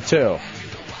going, too.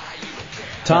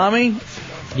 Tommy?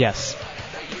 Yes.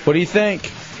 What do you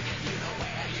think?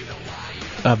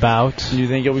 About? Do you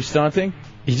think he'll be stunting?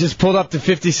 He just pulled up to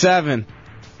 57.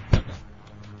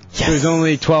 Yes. So he's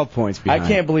only 12 points behind. I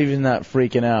can't believe he's not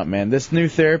freaking out, man. This new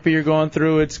therapy you're going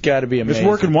through, it's got to be amazing. It's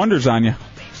working wonders on you.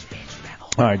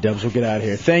 All right, Dubs, we'll get out of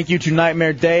here. Thank you to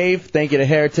Nightmare Dave. Thank you to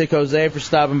Heretic Jose for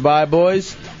stopping by,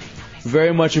 boys.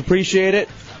 Very much appreciate it.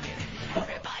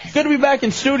 Good to be back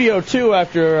in studio, too,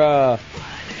 after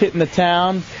hitting the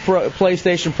town.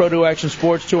 PlayStation Pro 2 Action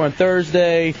Sports Tour on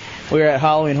Thursday. We were at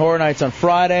Halloween Horror Nights on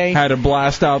Friday. Had a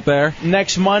blast out there.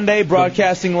 Next Monday,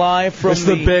 broadcasting live from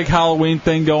the big Halloween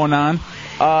thing going on.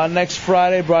 Next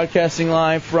Friday, broadcasting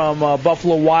live from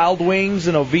Buffalo Wild Wings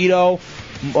in Oviedo.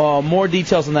 More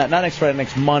details on that. Not next Friday,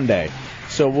 next Monday.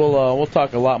 So we'll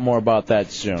talk a lot more about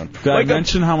that soon. Did I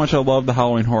mention how much I love the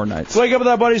Halloween Horror Nights? Wake up with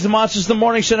our buddies, the Monsters, the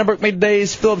morning. Shenenberg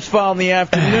middays, Phillips File in the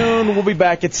afternoon. We'll be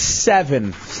back at 7.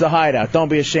 It's the Hideout. Don't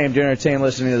be ashamed to entertain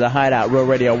listening to the Hideout. Real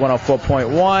Radio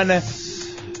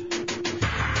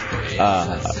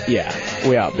 104.1. Yeah,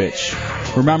 we out,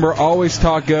 bitch. Remember, always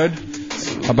talk good.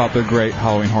 about the great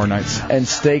Halloween Horror Nights. And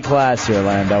stay classy,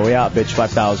 Orlando. We out, bitch.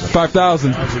 5,000.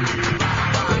 5,000.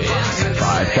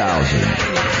 5,000.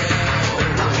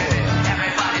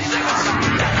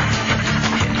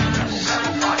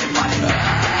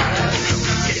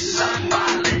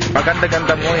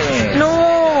 Maganda-ganda mo eh. No!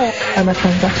 I'm a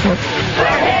transsexual.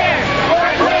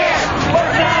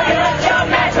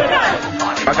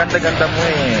 Maganda-ganda mo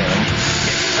eh.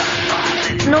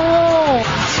 No!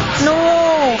 No!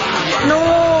 No!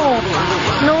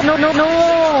 No, no, no, no!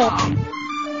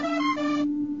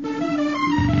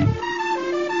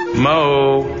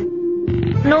 Mo.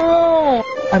 No!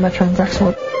 I'm a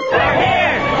transsexual.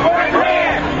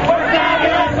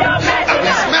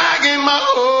 Smacking my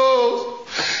hoes.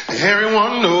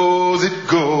 Everyone knows it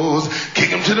goes. Kick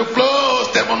him to the floor,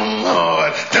 step on them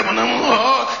hard,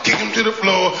 kick him to the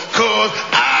floor, cause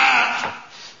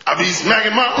I be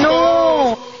smacking my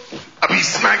hoes. I be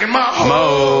smacking my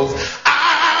hoes.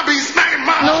 I be smacking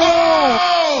my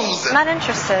hoes. Not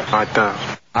interested.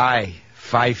 5,000. Aye,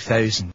 5,000.